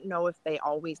 I don't know if they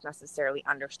always necessarily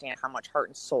understand how much heart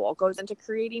and soul goes into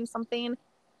creating something.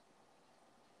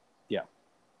 Yeah.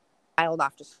 Filed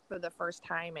off just for the first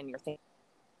time, and you're thinking,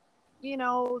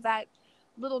 that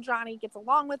little Johnny gets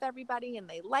along with everybody and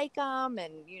they like him,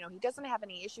 and he doesn't have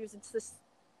any issues. It's this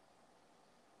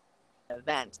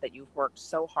event that you've worked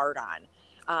so hard on.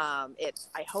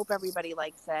 I hope everybody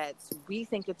likes it. We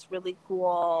think it's really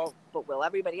cool, but will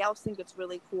everybody else think it's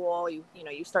really cool? You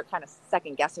start kind of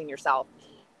second guessing yourself.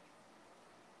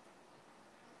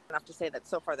 Enough to say that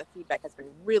so far the feedback has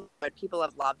been really good. People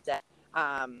have loved it.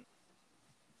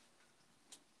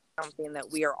 Something that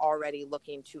we are already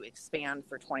looking to expand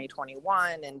for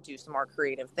 2021 and do some more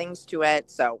creative things to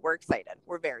it. So we're excited.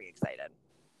 We're very excited.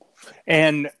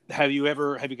 And have you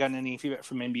gotten any feedback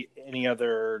from maybe any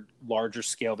other larger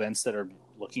scale events that are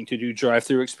looking to do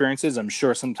drive-through experiences? I'm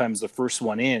sure sometimes the first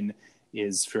one in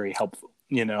is very helpful,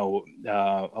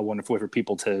 a wonderful way for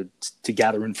people to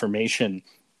gather information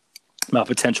about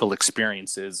potential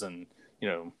experiences. And,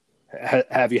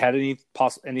 have you had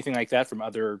anything like that from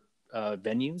other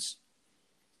venues?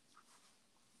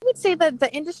 I would say that the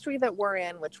industry that we're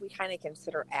in, which we kind of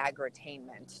consider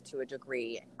agritainment to a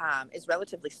degree, is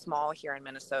relatively small here in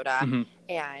Minnesota. Mm-hmm.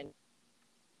 And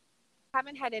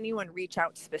haven't had anyone reach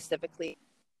out specifically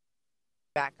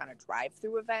back on a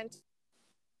drive-through event.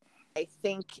 I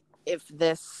think if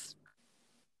this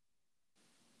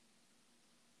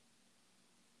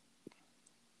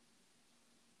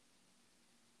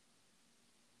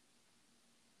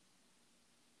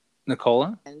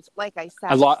Nicola? And like I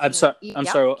said, I'm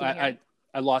sorry.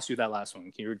 I lost you that last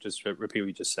one. Can you just repeat what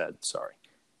you just said? Sorry.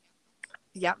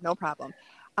 Yeah, no problem.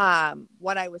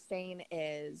 What I was saying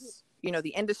is,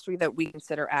 the industry that we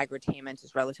consider agritainment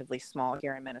is relatively small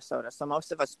here in Minnesota. So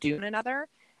most of us do another,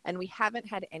 and we haven't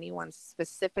had anyone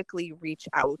specifically reach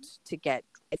out to get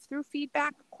through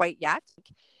feedback quite yet.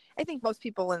 I think most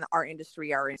people in our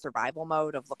industry are in survival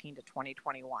mode of looking to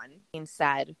 2021. Being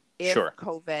said, if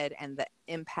COVID and the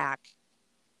impact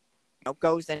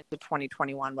goes into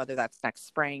 2021, whether that's next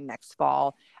spring, next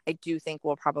fall, I do think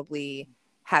we'll probably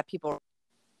have people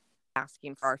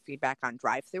asking for our feedback on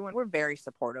drive-through, and we're very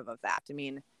supportive of that. I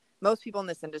mean, most people in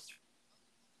this industry,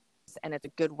 and it's a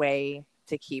good way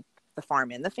to keep the the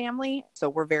farm in the family. So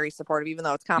we're very supportive, even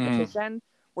though it's competition,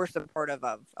 we're supportive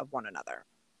of one another.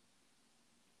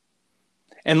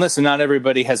 And listen, not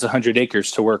everybody has 100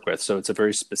 acres to work with, so it's a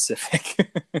very specific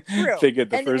thing in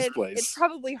the first place. It's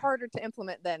probably harder to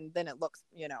implement than it looks,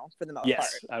 for the most part.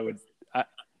 Yes,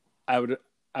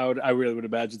 I really would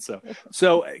imagine so.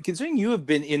 So, considering you have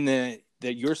been in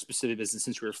your specific business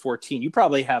since you were 14, you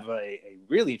probably have a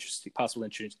really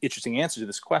interesting answer to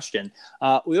this question.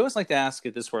 We always like to ask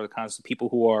at this part of the contest to people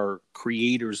who are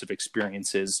creators of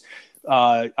experiences.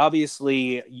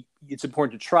 Obviously, it's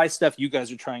important to try stuff. You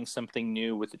guys are trying something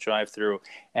new with the drive-through,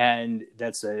 and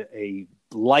that's a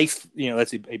life,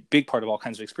 that's a big part of all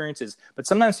kinds of experiences. But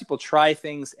sometimes people try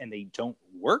things and they don't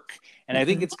work. And I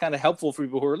think it's kind of helpful for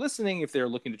people who are listening, if they're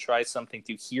looking to try something,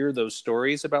 to hear those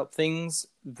stories about things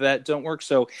that don't work.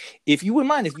 So if you wouldn't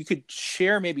mind, if you could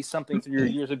share maybe something through your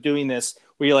years of doing this,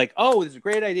 where you're like, oh, this is a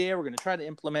great idea, we're going to try to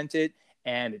implement it,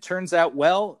 and it turns out,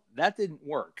 well, that didn't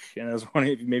work. And I was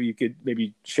wondering if maybe you could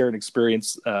share an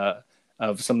experience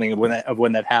of something of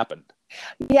when that happened.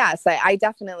 Yes, I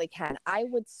definitely can. I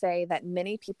would say that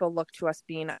many people look to us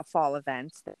being a fall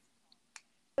event.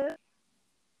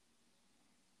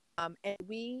 And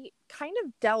we kind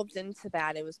of delved into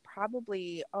that. It was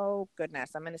probably, I'm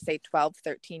going to say 12,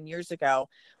 13 years ago.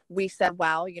 We said,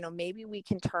 well, maybe we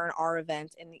can turn our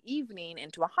event in the evening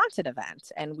into a haunted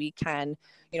event, and we can,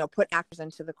 put actors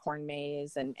into the corn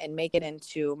maze and make it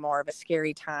into more of a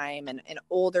scary time and an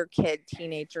older kid,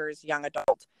 teenagers, young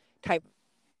adult type.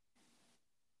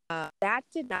 That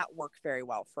did not work very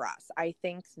well for us. I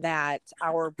think that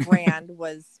our brand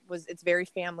was it's very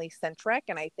family centric,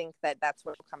 and I think that that's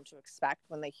what they'll come to expect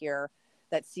when they hear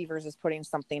that Seavers is putting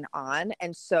something on.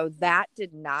 And so that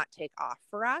did not take off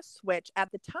for us, which at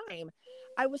the time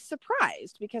I was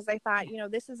surprised, because I thought,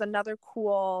 this is another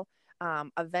cool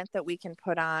event that we can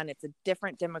put on. It's a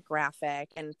different demographic,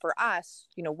 and for us,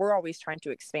 we're always trying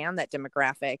to expand that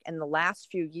demographic. And the last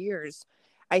few years,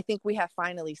 I think we have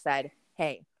finally said,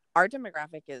 hey, our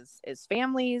demographic is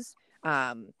families,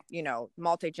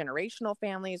 multi-generational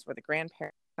families where the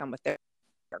grandparents come with their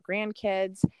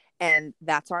grandkids, and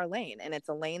that's our lane. And it's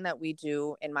a lane that we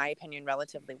do, in my opinion,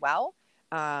 relatively well.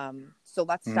 So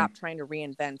let's stop trying to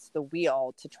reinvent the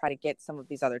wheel to try to get some of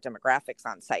these other demographics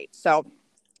on site. So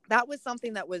that was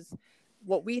something that was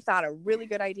what we thought a really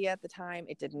good idea at the time.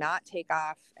 It did not take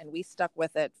off, and we stuck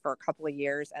with it for a couple of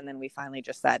years. And then we finally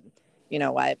just said, you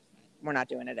know what, we're not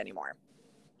doing it anymore.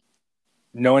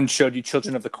 No one showed you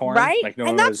Children of the Corn, right? Like no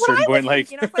and one that's at a certain point,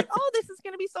 thinking. I was like, oh, this is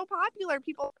going to be so popular.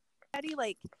 People are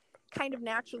already kind of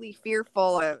naturally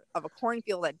fearful of a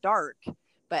cornfield at dark,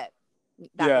 but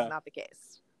that was not the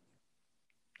case.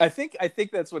 I think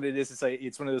that's what it is. It's like,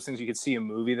 it's one of those things you could see a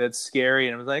movie that's scary,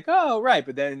 and I was like, oh, right.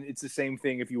 But then it's the same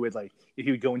thing if you would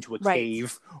go into a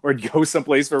cave or go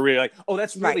someplace where you're like, oh,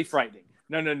 that's really frightening.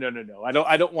 No. I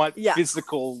don't want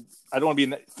physical. I don't want to be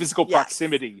in that physical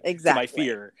proximity to my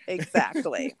fear.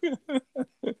 Exactly.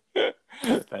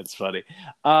 That's funny.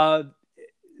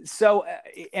 So,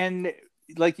 and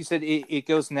like you said, it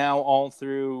goes now all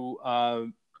through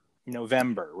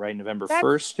November, right? November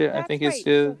 1st, I think is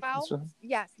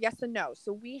yes and no.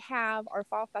 So we have our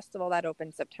fall festival that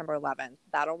opens September 11th.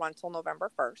 That'll run till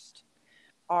November 1st.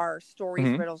 Our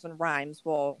stories, riddles, and rhymes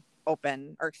will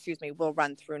run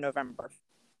through November.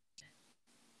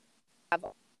 Have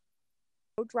a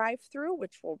drive-through,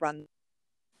 which will run,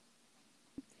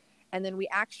 and then we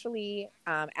actually,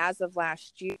 as of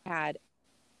last year, had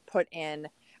put in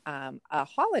a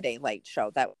holiday light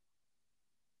show that,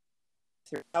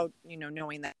 throughout,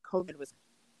 knowing that COVID was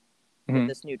with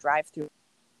this new drive-through,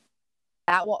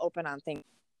 that will open on things.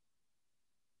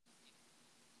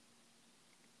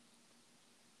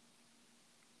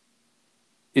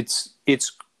 It's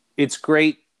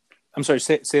great. I'm sorry.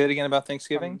 Say that again about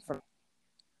Thanksgiving.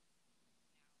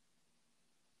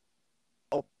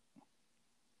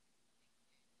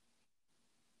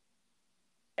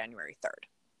 January 3rd.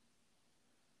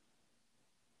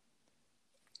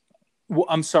 Well,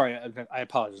 I'm sorry. I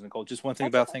apologize, Nicole. Just one thing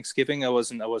about Thanksgiving. I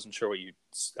wasn't sure what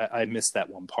I missed that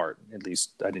one part. At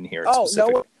least I didn't hear it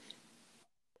specifically. No.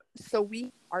 So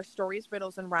our stories,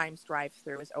 riddles, and rhymes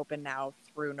drive-through is open now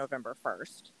through November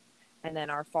 1st. And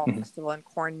then our fall festival and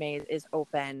corn maze is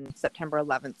open September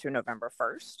 11th through November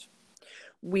 1st.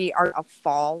 We are a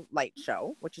fall light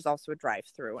show, which is also a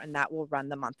drive-through, and that will run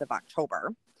the month of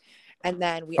October. And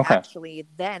then we actually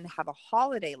then have a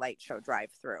holiday light show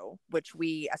drive-through, which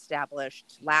we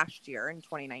established last year in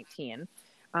 2019.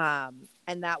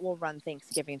 And that will run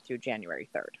Thanksgiving through January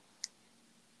 3rd.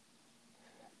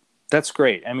 That's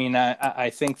great. I mean, I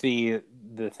think the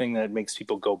thing that makes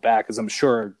people go back is I'm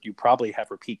sure you probably have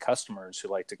repeat customers who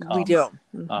like to come. We do.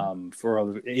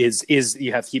 Is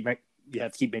you have to keep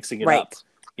mixing it Right. up.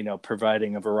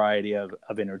 Providing a variety of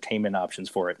entertainment options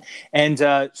for it. And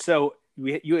so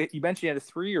you mentioned you had a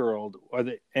 3-year-old. Are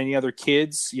there any other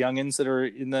kids, youngins that are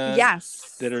in the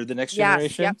that are the next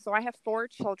generation? Yep. So I have 4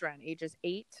 children, ages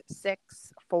 8,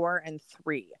 6, 4, and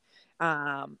 3.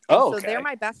 So they're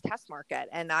my best test market,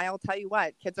 and I'll tell you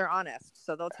what, kids are honest,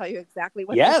 so they'll tell you exactly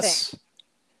what they think.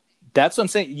 That's what I'm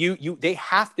saying. They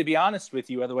have to be honest with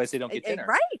you, otherwise they don't get dinner.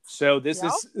 Right. So this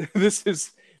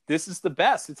is the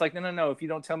best. It's like, no. If you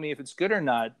don't tell me if it's good or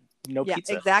not, no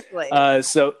pizza. Exactly.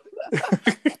 So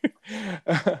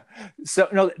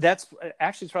no, that's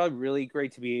actually, it's probably really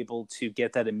great to be able to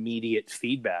get that immediate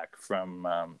feedback from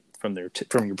your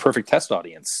perfect test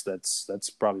audience. That's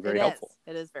probably very helpful.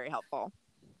 It is very helpful.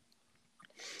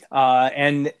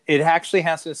 And it actually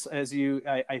has to,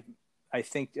 I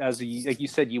think, like you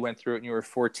said, you went through it when you were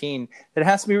 14. It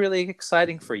has to be really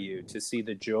exciting for you to see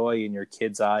the joy in your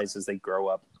kids' eyes as they grow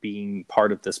up being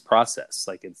part of this process.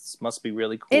 Like, it must be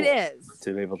really cool. It is.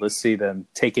 To be able to see them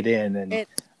take it in and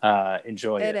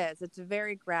enjoy it. It is. It's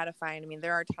very gratifying. I mean,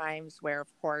 there are times where, of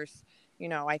course,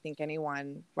 I think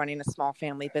anyone running a small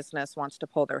family business wants to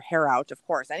pull their hair out. Of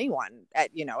course, anyone at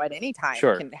any time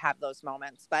can have those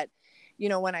moments. But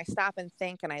when I stop and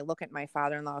think, and I look at my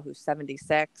father-in-law who's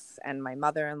 76 and my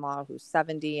mother-in-law who's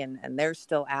 70, and they're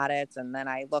still at it. And then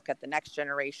I look at the next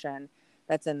generation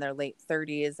that's in their late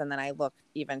 30s. And then I look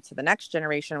even to the next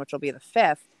generation, which will be the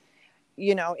 5th.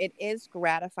 It is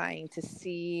gratifying to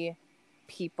see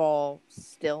people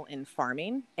still in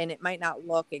farming, and it might not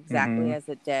look exactly as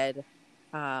it did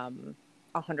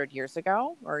 100 years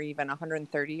ago or even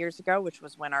 130 years ago, which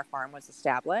was when our farm was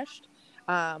established.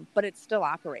 But it's still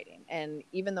operating. And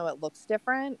even though it looks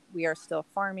different, we are still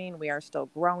farming, we are still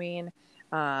growing.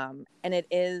 And it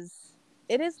is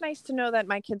nice to know that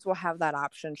my kids will have that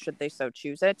option, should they so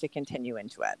choose it, to continue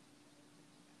into it.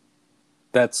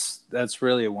 That's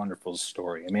really a wonderful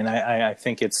story. I mean, I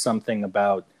think it's something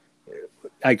about,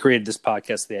 I created this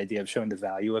podcast, the idea of showing the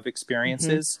value of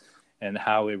experiences and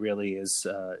how it really is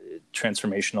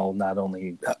transformational, not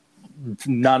only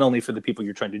for the people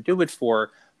you're trying to do it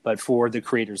for, but for the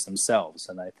creators themselves.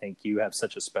 And I think you have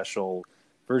such a special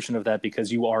version of that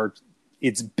because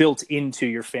it's built into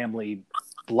your family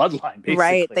bloodline, basically.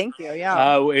 Right. Thank you.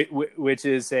 Yeah. Which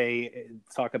is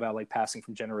talk about like passing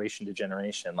from generation to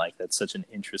generation. Like, that's such an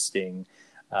interesting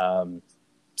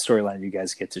storyline you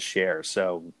guys get to share.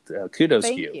 So kudos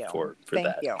to you for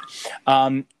that. Thank you.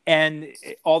 And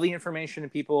all the information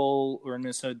that people who are in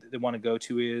Minnesota that want to go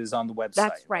to is on the website.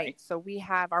 That's right. So we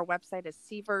have, our website is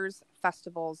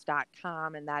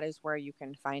seversfestivals.com, and that is where you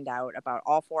can find out about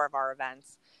all 4 of our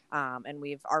events. And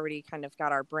we've already kind of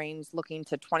got our brains looking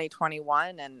to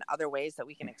 2021 and other ways that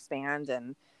we can expand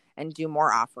and do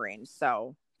more offerings.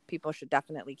 So people should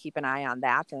definitely keep an eye on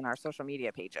that and our social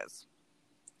media pages.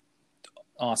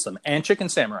 Awesome. And Chicken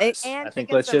Samurais. Chicken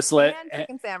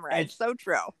Samurais. So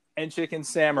true. And Chicken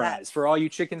Samurais. Yes. For all you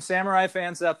Chicken Samurai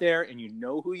fans out there, and you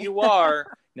know who you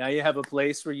are, now you have a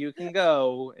place where you can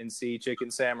go and see Chicken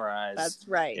Samurais. That's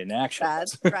right. In action.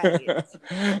 That's right.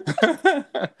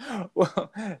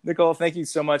 Well, Nicole, thank you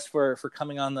so much for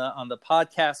coming on the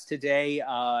podcast today.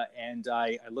 And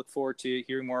I look forward to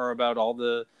hearing more about all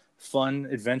the fun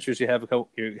adventures you have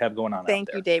going on.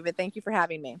 Thank you, David. Thank you for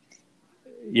having me.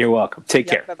 You're welcome. Take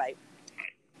care. Bye-bye.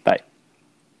 Bye.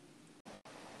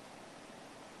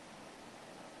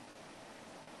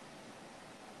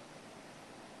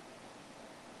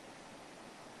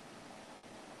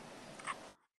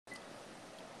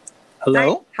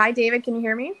 Hello? Hi, David. Can you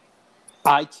hear me?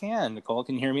 I can. Nicole,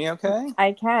 can you hear me okay?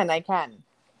 I can.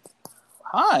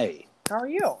 Hi. How are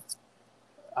you?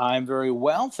 I'm very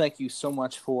well. Thank you so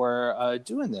much for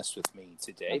doing this with me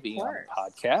today, being on the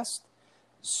podcast.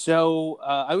 So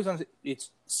I was on.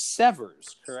 It's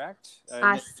Severs, correct?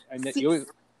 Severs,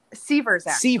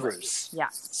 actually. Severs. Yeah.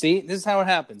 See, this is how it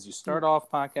happens. You start off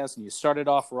podcast and you started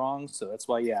off wrong, so that's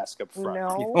why you ask up front.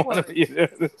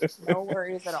 No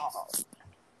worries at all.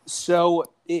 So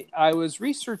I was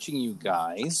researching you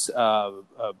guys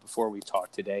before we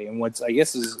talked today, and what's I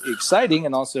guess is exciting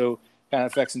and also kind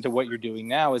of affects into what you're doing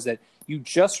now is that you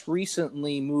just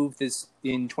recently moved this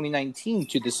in 2019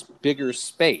 to this bigger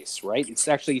space, right? It's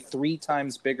actually 3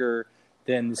 times bigger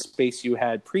than the space you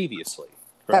had previously,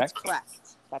 correct?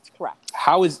 That's correct.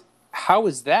 How is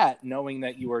that, knowing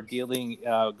that you are dealing,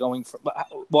 going from,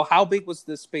 well, how big was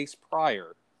the space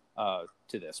prior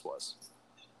to this was?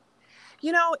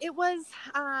 It was,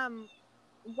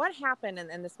 what happened,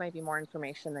 and this might be more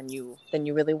information than you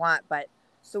really want, but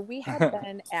so we had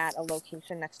been at a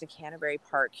location next to Canterbury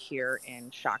Park here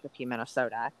in Shakopee,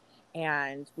 Minnesota,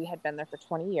 and we had been there for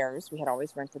 20 years. We had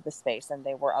always rented the space, and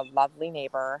they were a lovely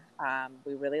neighbor.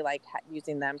 We really liked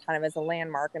using them kind of as a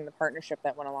landmark and the partnership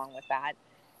that went along with that.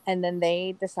 And then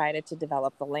they decided to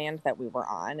develop the land that we were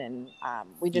on, and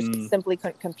we just simply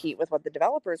couldn't compete with what the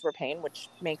developers were paying, which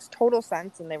makes total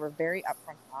sense, and they were very upfront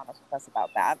and honest with us about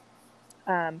that.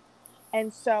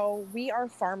 And so we are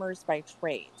farmers by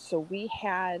trade. So we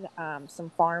had some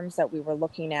farms that we were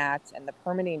looking at, and the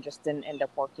permitting just didn't end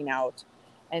up working out.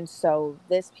 And so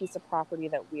this piece of property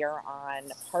that we are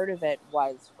on, part of it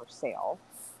was for sale.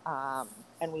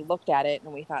 And we looked at it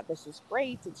and we thought, this is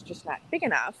great. It's just not big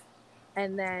enough.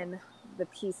 And then the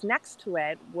piece next to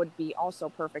it would be also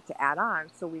perfect to add on.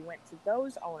 So we went to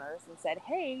those owners and said,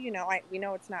 hey, we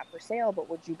know it's not for sale, but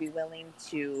would you be willing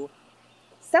to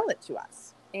sell it to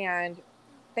us? And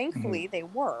thankfully they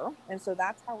were. And so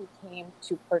that's how we came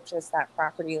to purchase that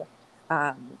property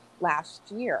last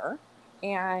year.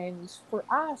 And for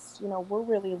us, we're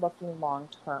really looking long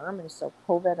term. And so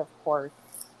COVID, of course,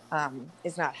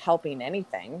 is not helping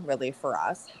anything really for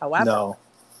us. However,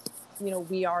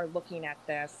 we are looking at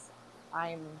this.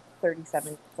 I'm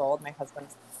 37 years old. My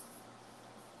husband's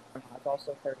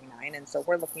also 39. And so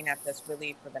we're looking at this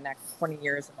really for the next 20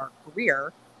 years of our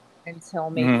career, until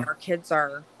maybe our kids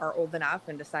are old enough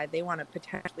and decide they want to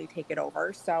potentially take it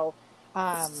over. So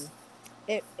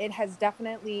it has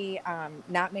definitely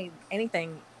not made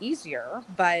anything easier,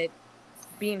 but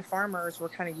being farmers, we're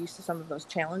kind of used to some of those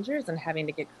challenges and having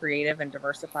to get creative and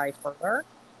diversify further.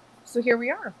 So here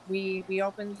we are. We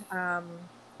opened a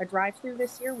drive-through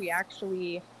this year. We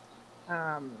actually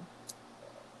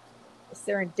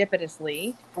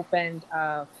serendipitously opened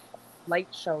a light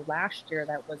show last year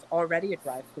that was already a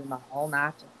drive-through model,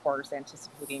 not of course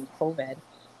anticipating COVID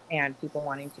and people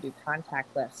wanting to do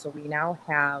contactless. So we now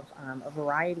have a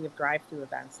variety of drive-through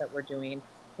events that we're doing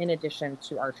in addition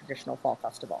to our traditional fall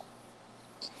festival.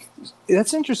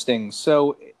 That's interesting.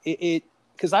 So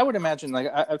because I would imagine, like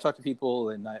I've talked to people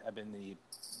and I've been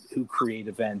who create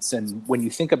events, and when you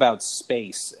think about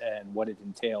space and what it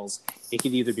entails, it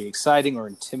can either be exciting or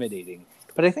intimidating.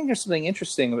 But I think there's something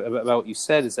interesting about what you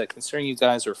said, is that considering you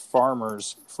guys are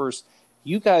farmers first,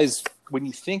 you guys, when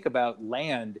you think about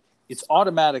land, it's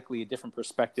automatically a different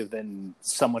perspective than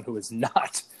someone who is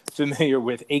not familiar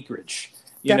with acreage.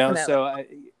 Definitely. So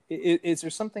is there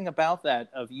something about that,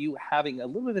 of you having a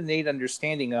little bit of an innate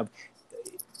understanding of,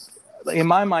 in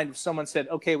my mind, if someone said,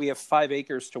 okay, we have 5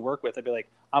 acres to work with, I'd be like,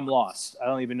 I'm lost. I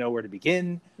don't even know where to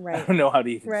begin. Right. I don't know how to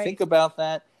even think about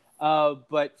that.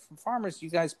 But for farmers, you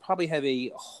guys probably have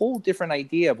a whole different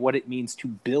idea of what it means to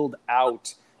build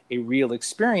out a real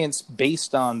experience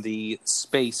based on the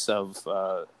space of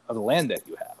the land that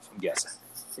you have, I'm guessing.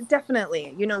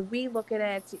 Definitely. We look at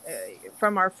it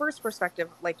from our first perspective.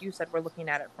 Like you said, we're looking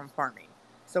at it from farming.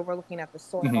 So we're looking at the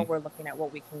soil, we're looking at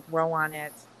what we can grow on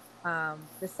it.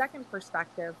 The second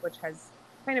perspective, which has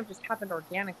kind of just happened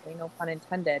organically, no pun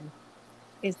intended,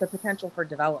 is the potential for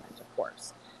development, of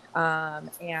course.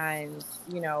 And,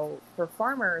 for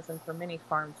farmers and for many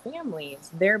farm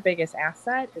families, their biggest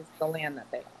asset is the land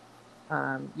that they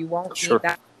have. You won't meet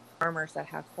that farmers that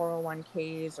have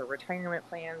 401ks or retirement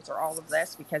plans or all of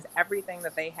this, because everything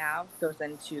that they have goes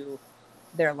into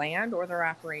their land or their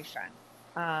operation.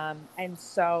 And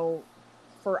so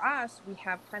for us, we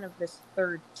have kind of this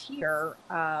third tier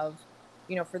of,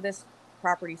 for this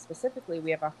property specifically,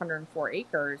 we have 104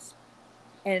 acres.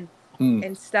 And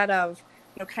instead of,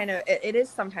 it is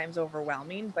sometimes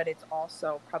overwhelming, but it's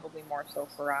also probably more so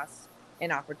for us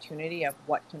an opportunity of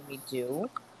what can we do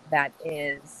that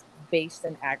is based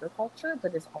in agriculture,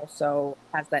 but is also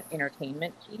has that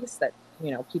entertainment piece that,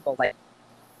 people like.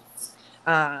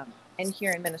 And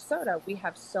here in Minnesota, we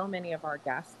have so many of our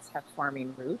guests have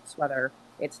farming roots, whether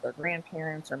it's their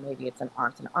grandparents or maybe it's an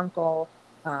aunt and uncle.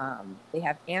 They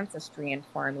have ancestry in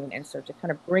farming. And so to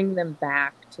kind of bring them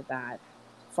back to that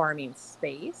farming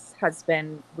space has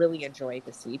been really a joy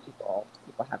to see people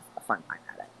have a fun time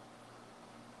at it.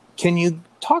 Can you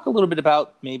talk a little bit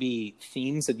about maybe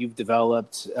themes that you've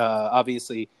developed?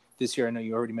 Obviously, this year, I know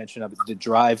you already mentioned the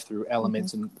drive-through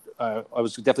elements, and I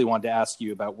was definitely wanted to ask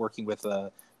you about working with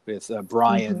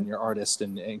Brian, your artist,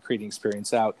 and creating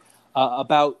Experience Out,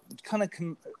 about kind of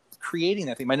creating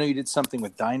that theme. I know you did something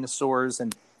with dinosaurs,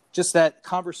 and just that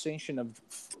conversation of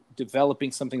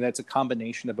developing something that's a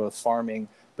combination of both farming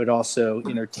but also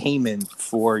entertainment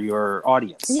for your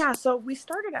audience. Yeah, so we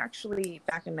started actually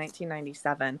back in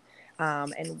 1997,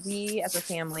 and we as a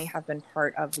family have been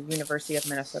part of the University of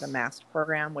Minnesota MAST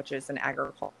program, which is an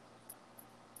agriculture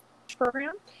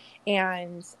program.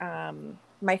 And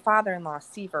my father-in-law,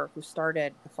 Seaver, who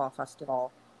started the Fall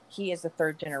Festival, he is a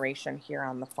third generation here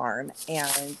on the farm.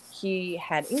 And he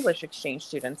had English exchange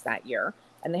students that year.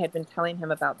 And they had been telling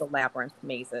him about the labyrinth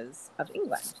mazes of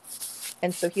England.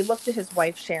 And so he looked at his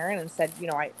wife, Sharon, and said,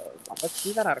 let's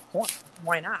do that out of corn.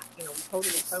 Why not? We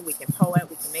totally could. We can hoe it.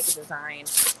 We can make a design.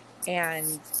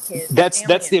 And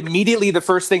that's immediately the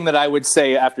first thing that I would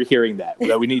say after hearing that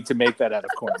we need to make that out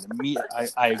of corn.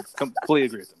 I completely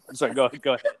agree with him. I'm sorry, go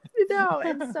ahead.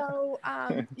 And so,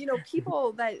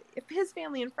 people that, if his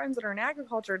family and friends that are in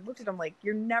agriculture looked at him like,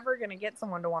 you're never going to get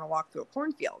someone to want to walk through a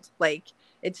cornfield. Like,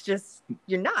 it's just,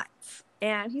 you're nuts.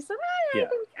 And he said,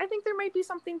 I think there might be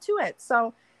something to it.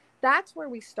 So that's where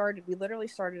we started. We literally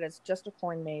started as just a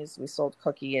corn maze. We sold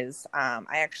cookies. I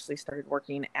actually started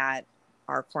working at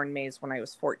our corn maze when I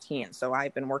was 14. So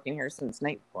I've been working here since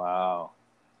Wow.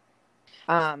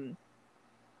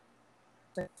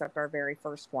 Except our very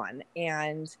first one.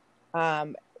 And,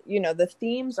 the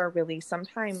themes are really,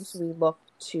 sometimes we look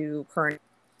to current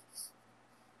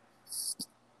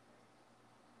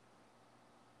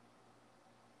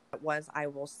was, I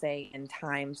will say, in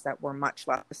times that were much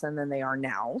less than they are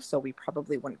now. So we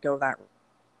probably wouldn't go that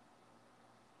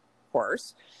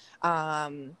course. But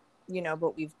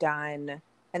we've done,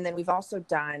 and then we've also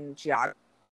done geography,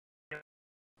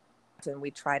 and we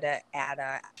try to add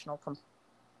a national component.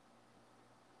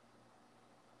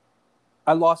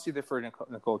 I lost you there for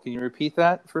Nicole. Can you repeat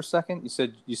that for a second? You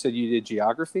said you did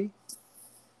geography?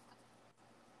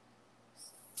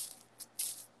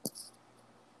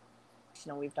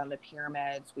 We've done the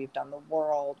pyramids, we've done the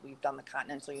world, we've done the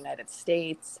continental United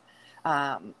States.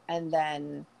 And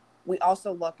then we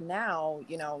also look now,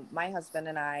 my husband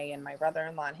and I and my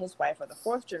brother-in-law and his wife are the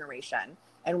fourth generation,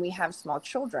 and we have small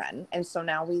children. And so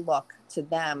now we look to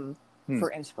them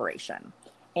for inspiration.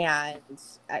 And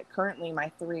currently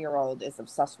my 3-year-old is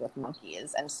obsessed with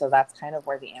monkeys. And so that's kind of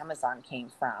where the Amazon came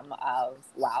from of,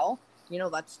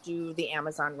 let's do the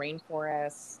Amazon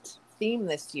rainforest theme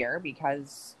this year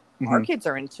because our kids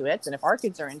are into it. And if our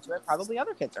kids are into it, probably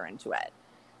other kids are into it.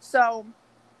 So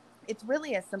it's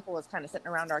really as simple as kind of sitting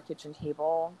around our kitchen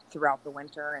table throughout the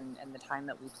winter and the time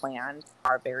that we planned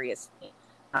our various themes.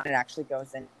 It actually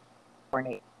goes in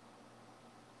coordinate.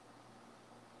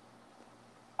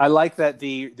 I like that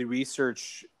the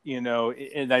research,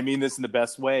 and I mean this in the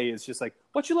best way, is just like,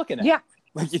 what you looking at? Yeah.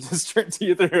 Like you just turn to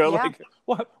either like,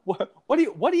 what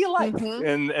do you like?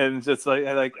 And just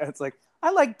like, it's like, I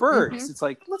like birds. It's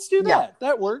like, let's do that. Yeah.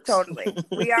 That works. Totally.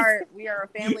 We are a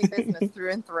family business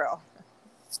through and through.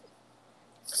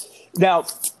 Now,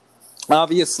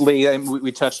 obviously,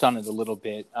 we touched on it a little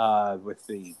bit with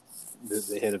the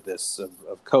hit of this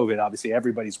of COVID. Obviously,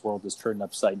 everybody's world is turned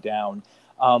upside down.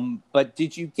 But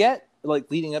did you get,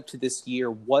 leading up to this year,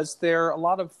 was there a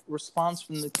lot of response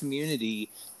from the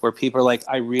community where people are like,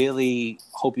 I really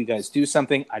hope you guys do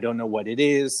something. I don't know what it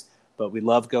is, but we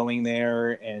love going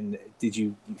there. And did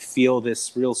you feel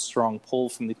this real strong pull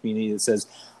from the community that says,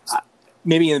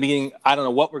 maybe in the beginning, I don't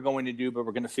know what we're going to do, but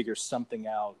we're going to figure something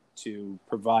out to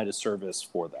provide a service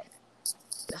for them?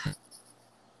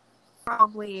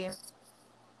 Probably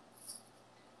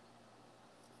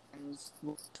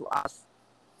to us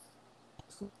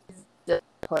to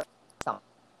put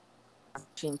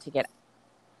something to get.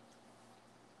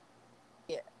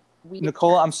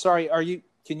 Nicole, I'm sorry.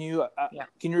 Can you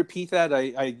repeat that?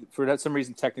 I for some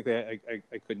reason technically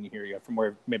I couldn't hear you from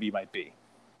where maybe you might be.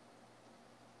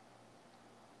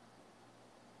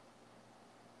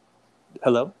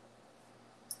 Hello?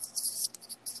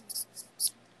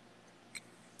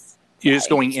 You're just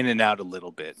going in and out a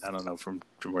little bit. I don't know from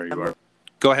where you are.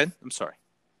 Go ahead. I'm sorry.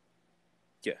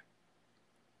 Yeah.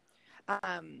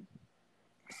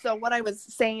 So what I was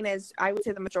saying is I would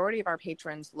say the majority of our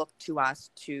patrons look to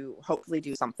us to hopefully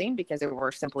do something because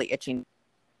we're simply itching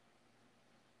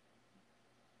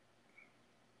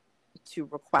to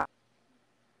request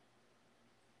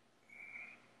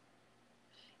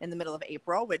in the middle of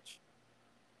April, which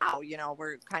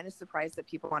we're kind of surprised that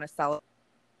people want to sell it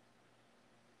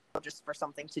just for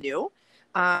something to do.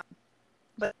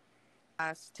 But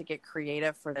us to get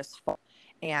creative for this fall.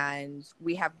 And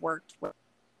we have worked with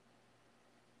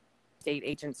state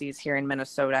agencies here in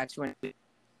Minnesota to include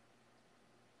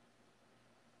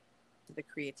the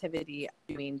creativity of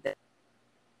doing this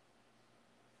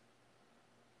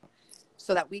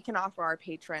so that we can offer our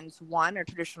patrons a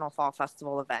traditional fall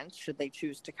festival event should they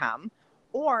choose to come.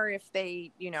 Or if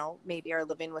they, maybe are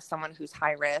living with someone who's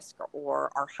high risk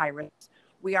or are high risk,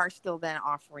 we are still then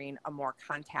offering a more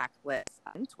contactless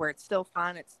event where it's still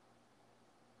fun. It's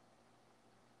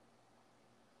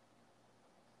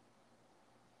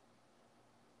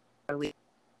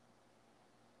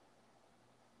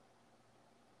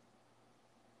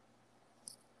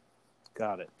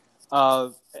Got it.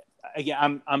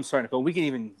 Again, I'm sorry, Nicole. We can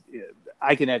even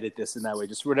I can edit this in that way.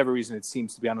 Just for whatever reason, it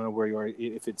seems to be. I don't know where you are,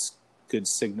 if it's good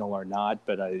signal or not,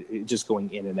 but it's just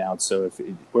going in and out. So if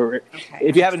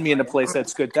you happen to be in a place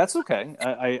that's good, that's okay.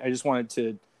 I just wanted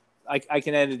to. I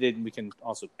can edit it, and we can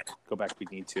also go back if we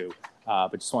need to.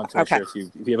 But just wanted to make sure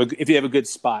if you have a good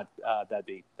spot, that'd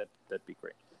be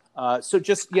great. So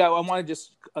just I want to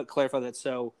just clarify that.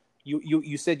 So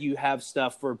you said you have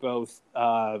stuff for both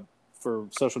for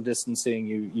social distancing.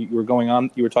 You were going on.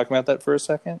 You were talking about that for a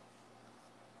second.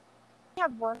 We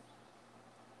have work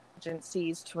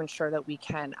agencies to ensure that we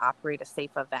can operate a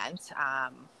safe event.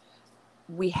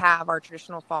 We have our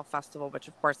traditional fall festival, which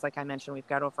of course, like I mentioned, we've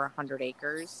got over 100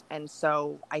 acres. And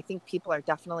so I think people are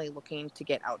definitely looking to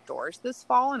get outdoors this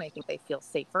fall, and I think they feel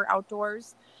safer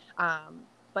outdoors.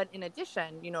 But in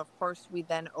addition, of course, we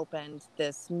then opened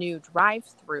this new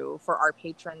drive-through for our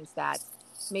patrons that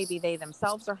maybe they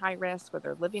themselves are high risk or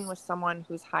they're living with someone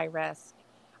who's high risk.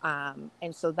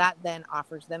 And so that then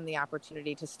offers them the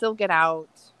opportunity to still get out,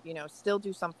 still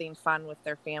do something fun with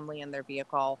their family and their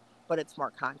vehicle, but it's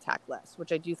more contactless,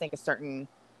 which I do think a certain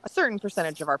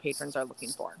percentage of our patrons are looking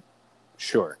for.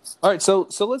 Sure. All right. So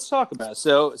let's talk about it.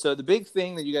 So the big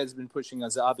thing that you guys have been pushing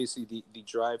is obviously the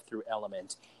drive-through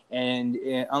element, and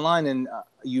online, and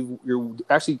you're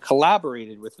actually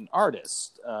collaborated with an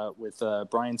artist, with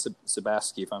Brian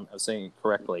Sabaski, if I'm saying it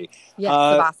correctly. Yes,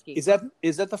 Sabaski.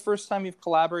 Is that the first time you've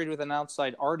collaborated with an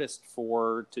outside artist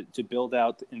to build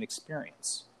out an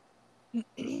experience?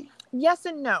 Yes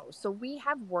and no. So we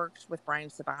have worked with Brian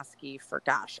Sabaski for,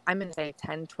 I'm going to say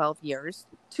 10, 12 years.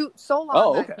 So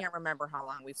long that I can't remember how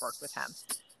long we've worked with him.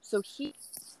 So he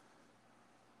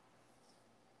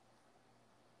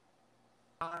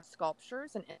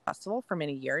sculptures and festival for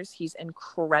many years. He's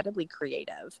incredibly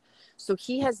creative. So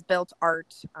he has built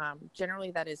art,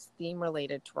 generally that is theme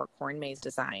related to our corn maze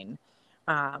design.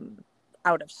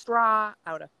 Out of straw,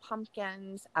 out of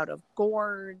pumpkins, out of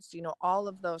gourds, all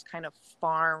of those kind of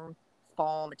farm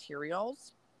fall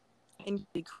materials. And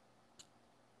they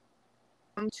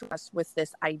come to us with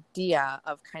this idea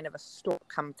of kind of a store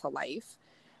come to life,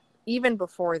 even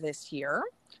before this year.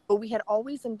 But we had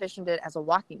always envisioned it as a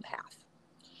walking path.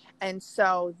 And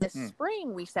so this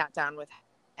spring we sat down with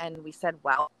and we said,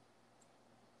 well,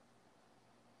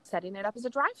 setting it up as a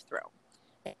drive-through.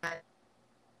 And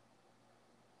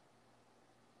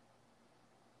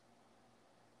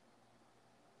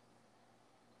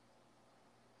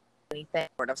anything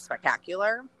sort of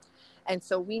spectacular. And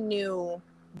so we knew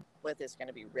with is going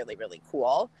to be really, really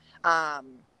cool.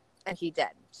 And he did.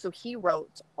 So he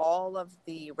wrote all of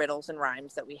the riddles and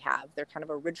rhymes that we have. They're kind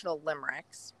of original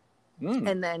limericks.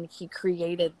 And then he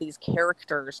created these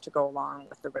characters to go along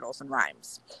with the riddles and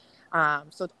rhymes.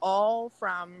 So it's all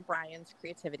from Brian's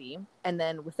creativity. And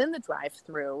then within the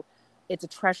drive-through, it's a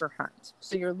treasure hunt.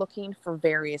 So you're looking for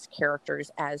various characters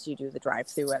as you do the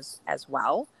drive-through as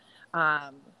well.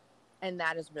 And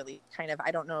that is really kind of,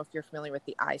 I don't know if you're familiar with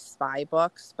the I Spy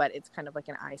books, but it's kind of like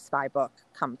an I Spy book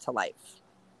come to life.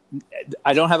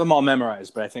 I don't have them all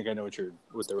memorized, but I think I know what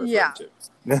they're referring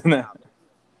to.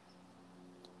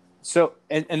 So,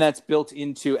 and that's built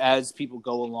into as people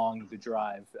go along the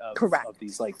drive of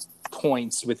these like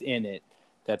points within it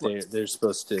that they're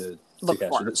supposed to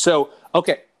capture. So,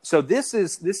 okay. So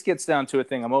this gets down to a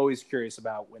thing I'm always curious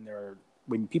about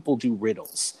when people do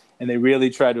riddles and they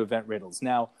really try to invent riddles.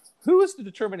 Now, who is the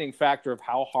determining factor of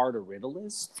how hard a riddle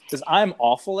is? Because I'm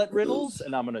awful at riddles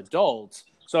and I'm an adult.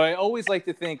 So I always like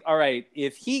to think, all right,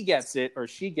 if he gets it or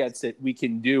she gets it, we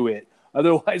can do it.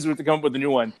 Otherwise, we have to come up with a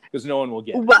new one because no one will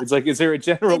get it. It's like, is there a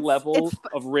general level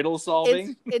of riddle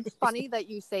solving? It's funny that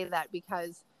you say that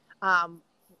because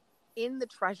in the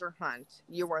treasure hunt,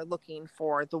 you are looking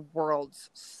for the world's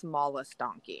smallest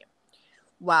donkey.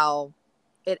 Well,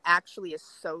 it actually is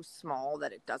so small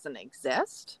that it doesn't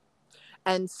exist.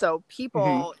 And so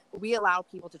we allow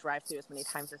people to drive through as many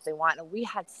times as they want. And we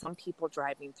had some people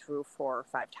driving through 4 or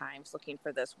 5 times looking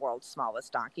for this world's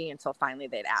smallest donkey until finally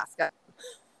they'd ask us.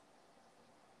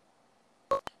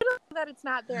 That it's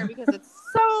not there because it's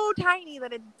so tiny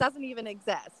that it doesn't even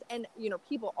exist. And,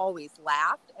 people always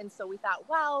laughed. And so we thought,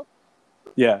 well,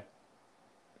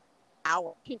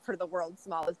 for the world's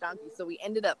smallest donkey. So we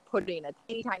ended up putting a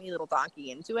teeny tiny little donkey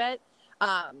into it.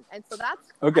 And so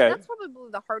that's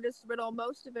probably the hardest riddle.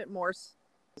 Most of it more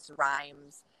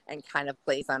rhymes and kind of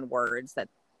plays on words that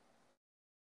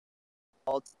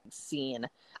all seen,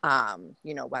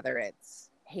 whether it's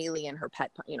Haley and her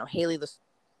pet, Haley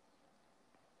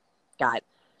got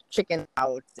chicken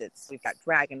out. We've got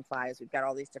dragonflies. We've got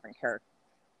all these different characters.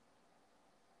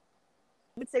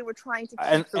 I would say we're trying to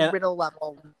keep the riddle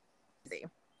level easy.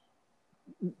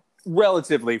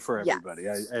 Relatively for everybody.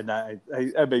 Yes.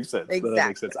 That makes sense. Exactly. That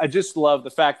makes sense. I just love the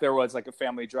fact there was like a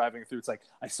family driving through. It's like,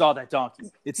 I saw that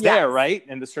donkey. It's there, right?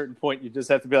 And at a certain point, you just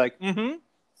have to be like,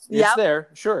 it's there.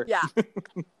 Sure. Yeah,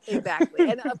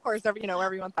 exactly. And of course,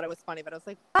 everyone thought it was funny, but I was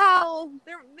like, well,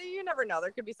 you never know.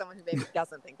 There could be someone who maybe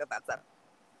doesn't think that that's it.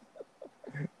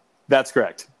 That's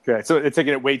correct. Okay. So it's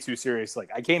taking it way too serious. Like,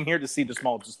 I came here to see the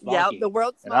smallest donkey. Yeah, the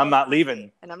world's smallest. And I'm not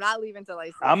leaving. And I'm not leaving till I see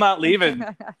it. I'm not leaving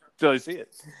till I see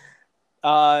it.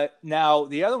 Now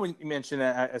the other one you mentioned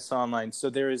I saw online. So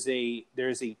there is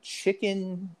a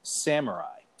chicken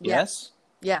samurai. Yes.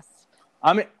 Yes.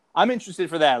 I'm interested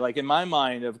for that. Like, in my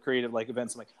mind of creative like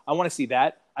events, I'm like, I want to see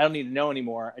that. I don't need to know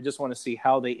anymore. I just want to see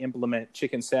how they implement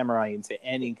chicken samurai into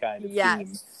any kind of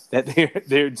theme that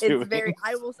they're doing. It's very.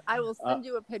 I will send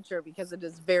you a picture because it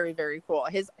is very, very cool.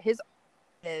 He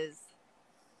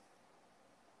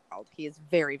is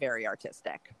very, very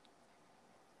artistic.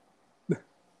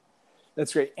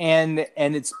 That's great. And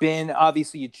it's been,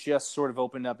 obviously, it just sort of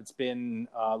opened up. It's been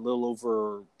a little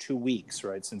over 2 weeks,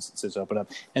 right, since it's opened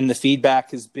up. And the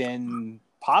feedback has been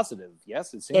positive.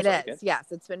 Yes, it seems like it. Yes,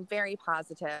 it's been very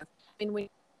positive. I mean,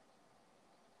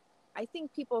 I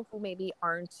think people who maybe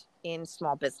aren't in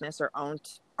small business or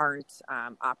aren't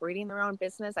operating their own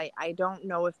business, I don't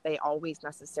know if they always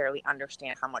necessarily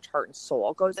understand how much heart and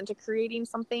soul goes into creating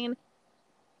something.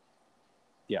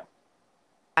 Yeah.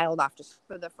 Filed off just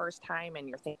for the first time, and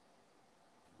you're thinking,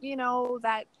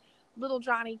 that little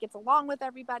Johnny gets along with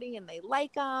everybody and they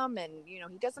like him, and he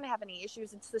doesn't have any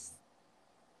issues. It's this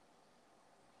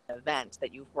event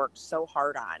that you've worked so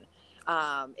hard on.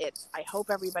 I hope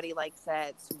everybody likes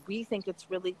it. We think it's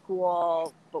really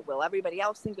cool, but will everybody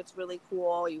else think it's really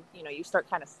cool? You start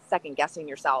kind of second guessing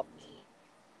yourself.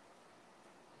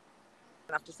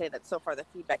 Enough to say that so far the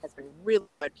feedback has been really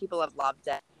good. People have loved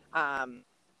it.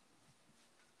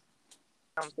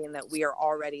 Something that we are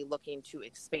already looking to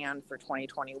expand for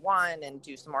 2021 and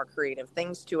do some more creative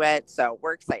things to it. So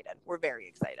we're excited. We're very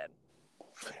excited.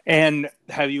 And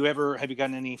have you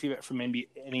gotten any feedback from maybe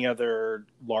any other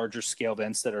larger scale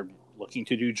events that are looking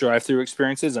to do drive-through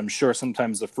experiences? I'm sure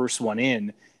sometimes the first one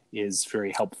in is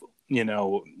very helpful.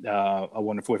 A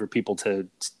wonderful way for people to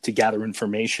gather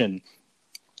information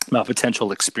about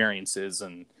potential experiences.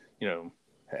 And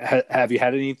have you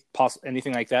had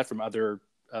anything like that from other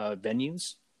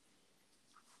venues?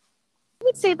 I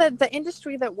would say that the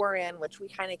industry that we're in, which we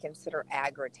kind of consider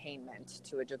agri-tainment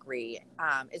to a degree,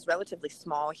 is relatively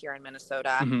small here in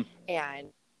Minnesota, and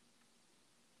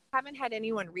haven't had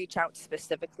anyone reach out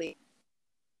specifically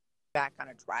back on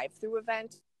a drive-through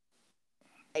event.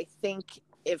 I think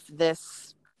if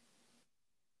this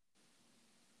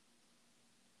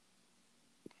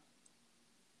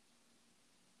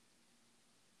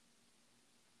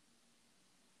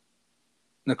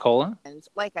Nicola? And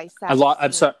like I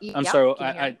said, I'm sorry.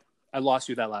 I lost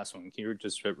you that last one. Can you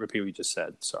just repeat what you just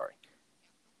said? Sorry.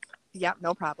 Yeah,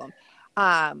 no problem.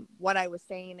 What I was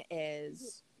saying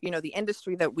is, the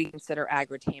industry that we consider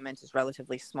agri-tainment is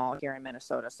relatively small here in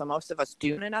Minnesota. So most of us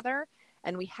do another,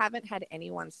 and we haven't had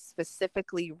anyone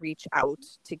specifically reach out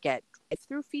to get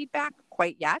through feedback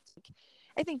quite yet.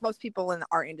 I think most people in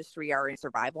our industry are in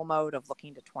survival mode of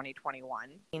looking to 2021.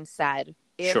 Being said,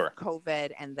 if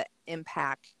COVID and the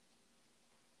impact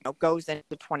goes into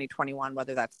 2021,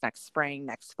 whether that's next spring,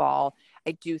 next fall,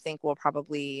 I do think we'll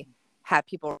probably have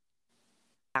people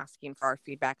asking for our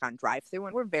feedback on drive-through,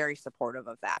 and we're very supportive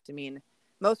of that. I mean,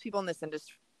 most people in this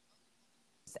industry,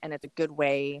 and it's a good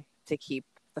way to keep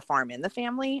the farm in the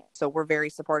family. So we're very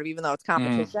supportive, even though it's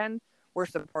competition, we're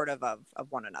supportive of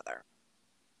one another.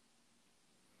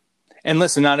 And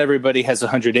listen, not everybody has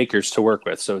 100 acres to work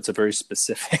with, so it's a very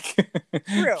specific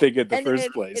thing in the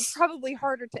first place. It's probably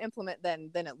harder to implement than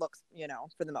it looks,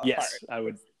 for the most part.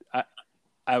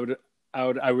 Yes,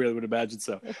 I really would imagine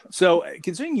so. So,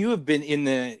 considering you have been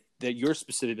in your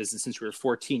specific business since you were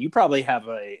 14, you probably have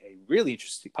a really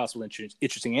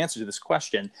interesting answer to this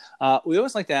question. We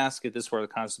always like to ask at this part of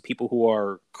the conference to people who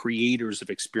are creators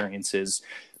of experiences.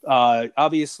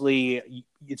 Obviously,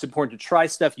 it's important to try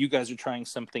stuff. You guys are trying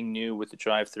something new with the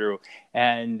drive-through,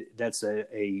 and that's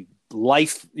a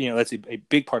life, that's a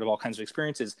big part of all kinds of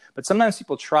experiences. But sometimes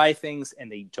people try things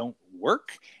and they don't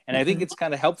work. And I think it's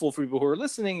kind of helpful for people who are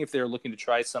listening, if they're looking to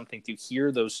try something, to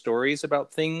hear those stories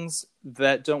about things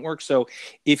that don't work. So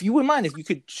if you wouldn't mind, if you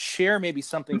could share maybe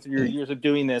something through your years of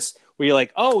doing this, where you're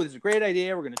like, oh, this is a great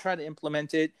idea, we're going to try to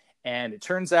implement it, and it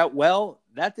turns out, well,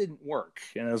 that didn't work.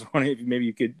 And I was wondering if maybe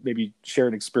you could share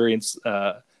an experience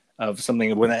of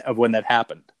something when that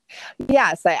happened?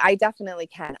 Yes, I definitely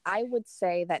can. I would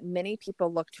say that many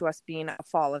people look to us being a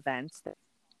fall event.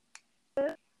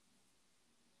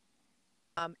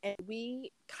 And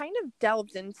we kind of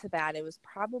delved into that. It was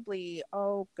probably,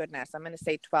 oh goodness, I'm going to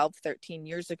say 12, 13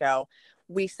 years ago.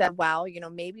 We said, well,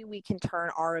 maybe we can turn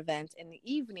our event in the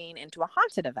evening into a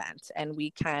haunted event, and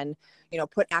we can,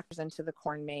 put actors into the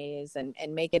corn maze and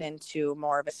make it into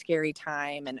more of a scary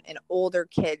time and an older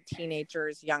kid,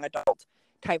 teenagers, young adult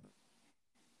type.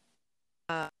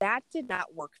 That did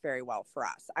not work very well for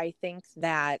us. I think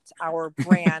that our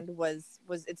brand was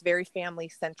it's very family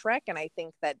centric, and I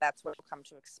think that that's what they'll come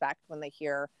to expect when they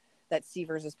hear that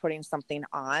Seavers is putting something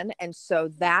on. And so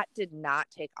that did not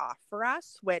take off for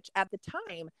us, which at the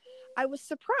time I was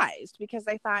surprised, because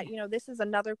I thought, this is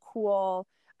another cool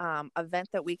event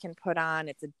that we can put on.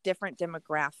 It's a different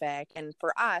demographic, and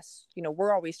for us,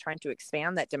 we're always trying to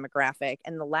expand that demographic.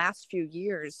 And the last few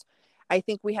years, I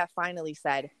think we have finally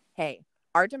said, hey,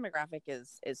 our demographic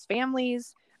is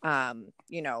families,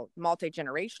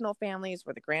 multi-generational families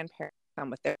where the grandparents come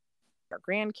with their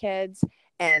grandkids,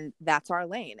 and that's our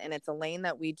lane. And it's a lane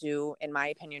that we do, in my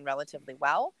opinion, relatively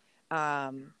well.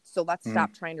 So let's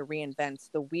stop trying to reinvent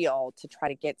the wheel to try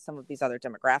to get some of these other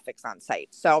demographics on site.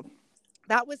 So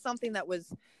that was something that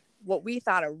was what we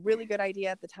thought a really good idea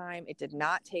at the time. It did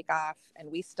not take off,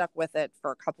 and we stuck with it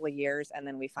for a couple of years. And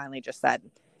then we finally just said,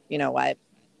 you know what,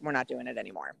 we're not doing it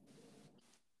anymore.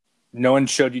 No one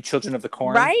showed you Children of the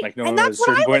Corn, right? Like no and one that's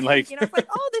at a certain what I was point, thinking. I was like,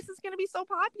 oh, this is going to be so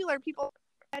popular. People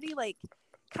are already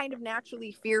kind of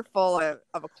naturally fearful of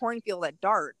a cornfield at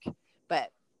dark,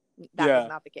 but that was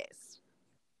not the case.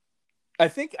 I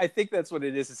think that's what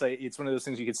it is. It's like, it's one of those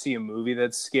things you could see a movie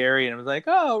that's scary, and I was like,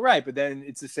 oh, right. But then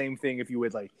it's the same thing if you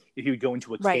would go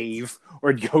into a cave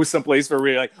or go someplace where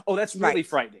you're like, oh, that's really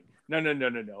frightening. No.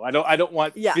 I don't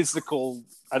want physical.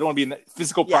 I don't want to be in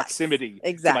physical proximity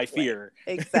to my fear.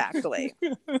 Exactly.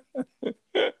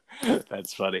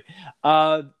 That's funny.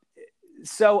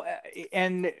 So,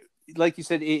 and like you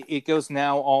said, it goes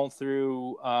now all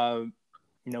through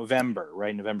November,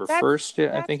 right? November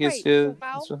 1st, I think right. is.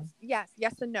 Yes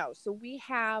and no. So we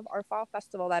have our fall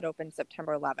festival that opens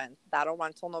September 11th. That'll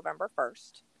run till November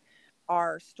 1st.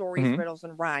 Our stories, riddles,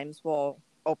 and rhymes will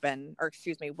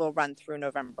run through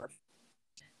November.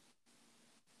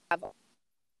 Have a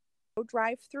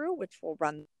drive-through, which will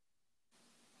run.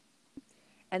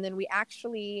 And then we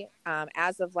actually,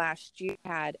 as of last year,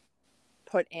 had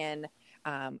put in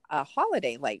a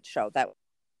holiday light show that,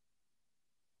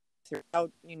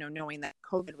 knowing that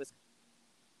COVID was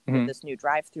with this new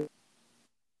drive-through,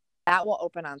 that will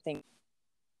open on things.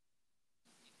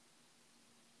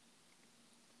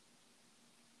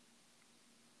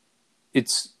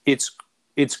 It's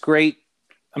great.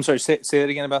 I'm sorry. Say that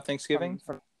again about Thanksgiving.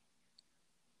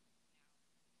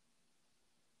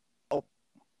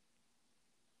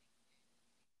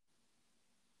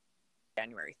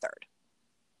 January 3rd.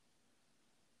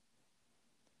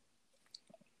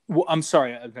 Well, I'm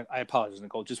sorry. I apologize,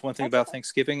 Nicole. Just one thing about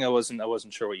Thanksgiving. I wasn't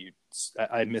sure what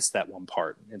I missed that one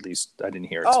part. At least I didn't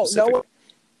hear it specifically. No.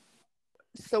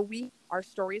 So our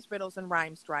stories, riddles, and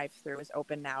rhymes drive-through is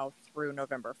open now through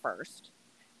November 1st.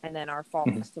 And then our fall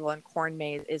festival and corn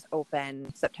maze is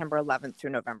open September 11th through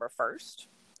November 1st.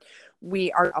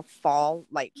 We are a fall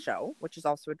light show, which is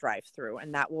also a drive-through,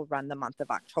 and that will run the month of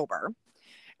October.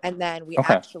 And then we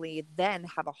actually then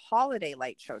have a holiday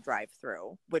light show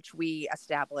drive-through, which we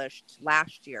established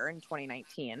last year in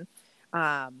 2019.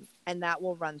 And that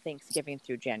will run Thanksgiving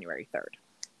through January 3rd.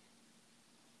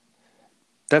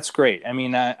 That's great. I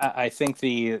mean, I think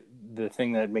the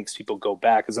thing that makes people go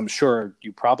back, because I'm sure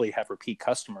you probably have repeat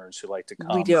customers who like to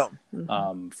come. We do.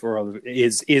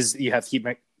 Is you have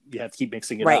to keep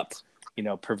mixing it up,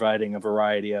 providing a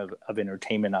variety of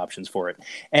entertainment options for it.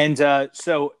 And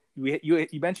so you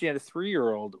mentioned you had a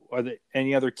 3-year-old. Are there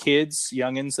any other kids,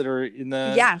 youngins that are in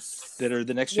the that are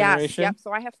the next generation? Yep.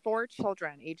 So I have 4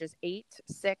 children, ages 8,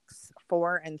 6,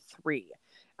 4, and 3.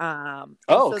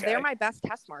 So they're my best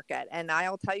test market, and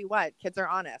I'll tell you what, kids are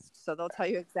honest, so they'll tell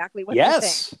you exactly what they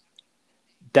think.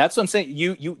 That's what I'm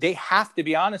saying. They have to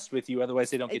be honest with you, otherwise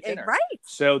they don't get dinner. Right.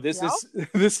 So this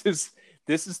is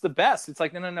the best. It's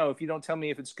like no. If you don't tell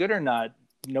me if it's good or not,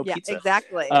 no pizza.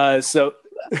 Exactly. So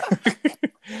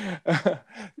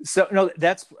no,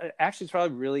 that's actually, it's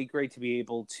probably really great to be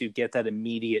able to get that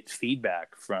immediate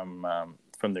feedback from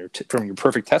your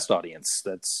perfect test audience.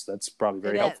 That's probably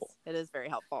very helpful. It is very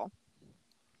helpful.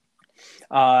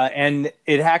 And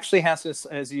it actually has to,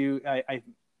 as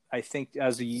I think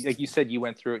like you said, you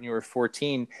went through it when you were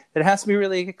 14. It has to be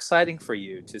really exciting for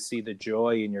you to see the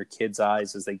joy in your kids'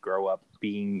 eyes as they grow up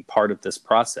being part of this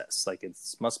process. Like it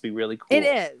must be really cool. It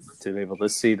is. To be able to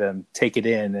see them take it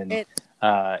in and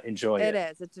enjoy it.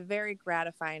 It is. It's very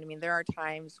gratifying. I mean, there are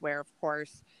times where, of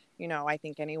course, I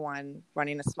think anyone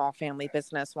running a small family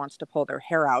business wants to pull their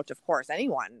hair out. Of course,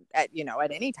 anyone at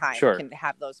any time can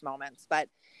have those moments. But,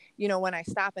 when I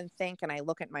stop and think and I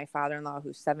look at my father-in-law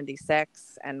who's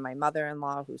 76 and my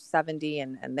mother-in-law who's 70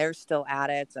 and they're still at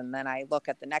it. And then I look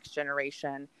at the next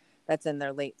generation that's in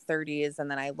their late 30s. And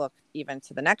then I look even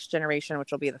to the next generation, which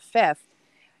will be the fifth.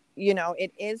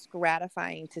 It is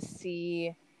gratifying to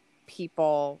see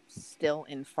people still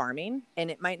in farming,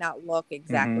 and it might not look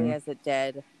exactly as it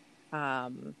did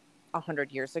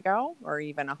 100 years ago or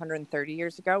even 130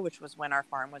 years ago, which was when our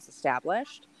farm was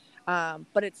established.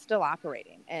 But it's still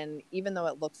operating. And even though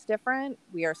it looks different,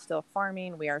 we are still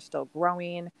farming, we are still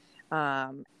growing.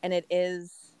 And it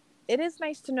is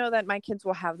nice to know that my kids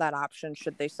will have that option,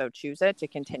 should they so choose it, to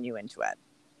continue into it.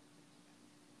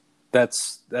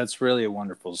 That's really a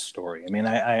wonderful story. I mean,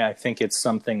 I think it's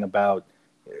something about,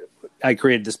 I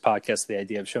created this podcast, the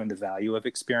idea of showing the value of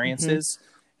experiences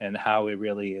and how it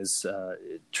really is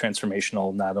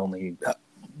transformational, not only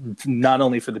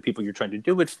for the people you're trying to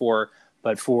do it for,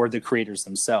 but for the creators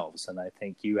themselves. And I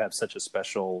think you have such a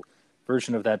special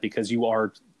version of that because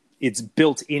it's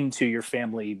built into your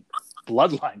family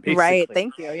bloodline, basically. Right.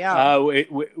 Thank you. Yeah.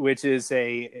 Which is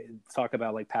talk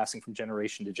about like passing from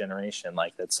generation to generation.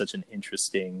 Like that's such an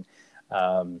interesting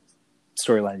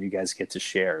storyline you guys get to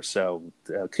share. So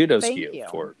kudos to you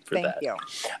for that. Thank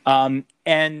you.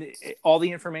 And all the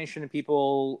information that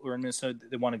people who are in Minnesota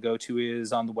they want to go to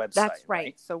is on the website. That's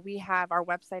right. So we have our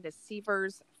website is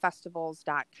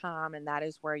seversfestivals.com, and that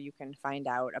is where you can find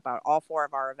out about all 4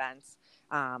 of our events.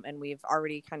 And we've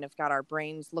already kind of got our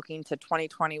brains looking to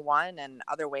 2021 and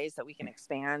other ways that we can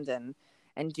expand and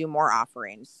do more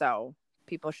offerings. So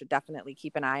people should definitely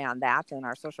keep an eye on that and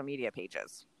our social media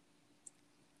pages.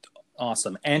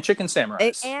 Awesome. And Chicken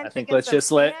Samurais.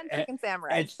 Chicken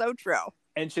Samurai. So true.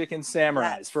 And Chicken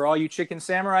Samurais. Yes. For all you Chicken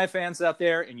Samurai fans out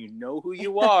there, and you know who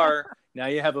you are, now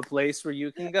you have a place where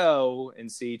you can go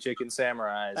and see Chicken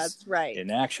Samurais. That's right. In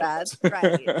action. That's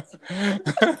right.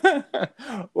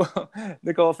 Well,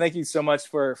 Nicole, thank you so much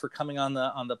for coming on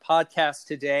the podcast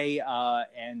today.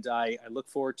 And I look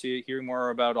forward to hearing more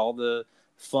about all the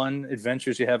fun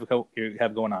adventures you have going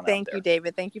on out there. Thank you,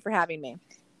 David. Thank you for having me.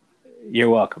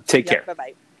 You're welcome. Take care.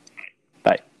 Bye-bye.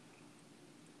 Bye.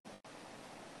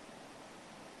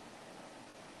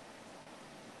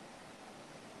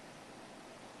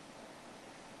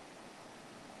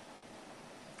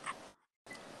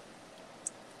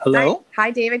 Hello? Hi,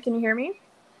 David. Can you hear me?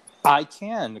 I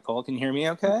can. Nicole, can you hear me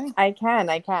okay? I can.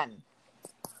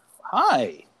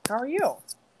 Hi. How are you?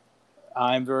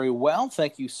 I'm very well.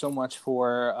 Thank you so much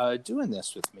for doing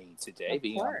this with me today,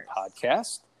 being on the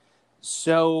podcast.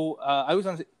 So I was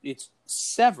on. It's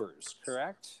Severs,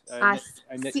 correct? Severs,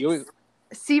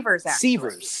 actually.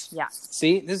 Severs. Yes.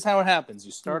 See, this is how it happens.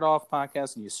 You start off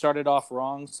podcast and you start it off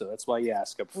wrong, so that's why you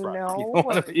ask up front.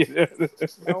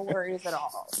 No worries at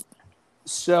all.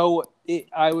 So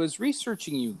I was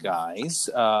researching you guys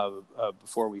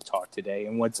before we talked today,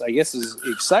 and what's I guess is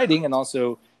exciting and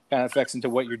also kind of affects into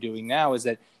what you're doing now is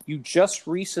that you just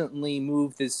recently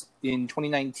moved this in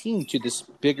 2019 to this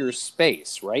bigger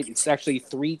space, right? It's actually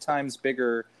 3 times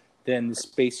bigger than the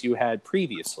space you had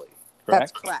previously,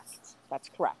 correct? That's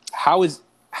correct. How is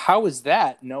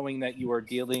that, knowing that you are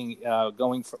dealing,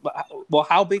 going from, well,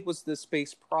 how big was the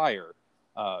space prior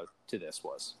to this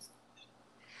was?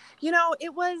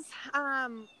 It was,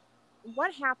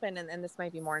 what happened, and this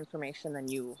might be more information than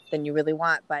you really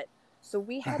want, but so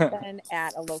we had been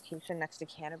at a location next to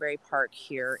Canterbury Park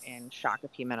here in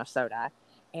Shakopee, Minnesota,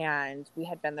 and we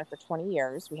had been there for 20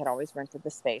 years. We had always rented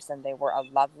the space, and they were a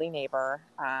lovely neighbor.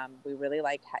 We really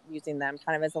liked using them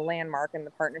kind of as a landmark and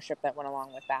the partnership that went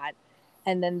along with that.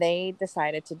 And then they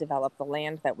decided to develop the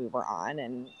land that we were on,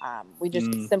 and we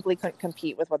just simply couldn't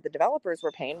compete with what the developers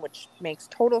were paying, which makes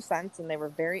total sense, and they were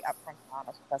very upfront and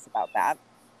honest with us about that.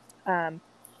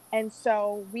 And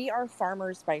so we are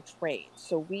farmers by trade.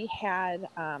 So we had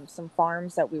some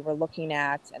farms that we were looking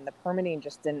at, and the permitting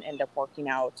just didn't end up working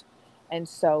out. And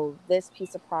so this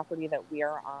piece of property that we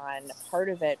are on, part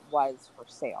of it was for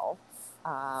sale.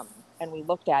 And we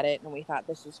looked at it and we thought,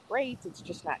 this is great. It's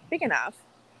just not big enough.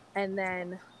 And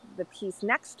then the piece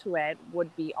next to it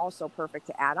would be also perfect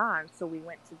to add on. So we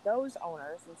went to those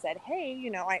owners and said, hey,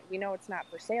 we know it's not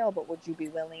for sale, but would you be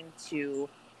willing to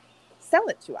sell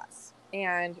it to us?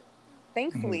 And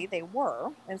thankfully they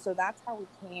were. And so that's how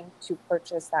we came to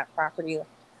purchase that property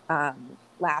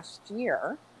last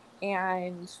year.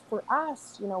 And for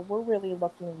us, we're really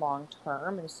looking long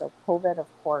term. And so COVID, of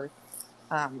course,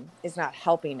 is not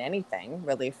helping anything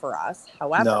really for us.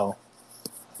 However,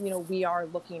 we are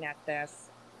looking at this.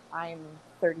 I'm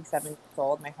 37 years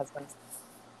old. My husband's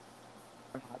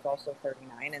also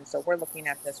 39. And so we're looking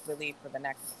at this really for the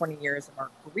next 20 years of our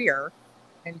career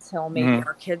until maybe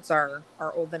our kids are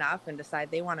old enough and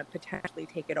decide they want to potentially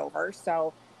take it over.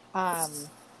 So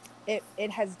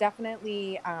it has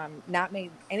definitely not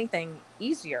made anything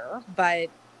easier, but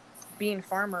being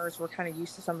farmers, we're kind of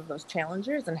used to some of those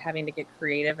challenges and having to get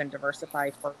creative and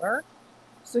diversify further.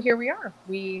 So here we are.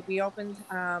 We opened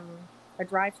a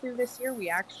drive-through this year. We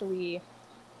actually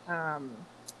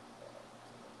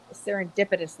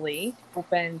serendipitously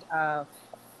opened a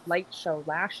light show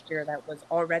last year that was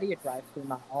already a drive-through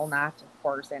model, not of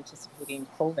course anticipating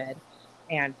COVID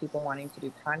and people wanting to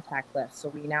do contactless. So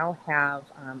we now have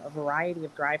a variety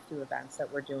of drive-through events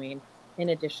that we're doing in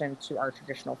addition to our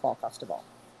traditional fall festival.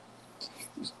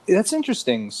 That's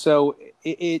interesting. So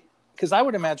because I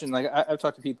would imagine, like I've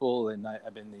talked to people and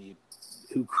I've been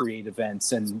who create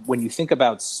events, and when you think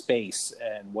about space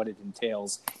and what it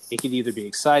entails, it can either be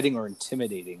exciting or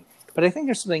intimidating. But I think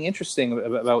there's something interesting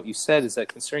about what you said, is that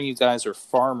considering you guys are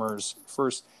farmers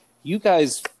first, you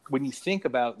guys, when you think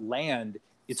about land,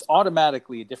 it's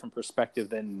automatically a different perspective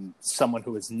than someone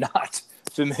who is not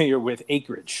familiar with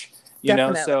acreage.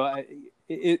 Definitely. So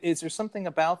is there something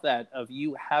about that, of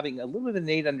you having a little bit of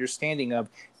innate understanding of,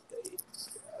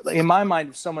 in my mind,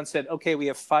 if someone said, okay, we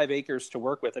have 5 acres to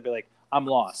work with, I'd be like, I'm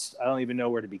lost. I don't even know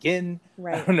where to begin.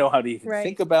 Right. I don't know how to even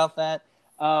think about that.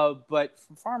 But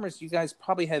for farmers, you guys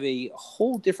probably have a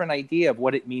whole different idea of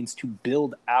what it means to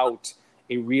build out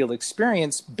a real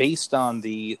experience based on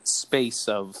the space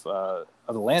of the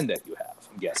land that you have,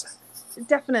 I'm guessing.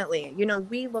 Definitely.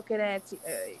 We look at it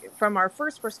from our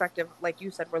first perspective, like you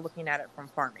said, we're looking at it from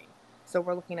farming. So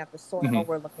we're looking at the soil,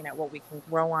 we're looking at what we can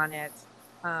grow on it.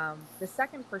 The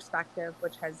second perspective,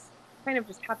 which has kind of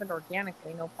just happened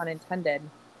organically, no pun intended,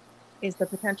 is the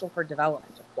potential for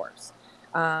development, of course.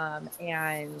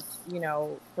 And,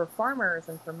 for farmers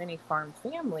and for many farm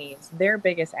families, their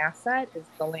biggest asset is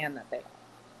the land that they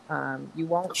have. You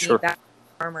won't meet that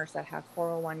farmers that have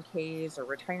 401ks or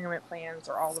retirement plans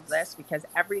or all of this, because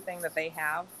everything that they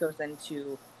have goes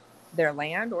into their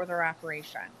land or their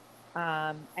operation.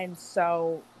 And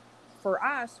so for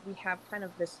us, we have kind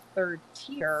of this third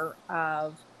tier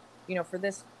of, for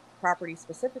this property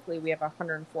specifically, we have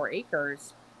 104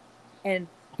 acres. And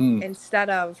instead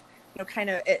of,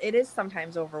 it is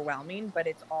sometimes overwhelming, but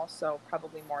it's also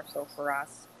probably more so for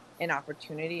us an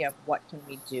opportunity of what can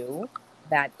we do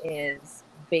that is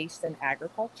based in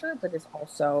agriculture, but is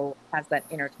also has that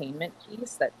entertainment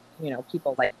piece that,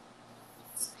 people like.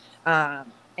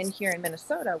 And here in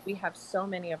Minnesota, we have so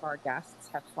many of our guests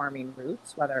have farming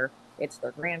roots, whether it's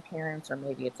their grandparents or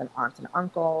maybe it's an aunt and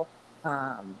uncle.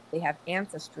 They have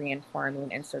ancestry in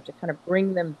farming. And so to kind of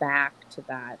bring them back to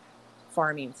that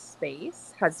farming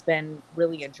space has been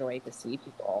really a joy to see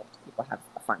people have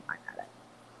a fun time at it.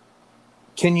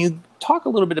 Can you talk a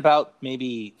little bit about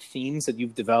maybe themes that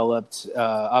you've developed?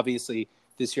 Obviously,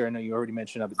 this year, I know you already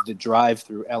mentioned the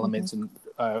drive-through elements, and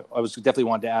I was definitely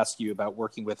wanted to ask you about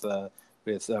working with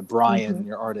Brian,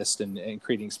 your artist, and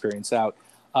creating Experience Out,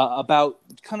 about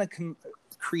kind of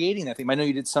creating that theme. I know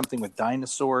you did something with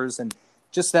dinosaurs, and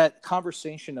just that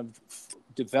conversation of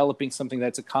developing something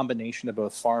that's a combination of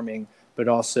both farming but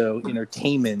also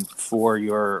entertainment for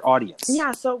your audience.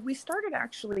 Yeah, so we started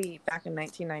actually back in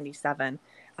 1997,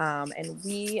 and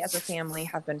we as a family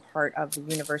have been part of the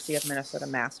University of Minnesota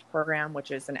MAST program,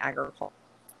 which is an agriculture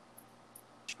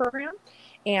program.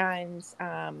 And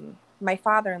my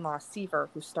father-in-law, Seaver,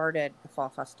 who started the Fall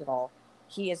Festival,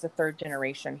 he is a third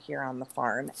generation here on the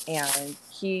farm, and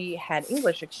he had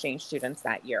English exchange students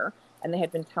that year, and they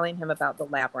had been telling him about the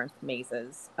labyrinth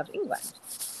mazes of England.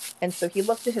 And so he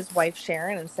looked at his wife,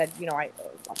 Sharon, and said,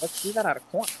 let's do that out of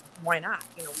corn. Why not?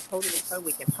 We totally could.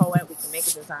 We can hoe it. We can make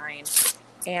a design.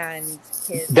 And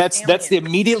that's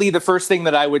immediately the first thing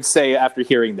that I would say after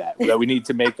hearing that we need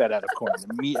to make that out of corn.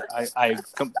 I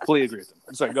completely agree with him.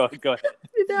 I'm sorry, go ahead.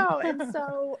 No, and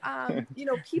so,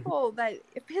 people that,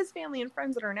 if his family and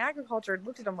friends that are in agriculture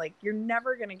looked at him like, you're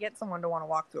never going to get someone to want to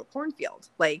walk through a cornfield.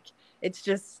 Like, it's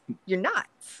just, you're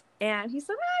nuts. And he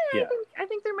said, I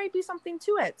think there might be something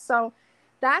to it. So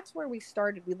that's where we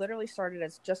started. We literally started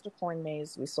as just a corn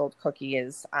maze. We sold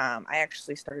cookies. I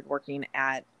actually started working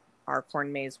at our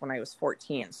corn maze when I was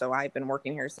 14. So I've been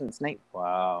working here since 19.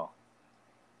 Wow.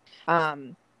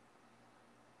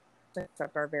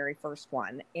 except our very first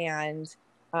one. And,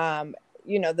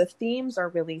 the themes are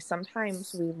really,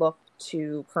 sometimes we look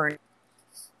to current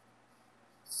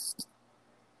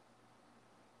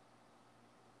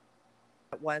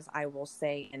was, I will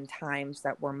say, in times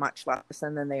that were much less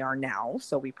than they are now.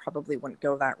 So we probably wouldn't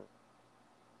go that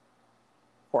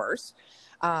course.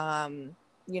 But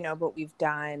we've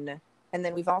done, and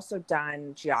then we've also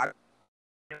done geography,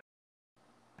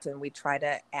 and we try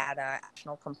to add a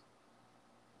national component.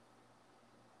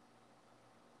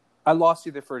 I lost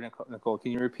you there for Nicole.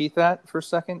 Can you repeat that for a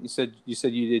second? You said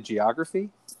you did geography.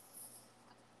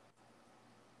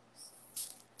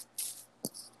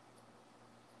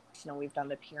 We've done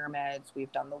the pyramids,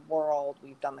 we've done the world,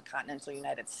 we've done the continental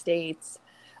United States.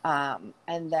 And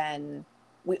then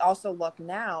we also look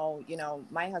now,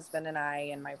 my husband and I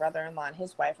and my brother-in-law and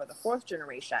his wife are the fourth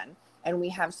generation, and we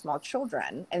have small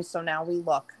children. And so now we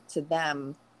look to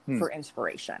them for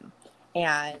inspiration.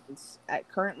 And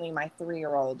currently my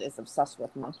 3-year-old is obsessed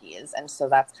with monkeys. And so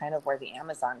that's kind of where the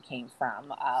Amazon came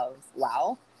from of,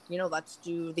 well, let's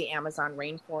do the Amazon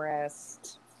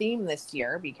rainforest theme this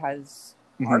year because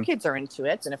our kids are into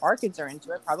it. And if our kids are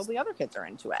into it, probably other kids are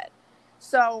into it.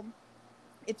 So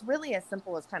it's really as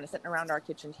simple as kind of sitting around our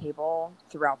kitchen table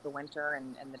throughout the winter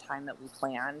and the time that we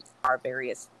planned our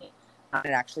various things.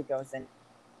 It actually goes in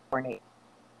coordinate.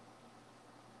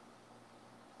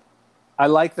 I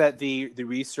like that the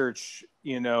research,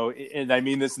 and I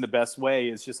mean this in the best way,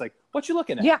 is just like, what you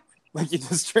looking at? Yeah. Like you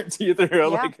just turn to either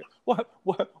like, what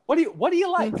do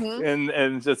you like?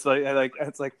 And just like,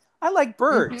 it's like, I like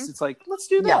birds. It's like, let's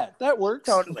do that. Yeah. That works.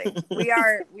 Totally. We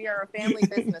are a family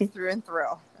business through and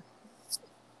through.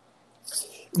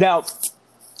 Now,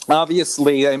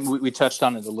 obviously, and we touched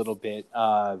on it a little bit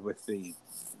with the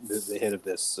hit of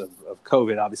this of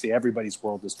COVID. Obviously, everybody's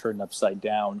world is turned upside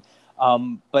down.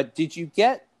 But did you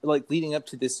get, like, leading up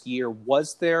to this year,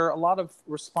 was there a lot of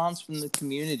response from the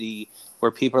community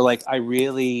where people are like, I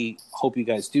really hope you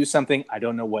guys do something. I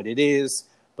don't know what it is,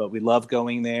 but we love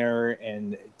going there.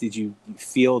 And did you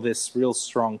feel this real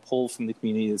strong pull from the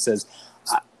community that says,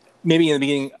 maybe in the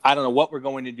beginning, I don't know what we're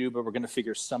going to do, but we're going to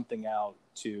figure something out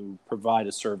to provide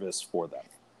a service for them?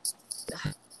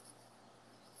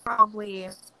 Probably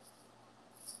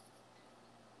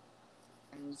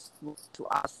to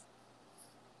us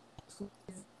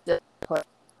to put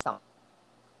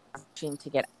something to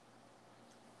get.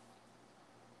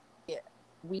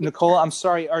 Nicole, I'm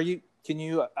sorry. Can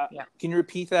you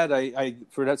repeat that? I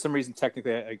for some reason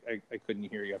technically I couldn't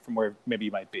hear you from where maybe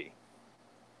you might be.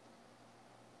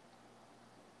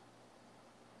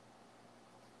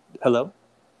 Hello?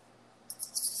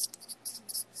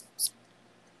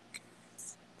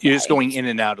 You're just going in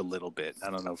and out a little bit. I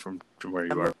don't know from where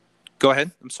you are. Go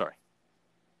ahead. I'm sorry.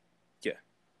 Yeah.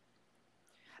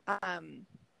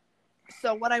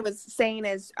 So what I was saying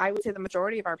is, I would say the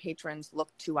majority of our patrons look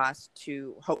to us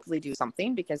to hopefully do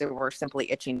something because they were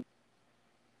simply itching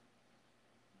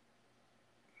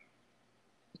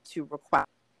to request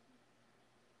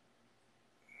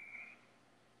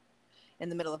in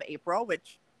the middle of April,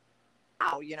 which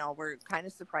we're kind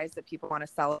of surprised that people want to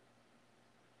sell it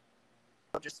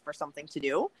just for something to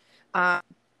do.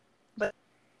 But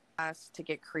us to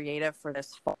get creative for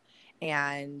this fall.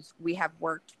 And we have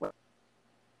worked with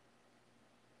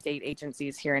state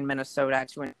agencies here in Minnesota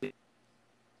to include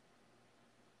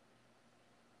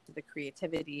the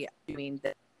creativity of doing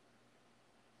this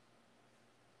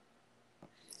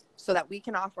so that we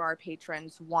can offer our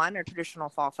patrons a traditional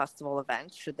fall festival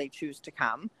event should they choose to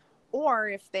come, or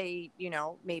if they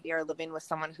maybe are living with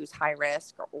someone who's high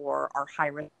risk or are high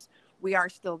risk, we are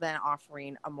still then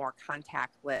offering a more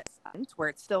contactless event where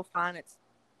it's still fun. It's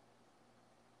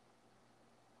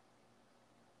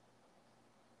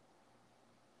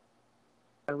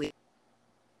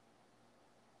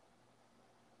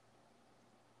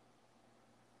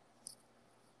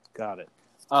Got it.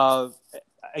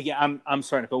 Again, I'm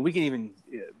sorry, Nicole. We can even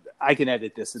I can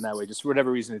edit this in that way. Just for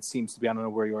whatever reason, it seems to be. I don't know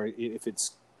where you are, if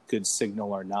it's good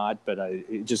signal or not, but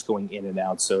it's just going in and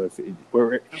out. So if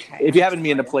you happen to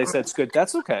be in a place that's good,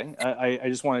 that's okay. I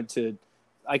just wanted to.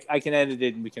 I can edit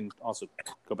it, and we can also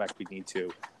go back if we need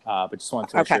to. But just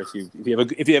wanted to make sure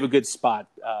if you have a good spot,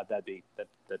 that'd be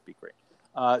great.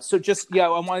 So just I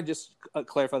want to just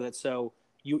clarify that. So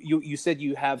you said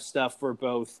you have stuff for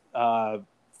both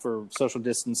for social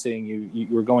distancing. You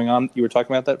were going on. You were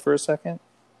talking about that for a second.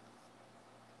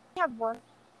 We have work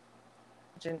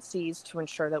agencies to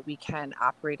ensure that we can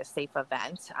operate a safe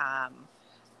event.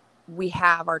 we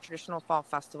have our traditional fall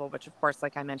festival, which of course,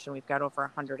 like I mentioned, we've got over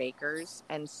 100 acres.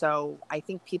 And so I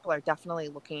think people are definitely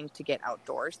looking to get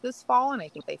outdoors this fall, and I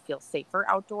think they feel safer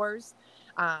outdoors.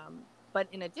 But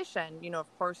in addition,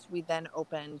 of course, we then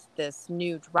opened this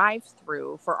new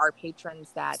drive-through for our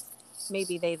patrons that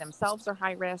maybe they themselves are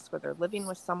high risk or they're living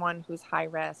with someone who's high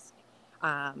risk.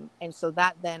 And so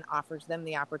that then offers them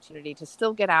the opportunity to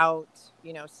still get out,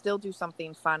 still do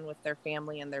something fun with their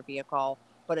family and their vehicle,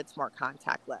 but it's more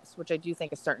contactless, which I do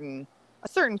think a certain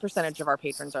percentage of our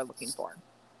patrons are looking for.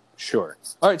 Sure.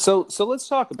 All right. So let's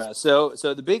talk about it. So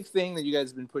the big thing that you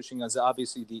guys have been pushing is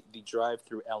obviously the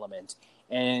drive-through element,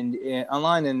 and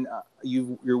online, and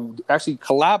you're actually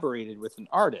collaborated with an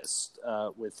artist,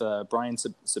 with Brian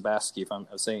Sabaski, if I'm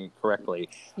saying it correctly.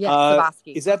 Yes,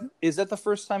 Sabaski. Is that the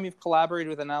first time you've collaborated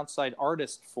with an outside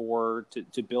artist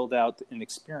to build out an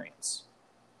experience?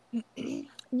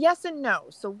 Yes and no.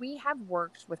 So we have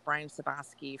worked with Brian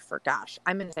Sabaski for,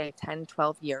 I'm going to say 10,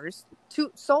 12 years.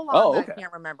 So long that I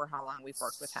can't remember how long we've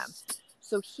worked with him.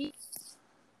 So he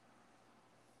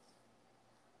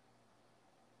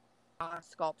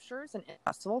sculptures and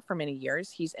festival for many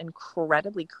years. He's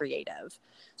incredibly creative.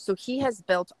 So he has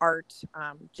built art,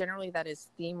 generally that is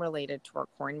theme related to our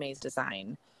corn maze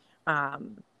design.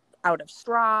 Out of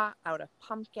straw, out of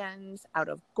pumpkins, out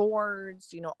of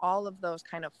gourds, all of those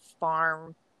kind of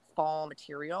farm fall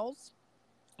materials.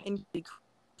 And he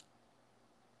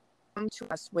come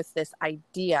to us with this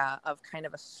idea of kind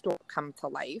of a store come to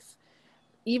life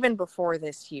even before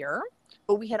this year,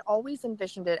 but we had always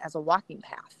envisioned it as a walking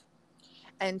path.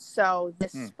 And so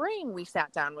this spring we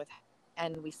sat down with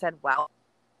and we said, well,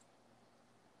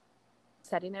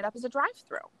 setting it up as a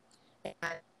drive-through. And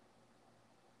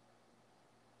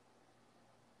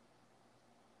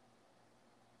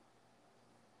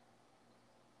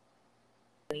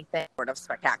anything sort of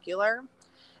spectacular.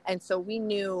 And so we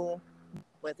knew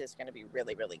with this going to be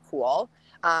really, really cool.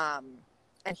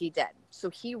 And he did.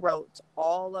 So he wrote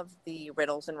all of the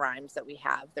riddles and rhymes that we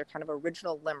have. They're kind of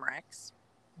original limericks.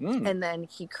 And then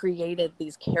he created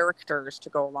these characters to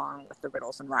go along with the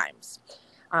riddles and rhymes.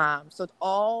 So it's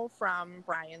all from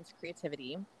Brian's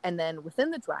creativity. And then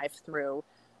within the drive-through,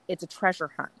 it's a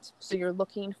treasure hunt. So you're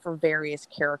looking for various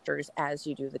characters as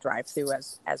you do the drive-through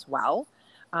as well.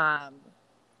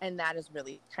 And that is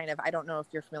really kind of, I don't know if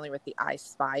you're familiar with the I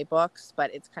Spy books,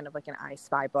 but it's kind of like an I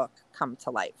Spy book come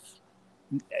to life.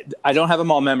 I don't have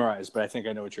them all memorized, but I think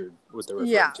I know what they're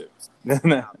referring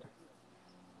to.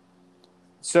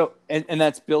 So, and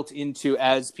that's built into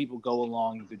as people go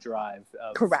along the drive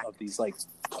of these like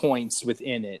points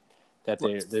within it that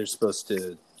they're supposed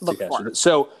to capture.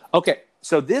 So, okay.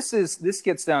 So this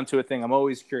gets down to a thing I'm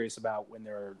always curious about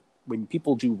when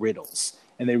people do riddles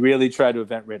and they really try to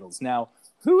invent riddles. Now,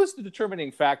 who is the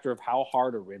determining factor of how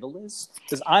hard a riddle is?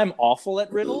 Because I'm awful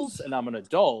at riddles and I'm an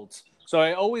adult. So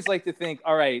I always like to think,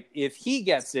 all right, if he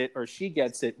gets it or she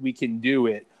gets it, we can do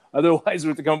it. Otherwise, we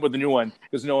have to come up with a new one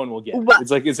because no one will get it. Well, it's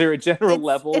like, is there a general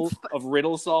level of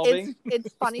riddle solving?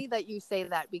 It's funny that you say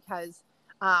that because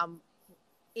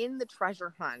in the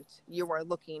treasure hunt, you are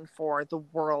looking for the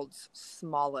world's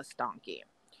smallest donkey.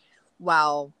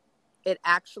 Well, it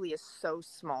actually is so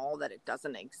small that it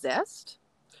doesn't exist.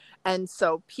 And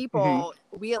so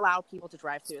we allow people to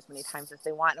drive through as many times as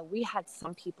they want. And we had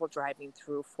some people driving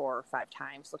through 4 or 5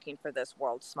 times looking for this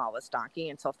world's smallest donkey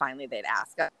until finally they'd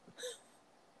ask us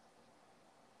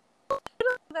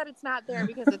that it's not there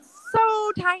because it's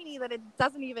so tiny that it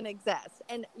doesn't even exist.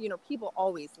 And, people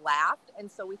always laughed. And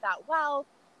so we thought, well,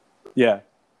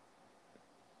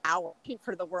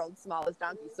 for the world's smallest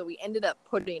donkey. So we ended up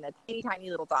putting a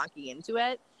tiny little donkey into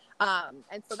it.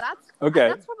 And so that's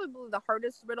probably the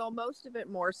hardest riddle. Most of it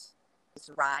more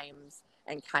rhymes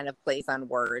and kind of plays on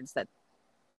words that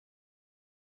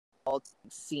all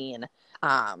seen,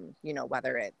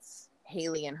 whether it's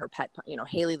Haley and her pet,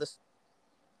 Haley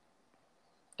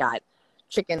got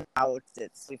chicken out,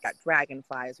 we've got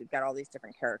dragonflies, we've got all these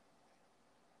different characters.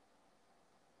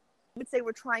 I would say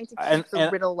we're trying to keep the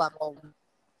riddle level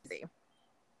easy.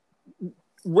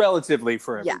 Relatively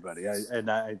for everybody. Yes.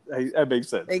 That makes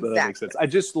sense. Exactly. That makes sense. I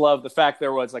just love the fact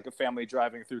there was like a family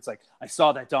driving through. It's like, I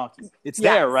saw that donkey. It's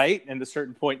there, right? And at a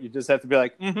certain point, you just have to be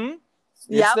like,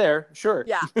 it's there. Sure.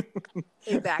 Yeah,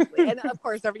 exactly. And of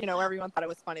course, everyone thought it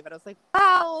was funny, but I was like,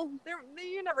 well,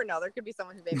 you never know. There could be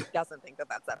someone who maybe doesn't think that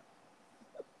that's it.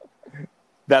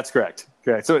 That's correct.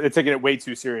 Okay. So it's taking it way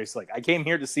too serious. Like, I came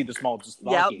here to see the smallest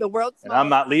donkey. Yeah, the world's and I'm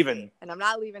not leaving. And I'm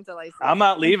not leaving till I see it. I'm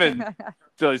not leaving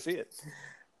till I see it.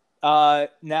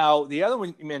 Now the other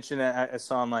one you mentioned I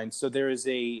saw online. So there is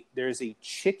a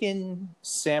chicken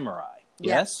samurai.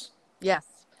 Yes. Yes.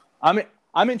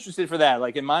 I'm interested for that.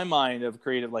 Like in my mind of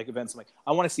creative like events, I'm like,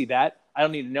 I want to see that. I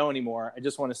don't need to know anymore. I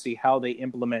just want to see how they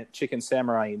implement Chicken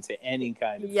Samurai into any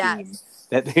kind of theme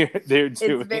that they're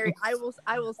doing. It's very. I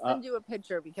will send you a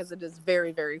picture because it is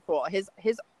very, very cool. His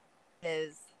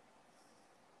is.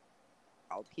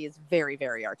 He is very,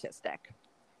 very artistic.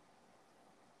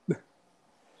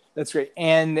 That's great.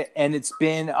 And it's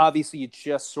been, obviously, it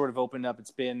just sort of opened up.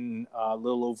 It's been a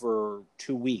little over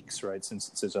 2 weeks, right,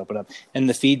 since it's opened up. And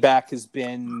the feedback has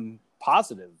been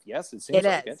positive. Yes, it seems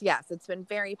like it. Yes, it's been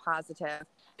very positive.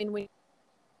 I mean,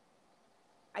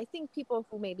 I think people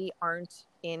who maybe aren't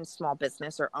in small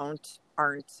business or aren't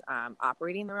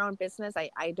operating their own business,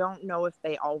 I don't know if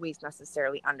they always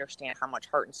necessarily understand how much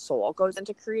heart and soul goes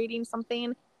into creating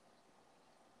something.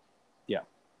 Yeah.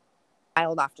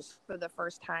 Filed off just for the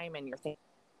first time, and you're thinking,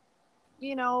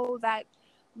 that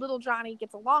little Johnny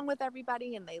gets along with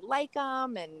everybody and they like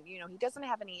him, and he doesn't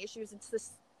have any issues. It's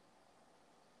this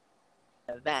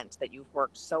event that you've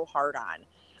worked so hard on.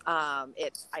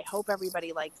 I hope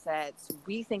everybody likes it.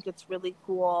 We think it's really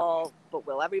cool, but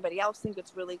will everybody else think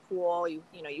it's really cool? You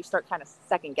start kind of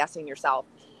second guessing yourself.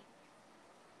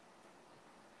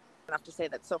 Enough to say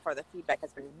that so far the feedback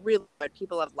has been really good.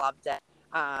 People have loved it.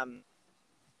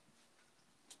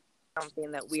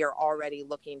 Something that we are already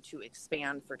looking to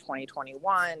expand for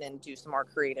 2021 and do some more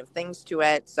creative things to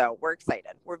it. So we're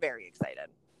excited. We're very excited.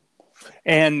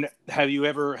 And have you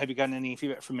gotten any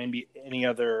feedback from maybe any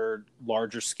other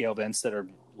larger scale events that are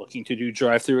looking to do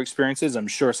drive-through experiences? I'm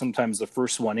sure sometimes the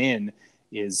first one in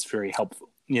is very helpful,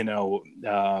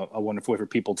 a wonderful way for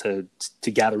people to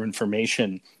gather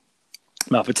information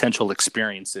about potential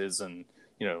experiences. And,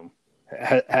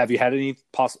 have you had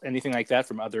anything like that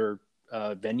from other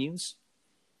venues?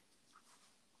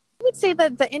 I would say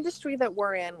that the industry that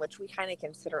we're in, which we kind of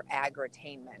consider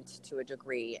agri-tainment to a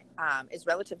degree, is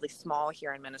relatively small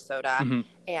here in Minnesota. Mm-hmm.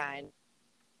 And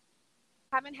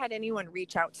haven't had anyone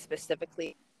reach out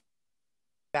specifically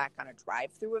back on a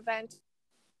drive-through event.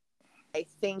 I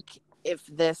think if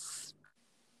this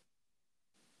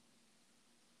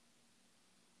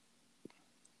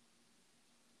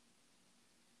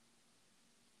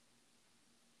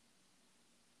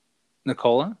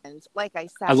Nicola? And like I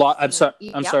said, I'm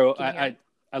sorry. I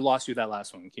lost you that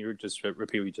last one. Can you just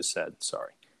repeat what you just said?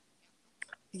 Sorry.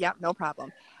 Yep, no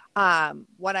problem.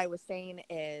 What I was saying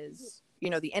is,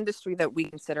 the industry that we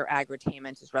consider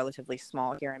agri-tainment is relatively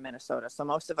small here in Minnesota. So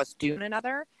most of us do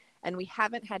another, and we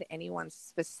haven't had anyone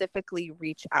specifically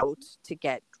reach out to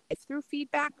get through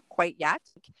feedback quite yet.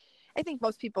 I think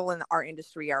most people in our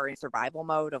industry are in survival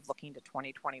mode of looking to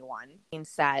 2021. Being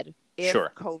said, if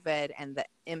COVID and the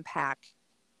impact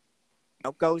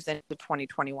goes into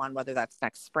 2021, whether that's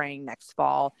next spring, next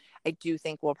fall, I do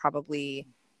think we'll probably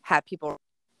have people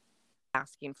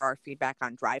asking for our feedback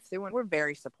on drive-through, and we're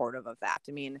very supportive of that.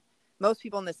 I mean, most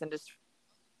people in this industry,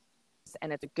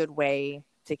 and it's a good way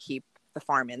to keep the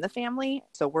farm in the family.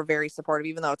 So we're very supportive,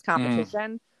 even though it's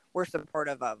competition. We're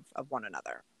supportive of one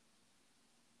another.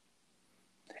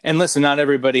 And listen, not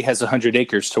everybody has 100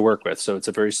 acres to work with, so it's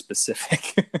a very specific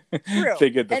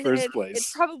thing in the first place.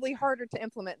 It's probably harder to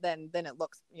implement than it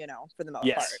looks, for the most part.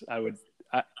 Yes,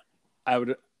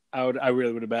 I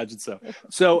really would imagine so.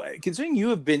 So, considering you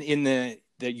have been in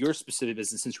your specific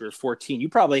business since you were 14, you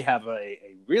probably have a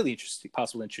really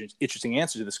interesting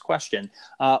answer to this question.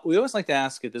 We always like to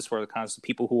ask at this part of the conference to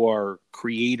people who are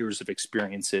creators of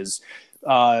experiences.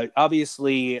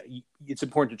 Obviously, it's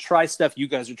important to try stuff. You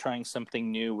guys are trying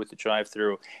something new with the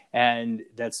drive-through, and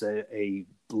that's a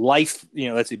life,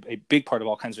 that's a big part of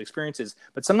all kinds of experiences.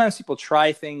 But sometimes people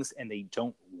try things and they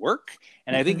don't work.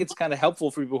 And I think it's kind of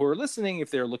helpful for people who are listening, if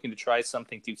they're looking to try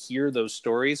something, to hear those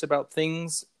stories about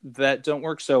things that don't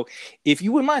work. So if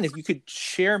you wouldn't mind, if you could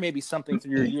share maybe something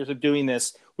through your years of doing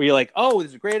this, where you're like, oh, this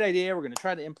is a great idea, we're going to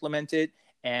try to implement it,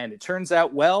 and it turns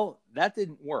out, well, that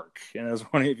didn't work. And I was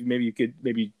wondering if maybe you could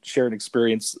share an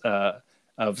experience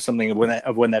of something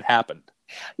of when that happened.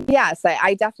 Yes,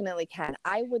 I definitely can.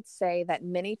 I would say that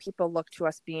many people look to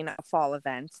us being a fall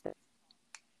event.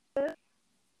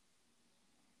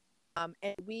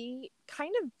 And we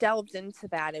kind of delved into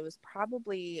that. It was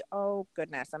probably, I'm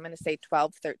going to say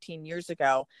 12, 13 years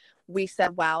ago. We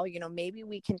said, well, maybe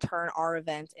we can turn our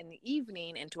event in the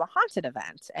evening into a haunted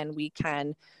event, and we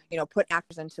can, put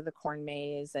actors into the corn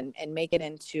maze and make it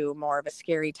into more of a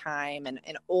scary time and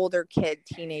an older kid,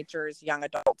 teenagers, young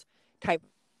adult type.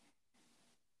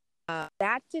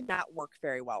 That did not work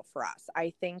very well for us.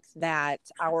 I think that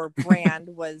our brand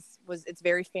was it's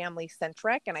very family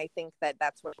centric, and I think that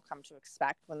that's what you'll come to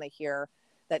expect when they hear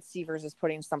that Seavers is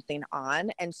putting something on.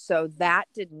 And so that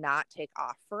did not take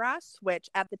off for us, which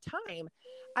at the time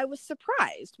I was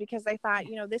surprised, because I thought,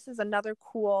 this is another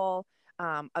cool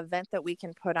event that we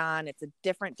can put on. It's a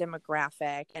different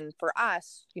demographic. And for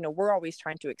us, we're always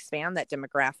trying to expand that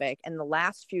demographic. And the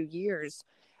last few years,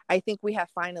 I think we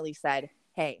have finally said,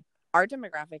 hey, our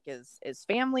demographic is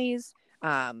families,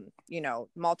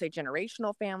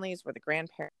 multi-generational families where the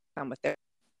grandparents come with their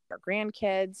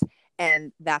grandkids,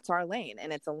 and that's our lane.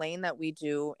 And it's a lane that we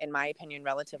do, in my opinion,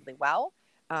 relatively well.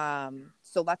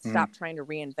 So let's stop trying to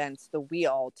reinvent the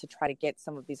wheel to try to get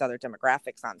some of these other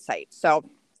demographics on site. So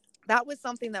that was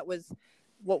something that was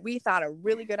what we thought a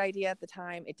really good idea at the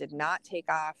time. It did not take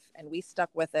off, and we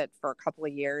stuck with it for a couple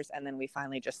of years. And then we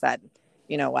finally just said,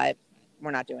 you know what,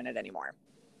 we're not doing it anymore.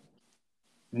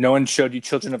 No one showed you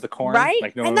Children of the Corn, right?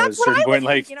 Like no and one that's was what I going was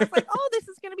like, thinking. I was like, oh, this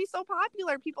is going to be so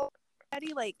popular. People are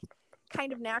already like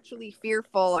kind of naturally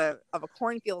fearful of a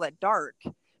cornfield at dark,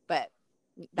 but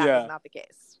that was not the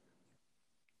case.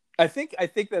 I think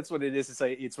that's what it is. It's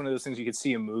like, it's one of those things you could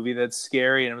see a movie that's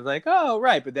scary, and I was like, oh,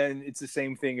 right. But then it's the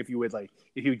same thing if you would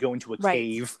go into a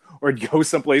cave or go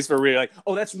someplace where we're like,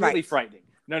 oh, that's really frightening.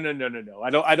 No.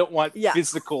 I don't want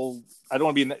physical. I don't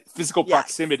want to be in that physical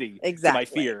proximity to my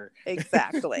fear.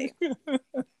 Exactly.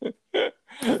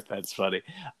 That's funny.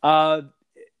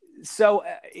 So,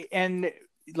 and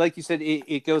like you said,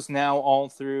 it goes now all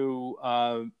through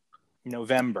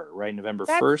November, right? November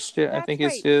 1st, I think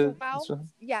right. is.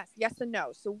 Yes and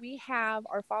no. So we have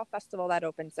our fall festival that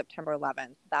opens September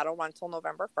 11th. That'll run till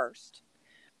November 1st.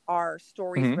 Our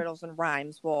stories, riddles, and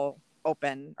rhymes will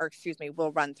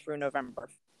run through November.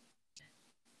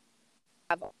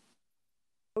 Have a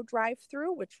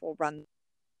drive-through, which will run.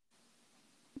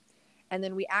 And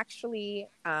then we actually,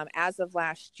 as of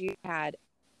last year, had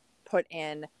put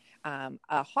in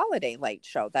a holiday light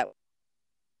show that,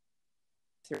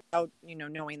 throughout,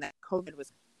 knowing that COVID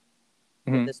was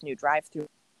this new drive-through,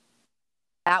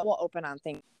 that will open on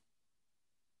things.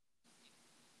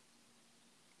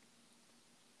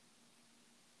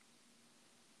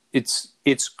 It's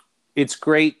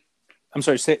great. I'm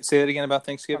sorry. Say that again about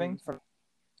Thanksgiving.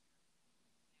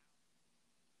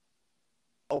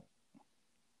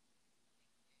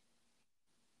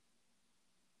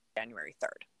 January 3rd.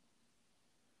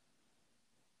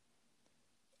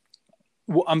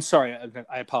 Well, I'm sorry.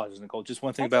 I apologize, Nicole. Just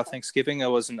one thing about Thanksgiving. I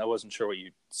wasn't sure what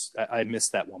I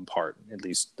missed that one part. At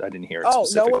least I didn't hear it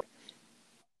specifically. No.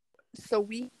 So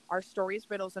our stories,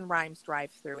 riddles, and rhymes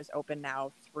drive-through is open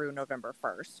now through November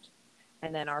 1st.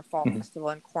 And then our fall festival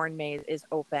and corn maze is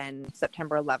open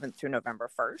September 11th through November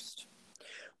 1st.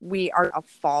 We are a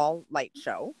fall light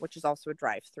show, which is also a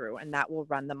drive-through, and that will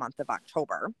run the month of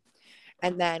October.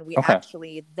 And then we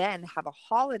actually then have a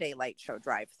holiday light show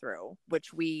drive-through,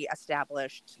 which we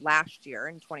established last year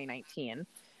in 2019.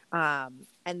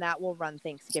 And that will run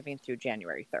Thanksgiving through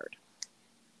January 3rd.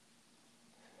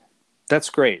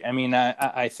 That's great. I mean,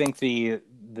 I think the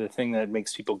thing that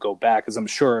makes people go back, because I'm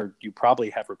sure you probably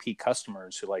have repeat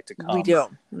customers who like to come. We do.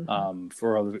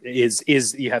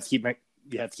 Is you have to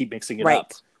keep mixing it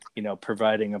up,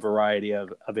 providing a variety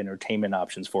of entertainment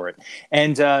options for it.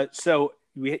 And so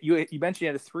you mentioned you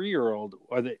had a 3-year-old.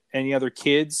 Are there any other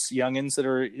kids, youngins that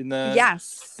are in the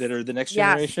that are the next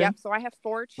generation? Yep. So I have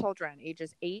 4 children,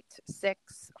 ages 8,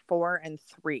 6, 4, and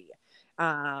 3.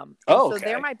 So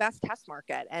they're my best test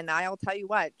market, and I'll tell you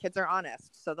what, kids are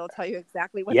honest, so they'll tell you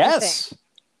exactly what they think.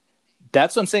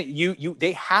 That's what I'm saying.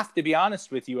 They have to be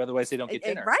honest with you, otherwise they don't get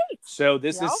dinner. Right. So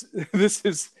this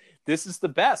is the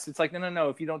best. It's like no.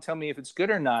 If you don't tell me if it's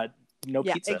good or not, no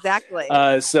pizza. Exactly.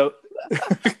 So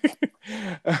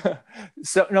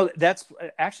no, that's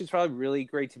actually, it's probably really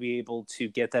great to be able to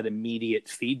get that immediate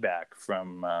feedback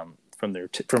from your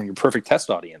perfect test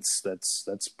audience.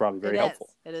 That's probably very helpful.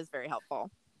 It is very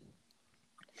helpful.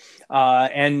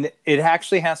 And it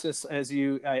actually has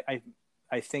to,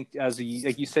 I think,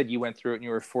 like you said, you went through it when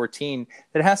you were 14.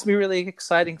 It has to be really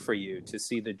exciting for you to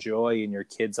see the joy in your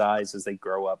kids' eyes as they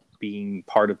grow up being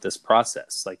part of this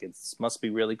process. Like, it must be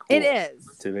really cool. It is.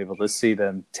 To be able to see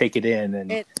them take it in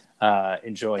and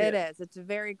enjoy it. It is. It's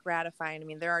very gratifying. I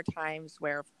mean, there are times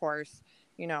where, of course,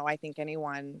 I think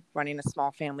anyone running a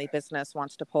small family business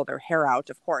wants to pull their hair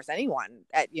out. Of course, anyone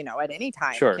at any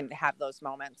time can have those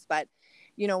moments. But,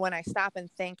 when I stop and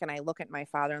think, and I look at my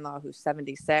father-in-law who's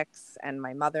 76 and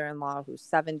my mother-in-law who's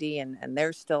 70 and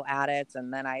they're still at it.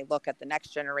 And then I look at the next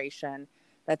generation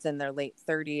that's in their late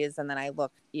 30s. And then I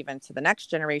look even to the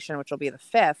next generation, which will be the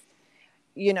 5th.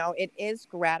 It is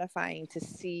gratifying to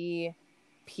see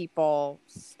people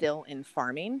still in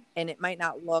farming, and it might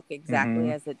not look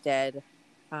exactly as it did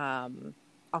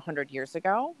 100 years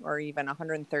ago or even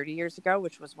 130 years ago,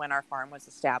 which was when our farm was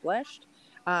established.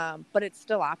 But it's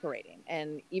still operating.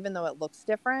 And even though it looks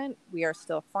different, we are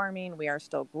still farming, we are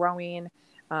still growing.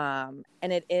 And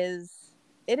it is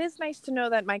nice to know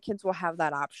that my kids will have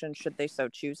that option, should they so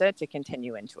choose it, to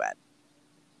continue into it.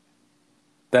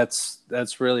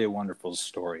 That's really a wonderful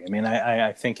story. I mean,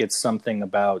 I think it's something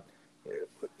about,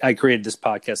 I created this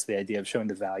podcast, the idea of showing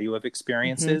the value of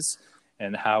experiences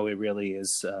and how it really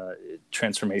is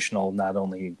transformational, not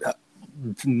only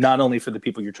for the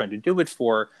people you're trying to do it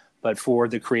for, but for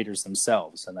the creators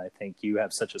themselves. And I think you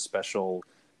have such a special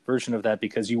version of that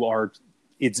because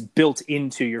it's built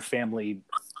into your family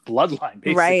bloodline,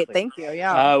 basically. Right. Thank you.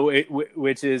 Yeah.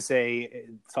 Which is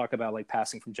talk about like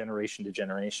passing from generation to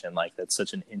generation. Like that's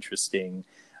such an interesting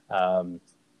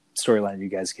storyline you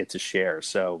guys get to share.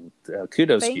 So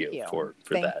kudos to you for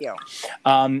that. Thank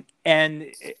you. And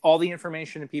all the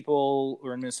information that people who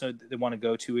are in Minnesota that want to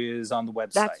go to is on the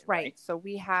website. That's right. So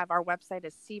we have our website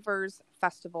is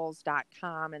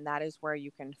seversfestivals.com, and that is where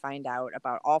you can find out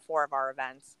about all 4 of our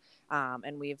events.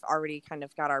 And we've already kind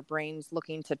of got our brains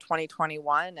looking to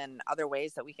 2021 and other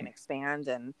ways that we can expand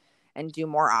and do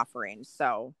more offerings.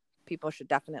 So people should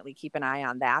definitely keep an eye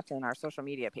on that and our social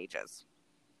media pages.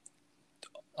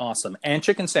 Awesome. And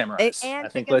Chicken Samurais. And I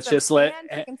think Chicken let's just let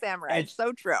Chicken Samurai.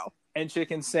 So true. And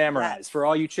Chicken Samurais. Yes. For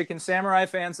all you Chicken Samurai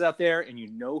fans out there, and you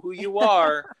know who you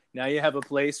are, now you have a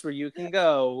place where you can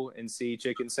go and see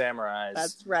Chicken Samurais.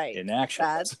 That's right. In action.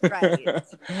 That's right.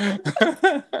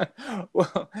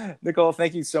 Well, Nicole,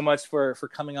 thank you so much for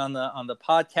coming on the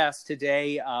podcast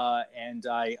today. And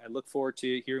I look forward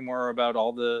to hearing more about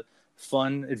all the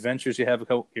fun adventures you have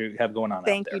going on out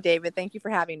there. Thank you, David. Thank you for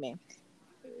having me.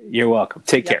 You're welcome.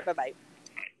 Take care. Bye-bye.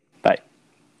 Bye.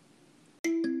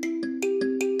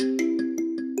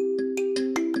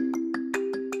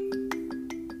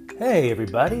 Hey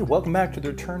everybody, welcome back to the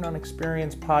Return on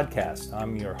Experience podcast.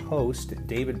 I'm your host,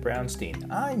 David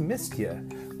Brownstein. I missed you.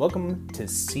 Welcome to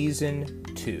Season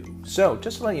 2. So,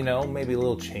 just to let you know, maybe a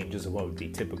little changes of what would be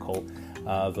typical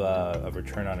of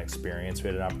Return on Experience. We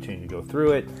had an opportunity to go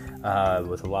through it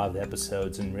with a lot of the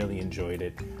episodes and really enjoyed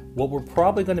it. What we're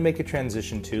probably going to make a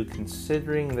transition to,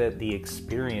 considering that the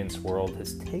experience world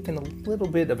has taken a little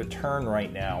bit of a turn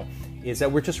right now, is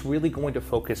that we're just really going to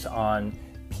focus on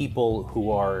people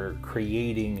who are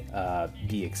creating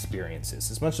the experiences.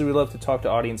 As much as we love to talk to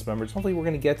audience members, hopefully we're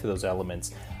going to get to those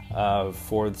elements.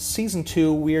 For Season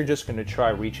 2, we are just going to try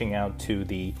reaching out to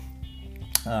the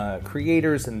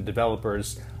creators and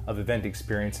developers of event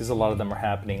experiences. A lot of them are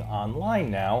happening online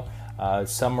now.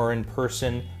 Some are in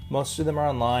person. Most of them are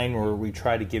online, where we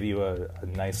try to give you a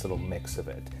nice little mix of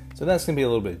it. So that's going to be a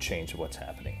little bit of change of what's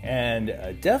happening. And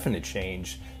a definite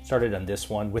change started on this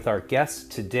one with our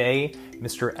guest today,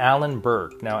 Mr. Alan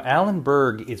Berg. Now, Alan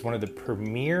Berg is one of the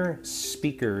premier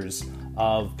speakers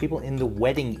of people in the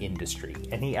wedding industry.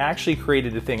 And he actually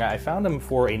created a thing. I found him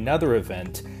for another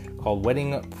event called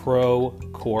Wedding Pro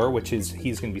Core, which is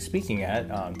he's going to be speaking at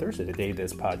on Thursday, the day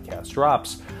this podcast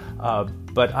drops.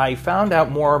 But I found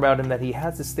out more about him that he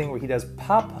has this thing where he does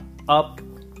pop-up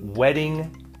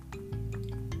wedding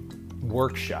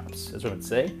workshops. That's what I'd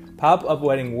say. Pop-up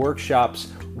wedding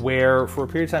workshops where for a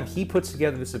period of time he puts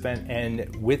together this event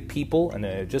and with people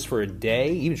and just for a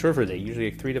day, even short for a day, usually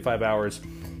like 3 to 5 hours,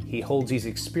 he holds these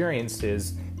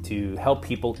experiences to help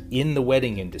people in the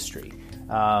wedding industry.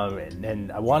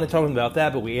 And I want to talk about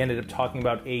that, but we ended up talking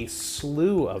about a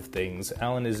slew of things.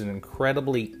 Alan is an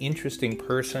incredibly interesting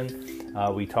person.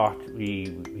 We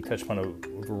touched upon a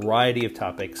variety of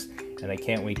topics, and I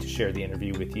can't wait to share the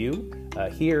interview with you.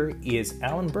 Here is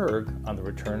Alan Berg on the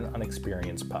Return on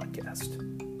Experience podcast.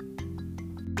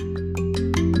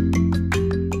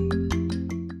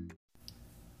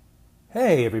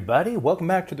 Hey everybody, welcome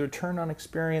back to the Return on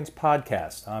Experience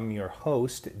podcast. I'm your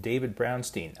host, David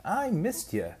Brownstein. I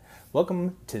missed you.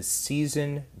 Welcome to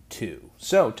Season 2.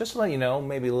 So, just to let you know,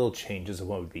 maybe a little changes of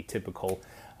what would be typical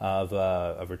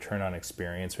of Return on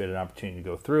Experience. We had an opportunity to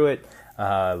go through it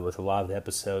with a lot of the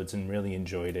episodes and really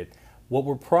enjoyed it. What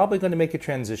we're probably going to make a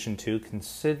transition to,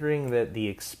 considering that the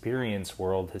experience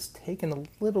world has taken a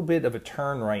little bit of a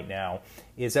turn right now,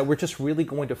 is that we're just really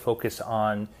going to focus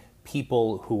on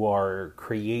people who are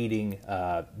creating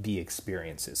the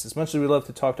experiences. As much as we love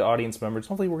to talk to audience members,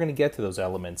 hopefully we're going to get to those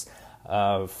elements.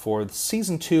 For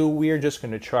Season 2, we are just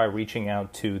going to try reaching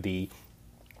out to the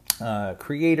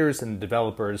creators and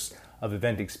developers of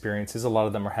event experiences. A lot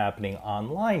of them are happening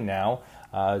online now.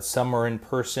 Some are in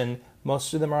person.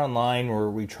 most of them are online, where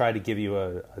we try to give you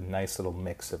a nice little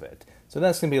mix of it. So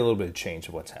that's going to be a little bit of change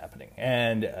of what's happening.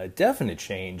 And a definite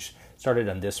change started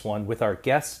on this one with our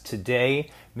guest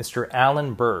today, Mr.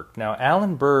 Alan Berg. Now,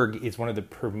 Alan Berg is one of the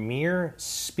premier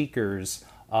speakers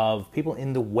of people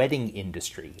in the wedding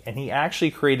industry. And he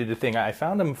actually created a thing. I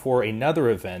found him for another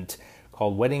event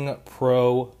called Wedding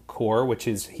Pro Core, which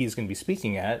is he's going to be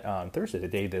speaking at on Thursday, the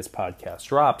day this podcast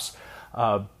drops.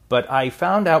 But I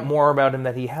found out more about him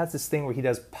that he has this thing where he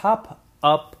does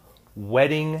pop-up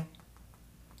wedding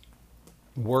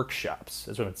workshops.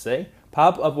 That's what I'd say.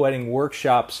 Pop-up wedding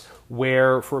workshops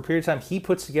where for a period of time he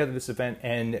puts together this event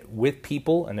and with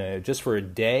people and just for a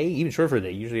day, even short for a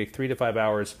day, usually like 3 to 5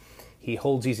 hours, he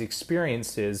holds these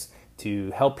experiences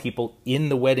to help people in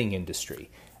the wedding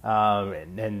industry.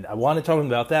 And I want to talk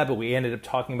about that, but we ended up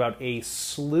talking about a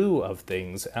slew of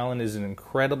things. Alan is an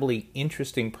incredibly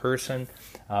interesting person.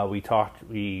 We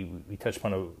touched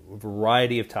upon a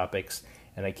variety of topics,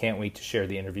 and I can't wait to share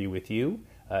the interview with you.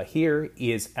 Here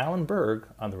is Alan Berg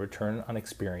on the Return on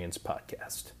Experience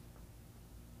podcast.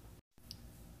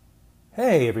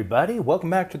 Hey everybody, welcome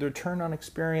back to the Return on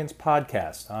Experience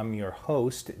podcast. I'm your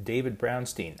host, David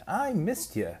Brownstein. I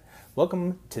missed you.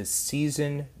 Welcome to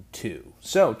Season 2.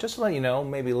 So, just to let you know,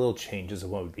 maybe little changes of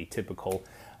what would be typical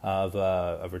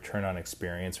of Return on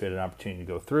Experience. We had an opportunity to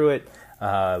go through it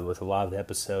with a lot of the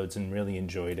episodes and really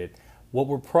enjoyed it. What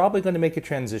we're probably going to make a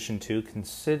transition to,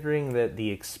 considering that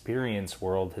the experience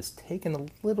world has taken a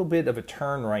little bit of a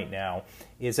turn right now,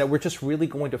 is that we're just really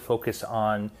going to focus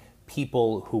on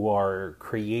people who are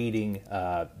creating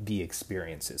the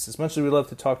experiences. As much as we love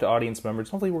to talk to audience members,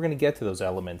 hopefully we're going to get to those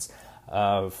elements.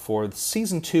 For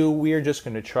Season 2, we are just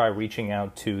going to try reaching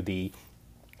out to the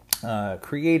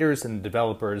creators and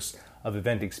developers of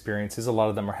event experiences. A lot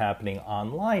of them are happening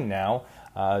online now.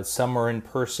 Some are in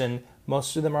person.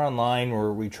 Most of them are online,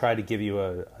 where we try to give you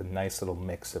a nice little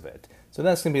mix of it. So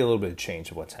that's going to be a little bit of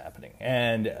change of what's happening.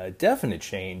 And a definite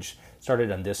change started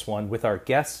on this one with our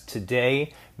guest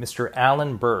today, Mr.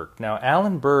 Alan Berg. Now,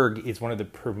 Alan Berg is one of the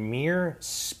premier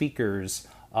speakers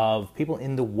of people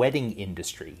in the wedding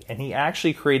industry. And he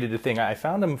actually created a thing. I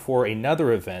found him for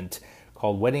another event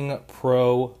called Wedding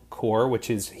Pro Core, which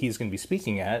is he's going to be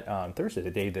speaking at on Thursday,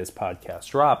 the day this podcast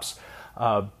drops.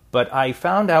 But I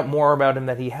found out more about him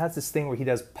that he has this thing where he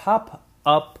does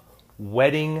pop-up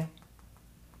wedding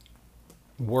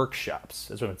workshops.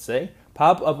 That's what I'd say.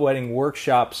 Pop-up wedding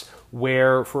workshops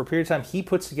where for a period of time he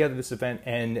puts together this event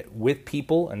and with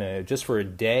people and just for a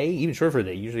day, even short for a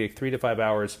day, usually like 3 to 5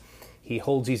 hours, he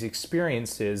holds these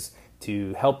experiences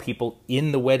to help people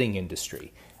in the wedding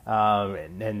industry.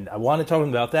 And I want to talk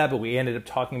about that, but we ended up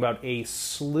talking about a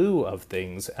slew of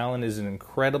things. Alan is an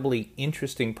incredibly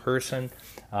interesting person.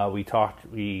 We touched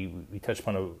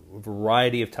upon a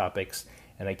variety of topics,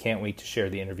 and I can't wait to share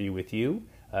the interview with you.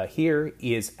 Here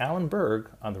is Alan Berg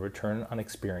on the Return on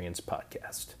Experience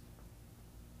podcast.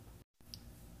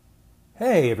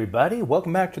 Hey everybody,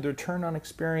 welcome back to the Return on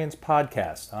Experience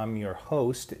podcast. I'm your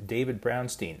host, David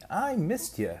Brownstein. I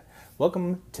missed you.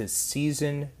 Welcome to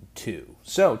Season 2.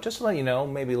 So, just to let you know,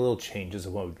 maybe little changes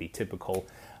of what would be typical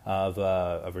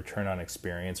of Return on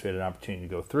Experience. We had an opportunity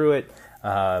to go through it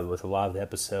with a lot of the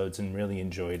episodes and really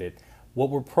enjoyed it.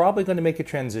 What we're probably going to make a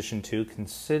transition to,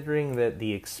 considering that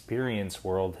the experience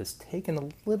world has taken a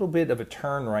little bit of a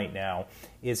turn right now,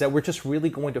 is that we're just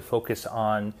really going to focus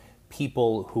on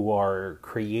people who are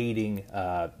creating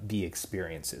the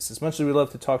experiences. As much as we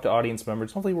love to talk to audience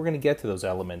members, hopefully we're going to get to those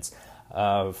elements.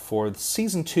 For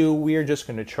Season 2, we are just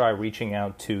going to try reaching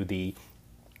out to the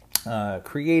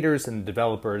creators and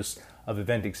developers of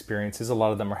event experiences. A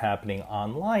lot of them are happening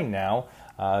online now.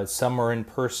 Some are in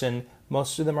person.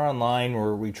 Most of them are online,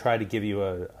 where we try to give you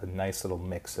a nice little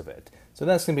mix of it. So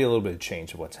that's going to be a little bit of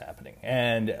change of what's happening.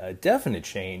 And a definite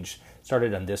change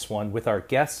started on this one with our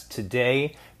guest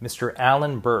today, Mr.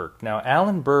 Alan Berg. Now,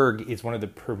 Alan Berg is one of the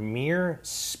premier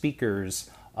speakers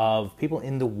of people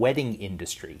in the wedding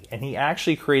industry. And he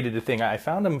actually created a thing. I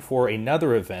found him for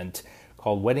another event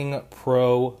called Wedding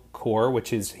Pro Core,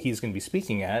 which is he's going to be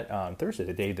speaking at on Thursday,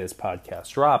 the day this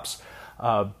podcast drops.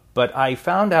 But I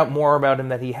found out more about him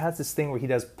that he has this thing where he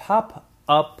does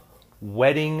pop-up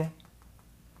wedding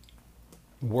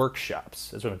workshops.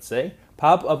 That's what I'd say.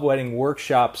 Pop-up wedding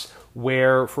workshops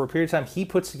where for a period of time he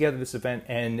puts together this event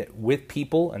and with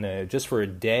people and just for a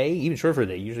day, even short for a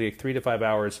day, usually like 3 to 5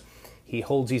 hours, he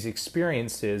holds these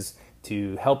experiences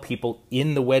to help people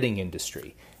in the wedding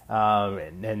industry.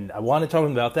 And I want to talk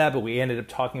about that, but we ended up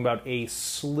talking about a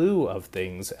slew of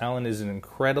things. Alan is an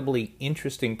incredibly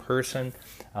interesting person.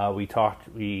 We touched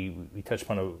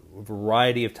upon a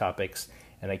variety of topics,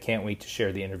 and I can't wait to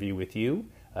share the interview with you.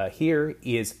 Here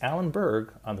is Alan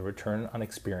Berg on the Return on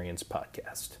Experience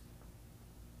podcast.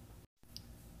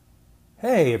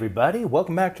 Hey everybody,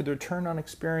 welcome back to the Return on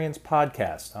Experience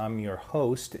podcast. I'm your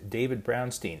host, David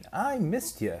Brownstein. I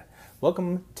missed you.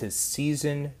 Welcome to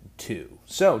Season 2.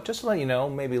 So, just to let you know,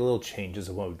 maybe little changes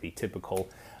of what would be typical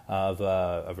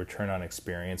of Return on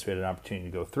Experience. We had an opportunity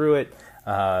to go through it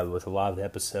with a lot of the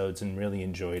episodes and really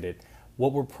enjoyed it.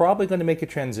 What we're probably going to make a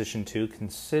transition to,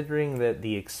 considering that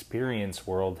the experience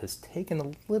world has taken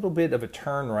a little bit of a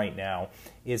turn right now,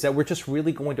 is that we're just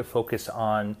really going to focus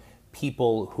on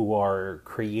people who are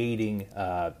creating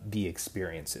the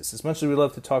experiences. As much as we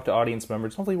love to talk to audience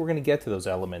members, hopefully we're going to get to those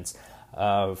elements.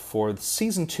 For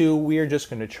Season 2, we are just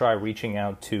going to try reaching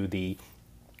out to the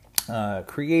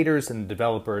creators and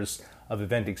developers of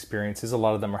event experiences. A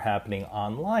lot of them are happening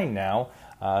online now.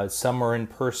 Some are in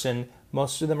person.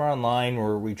 Most of them are online,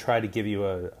 where we try to give you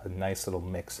a nice little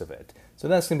mix of it. So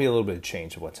that's going to be a little bit of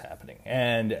change of what's happening.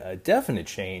 And a definite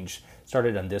change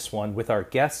started on this one with our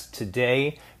guest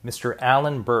today, Mr.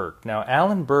 Alan Berg. Now,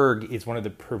 Alan Berg is one of the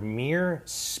premier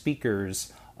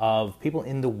speakers of people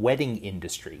in the wedding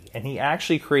industry. And he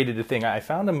actually created a thing. I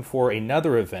found him for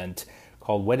another event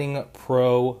called Wedding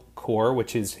Pro Core,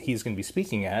 which is he's going to be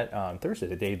speaking at on Thursday,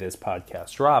 the day this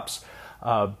podcast drops.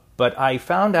 But I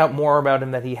found out more about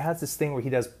him that he has this thing where he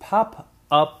does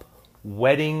pop-up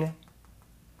wedding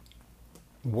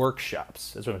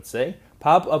workshops. That's what I'd say.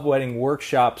 Pop-up wedding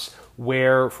workshops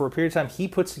where for a period of time he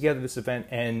puts together this event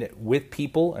and with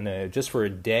people and just for a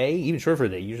day, even short for a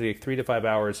day, usually like 3 to 5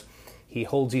 hours, he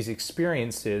holds these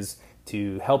experiences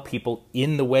to help people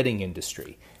in the wedding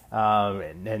industry.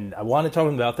 And I want to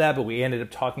talk about that, but we ended up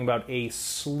talking about a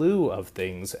slew of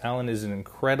things. Alan is an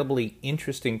incredibly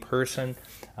interesting person.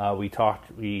 We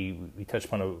touched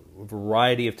upon a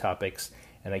variety of topics,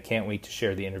 and I can't wait to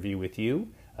share the interview with you.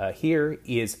 Here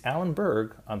is Alan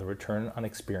Berg on the Return on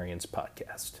Experience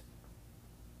podcast.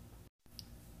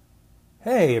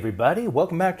 Hey everybody,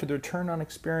 welcome back to the Return on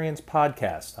Experience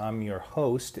podcast. I'm your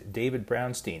host, David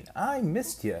Brownstein. I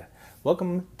missed you.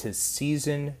 Welcome to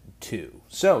Season 2.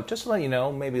 So, just to let you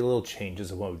know, maybe little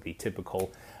changes of what would be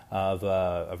typical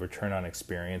of Return on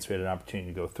Experience. We had an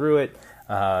opportunity to go through it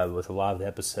with a lot of the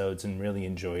episodes and really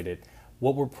enjoyed it.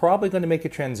 What we're probably going to make a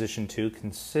transition to,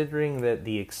 considering that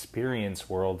the experience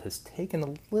world has taken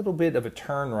a little bit of a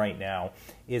turn right now,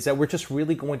 is that we're just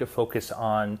really going to focus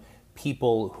on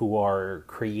people who are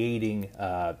creating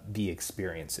the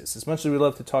experiences. As much as we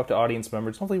love to talk to audience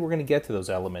members, hopefully we're going to get to those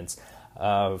elements.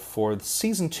 For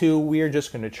Season 2, we are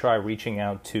just going to try reaching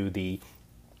out to the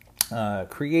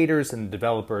creators and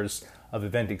developers of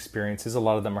event experiences. A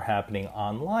lot of them are happening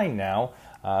online now.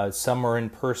 Some are in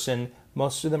person.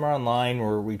 Most of them are online,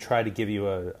 where we try to give you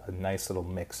a nice little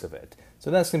mix of it. So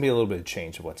that's going to be a little bit of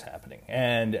change of what's happening.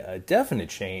 And a definite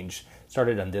change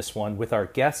started on this one with our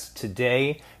guest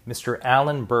today, Mr.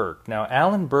 Alan Berg. Now,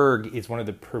 Alan Berg is one of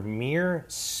the premier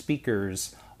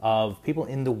speakers of people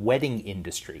in the wedding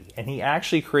industry. And he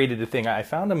actually created a thing. I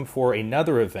found him for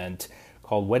another event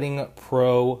called Wedding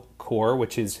Pro Core,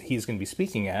 which is he's going to be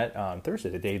speaking at on Thursday,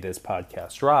 the day this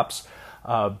podcast drops.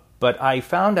 But I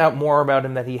found out more about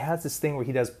him that he has this thing where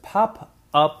he does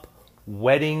pop-up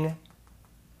wedding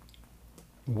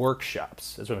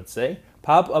workshops. That's what I'd say.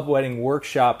 Pop-up wedding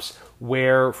workshops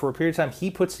where for a period of time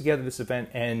he puts together this event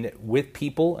and with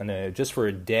people and just for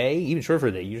a day, even short for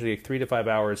a day, usually like 3 to 5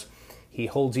 hours, he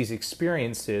holds these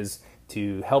experiences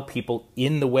to help people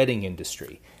in the wedding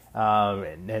industry.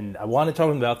 And I want to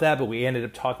talk about that, but we ended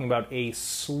up talking about a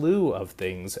slew of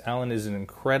things. Alan is an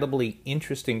incredibly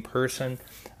interesting person.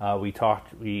 We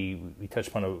touched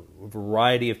upon a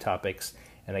variety of topics,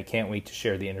 and I can't wait to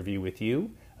share the interview with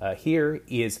you. Here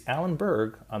is Alan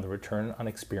Berg on the Return on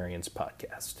Experience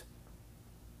podcast.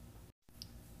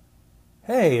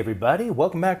 Hey everybody,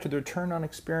 welcome back to the Return on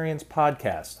Experience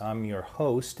podcast. I'm your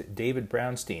host, David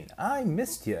Brownstein. I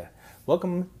missed you.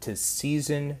 Welcome to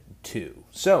Season 2.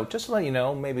 So, just to let you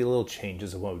know, maybe little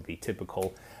changes of what would be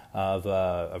typical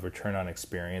of Return on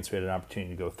Experience. We had an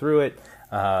opportunity to go through it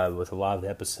with a lot of the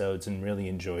episodes and really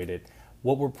enjoyed it.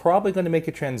 What we're probably going to make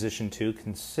a transition to,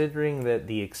 considering that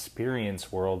the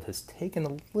experience world has taken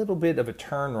a little bit of a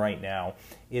turn right now,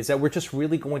 is that we're just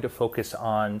really going to focus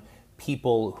on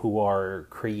people who are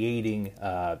creating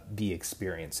the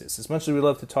experiences. As much as we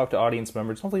love to talk to audience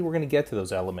members, hopefully we're going to get to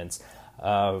those elements.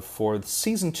 For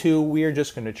Season 2, we are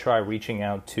just going to try reaching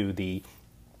out to the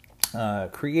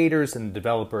creators and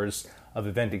developers of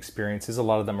event experiences. A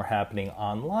lot of them are happening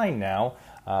online now.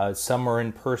 Some are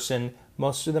in person.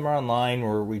 Most of them are online,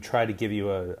 where we try to give you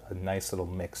a nice little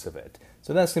mix of it.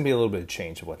 So that's going to be a little bit of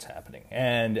change of what's happening.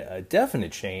 And a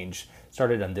definite change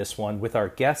started on this one with our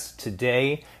guest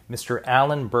today, Mr.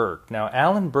 Alan Berg. Now,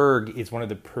 Alan Berg is one of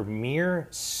the premier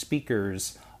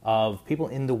speakers of people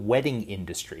in the wedding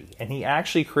industry. And he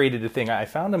actually created a thing. I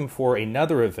found him for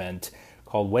another event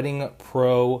called Wedding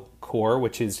Pro Core,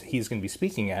 which he's going to be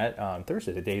speaking at on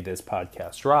Thursday, the day this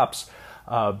podcast drops.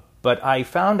 But I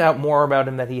found out more about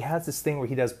him that he has this thing where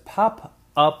he does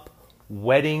pop-up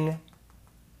wedding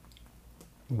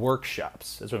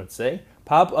workshops. That's what I'd say.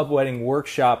 Pop-up wedding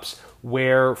workshops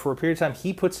where for a period of time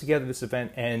he puts together this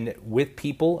event and with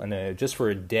people and just for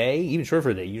a day, even short for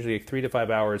a day, usually like 3 to 5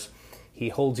 hours, he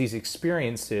holds these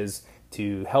experiences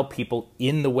to help people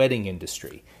in the wedding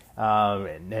industry.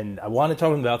 And I want to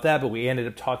talk about that, but we ended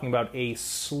up talking about a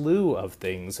slew of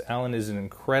things. Alan is an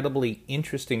incredibly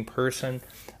interesting person.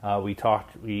 We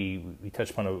touched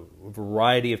upon a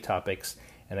variety of topics,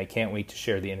 and I can't wait to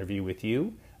share the interview with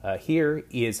you. Here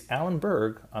is Alan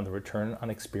Berg on the Return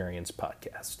on Experience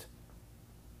podcast.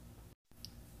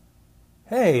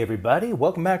 Hey everybody,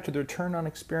 welcome back to the Return on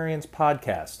Experience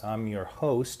podcast. I'm your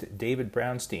host, David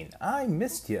Brownstein. I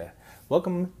missed you.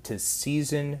 Welcome to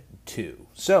Season 2.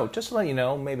 So, just to let you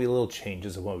know, maybe a little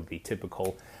changes of what would be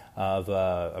typical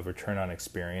of Return on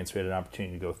Experience. We had an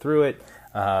opportunity to go through it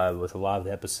with a lot of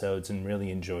the episodes and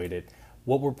really enjoyed it.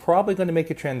 What we're probably going to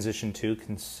make a transition to,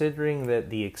 considering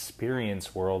that the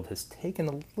experience world has taken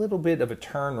a little bit of a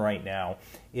turn right now,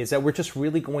 is that we're just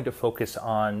really going to focus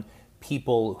on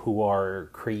people who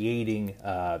are creating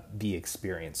the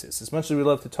experiences. As much as we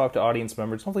love to talk to audience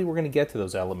members, hopefully we're going to get to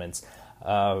those elements.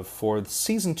 For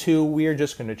Season 2, we are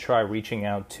just going to try reaching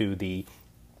out to the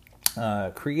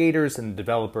creators and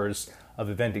developers of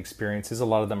event experiences. A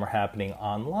lot of them are happening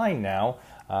online now.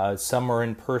 Some are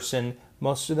in person.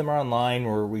 Most of them are online,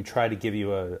 where we try to give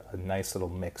you a nice little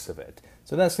mix of it.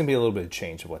 So that's going to be a little bit of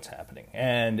change of what's happening.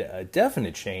 And a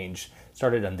definite change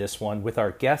started on this one with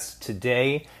our guest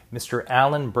today, Mr.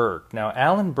 Alan Berg. Now,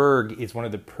 Alan Berg is one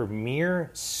of the premier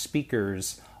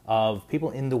speakers of people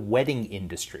in the wedding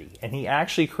industry. And he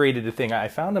actually created a thing. I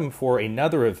found him for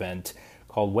another event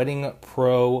called Wedding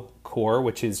Pro Core,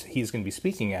 which he's going to be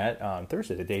speaking at on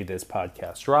Thursday, the day this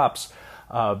podcast drops.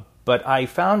 But I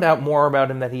found out more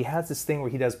about him that he has this thing where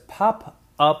he does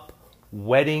pop-up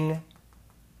wedding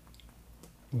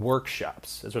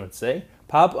workshops. That's what I'd say.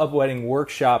 Pop-up wedding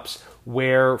workshops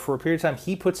where for a period of time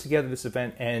he puts together this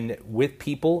event and with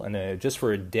people and just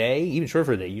for a day, even short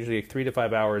for a day, usually like 3 to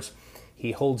 5 hours,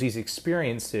 he holds these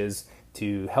experiences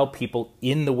to help people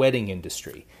in the wedding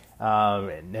industry.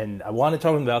 And I want to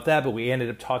talk about that, but we ended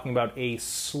up talking about a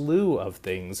slew of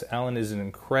things. Alan is an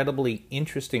incredibly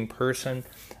interesting person.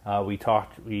 We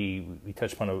touched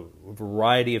upon a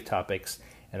variety of topics,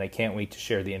 and I can't wait to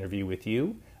share the interview with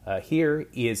you. Here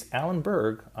is Alan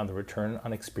Berg on the Return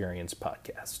on Experience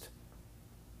podcast.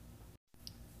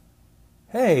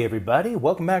 Hey everybody,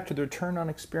 welcome back to the Return on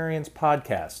Experience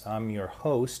podcast. I'm your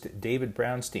host, David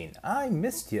Brownstein. I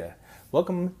missed you.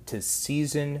 Welcome to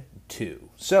Season 2.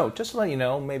 So, just to let you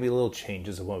know, maybe a little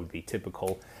changes of what would be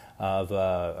typical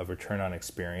of Return on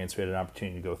Experience. We had an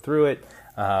opportunity to go through it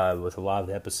with a lot of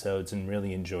the episodes and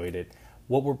really enjoyed it.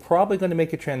 What we're probably going to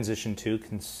make a transition to,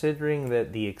 considering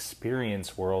that the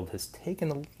experience world has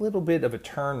taken a little bit of a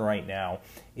turn right now,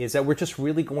 is that we're just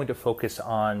really going to focus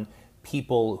on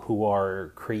people who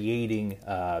are creating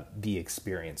the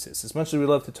experiences. As much as we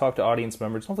love to talk to audience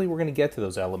members, hopefully we're going to get to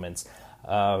those elements.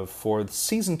 For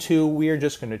Season 2, we are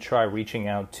just going to try reaching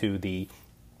out to the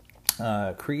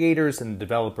creators and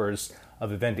developers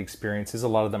of event experiences. A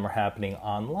lot of them are happening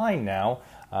online now.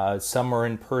 Some are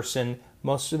in person.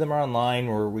 Most of them are online,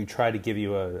 where we try to give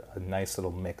you a nice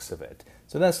little mix of it.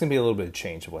 So that's going to be a little bit of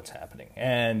change of what's happening.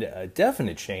 And a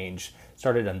definite change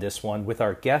started on this one with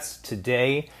our guest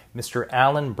today, Mr.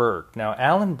 Alan Berg. Now,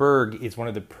 Alan Berg is one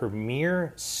of the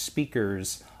premier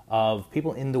speakers of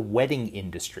people in the wedding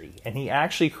industry. And he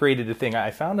actually created a thing.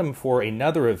 I found him for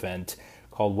another event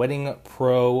called Wedding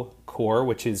Pro Core,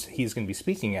 which he's going to be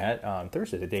speaking at on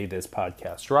Thursday, the day this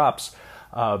podcast drops.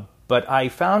 But I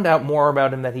found out more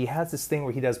about him that he has this thing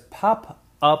where he does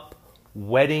pop-up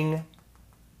wedding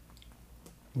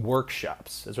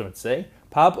workshops. That's what I'd say.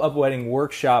 Pop-up wedding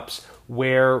workshops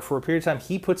where for a period of time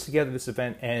he puts together this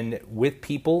event and with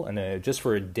people and just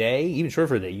for a day, even short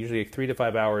for a day, usually like 3 to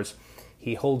 5 hours,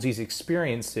 he holds these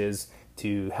experiences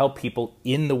to help people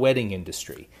in the wedding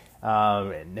industry.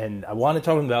 And I want to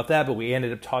talk about that, but we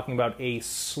ended up talking about a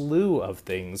slew of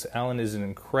things. Alan is an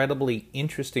incredibly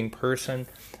interesting person.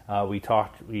 We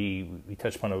touched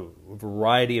upon a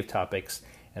variety of topics,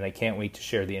 and I can't wait to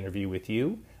share the interview with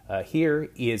you. Here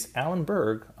is Alan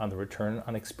Berg on the Return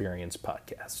on Experience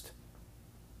podcast.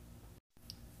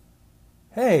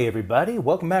 Hey everybody,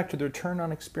 welcome back to the Return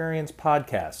on Experience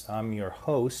podcast. I'm your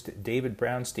host, David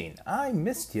Brownstein. I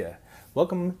missed you.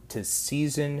 Welcome to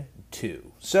Season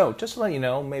 2. So, just to let you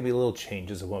know, maybe a little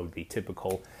changes of what would be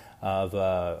typical of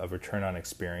a Return on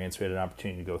Experience. We had an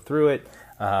opportunity to go through it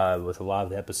with a lot of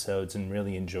the episodes and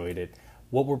really enjoyed it.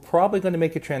 What we're probably going to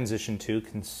make a transition to,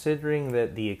 considering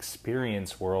that the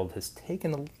experience world has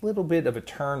taken a little bit of a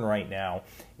turn right now,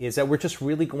 is that we're just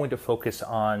really going to focus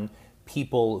on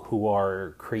people who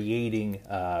are creating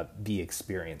the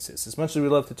experiences. As much as we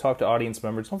love to talk to audience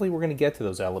members, hopefully we're going to get to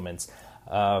those elements.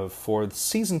 For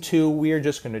Season 2, we are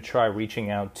just going to try reaching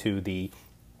out to the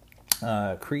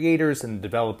creators and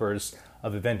developers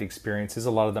of event experiences.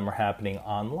 A lot of them are happening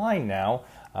online now.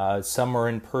 Some are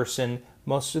in person.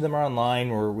 Most of them are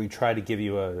online, where we try to give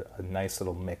you a nice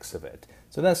little mix of it.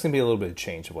 So that's going to be a little bit of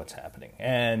change of what's happening.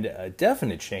 And a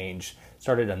definite change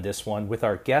started on this one with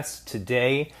our guest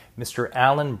today, Mr.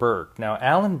 Alan Berg. Now,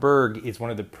 Alan Berg is one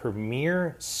of the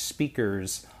premier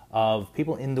speakers of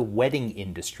people in the wedding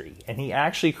industry. And he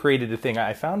actually created a thing.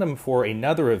 I found him for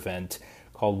another event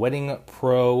called Wedding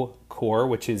Pro Core,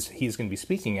 which is he's going to be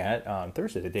speaking at on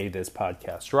Thursday, the day this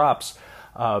podcast drops.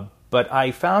 But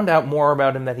I found out more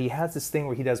about him that he has this thing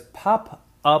where he does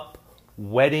pop-up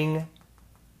wedding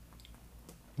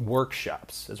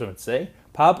workshops. That's what I'd say.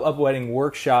 Pop-up wedding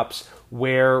workshops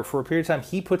where for a period of time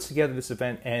he puts together this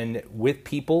event and with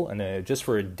people and just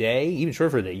for a day, even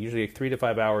short for a day, usually like 3 to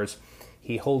 5 hours,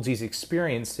 he holds these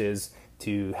experiences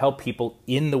to help people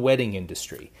in the wedding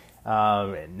industry.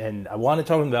 And I want to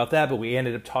talk about that, but we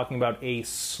ended up talking about a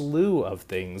slew of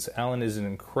things. Alan is an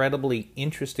incredibly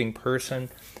interesting person.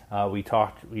 We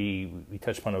touched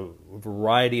upon a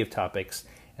variety of topics,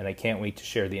 and I can't wait to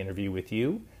share the interview with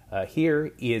you.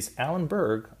 Here is Alan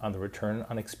Berg on the Return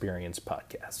on Experience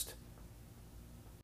podcast.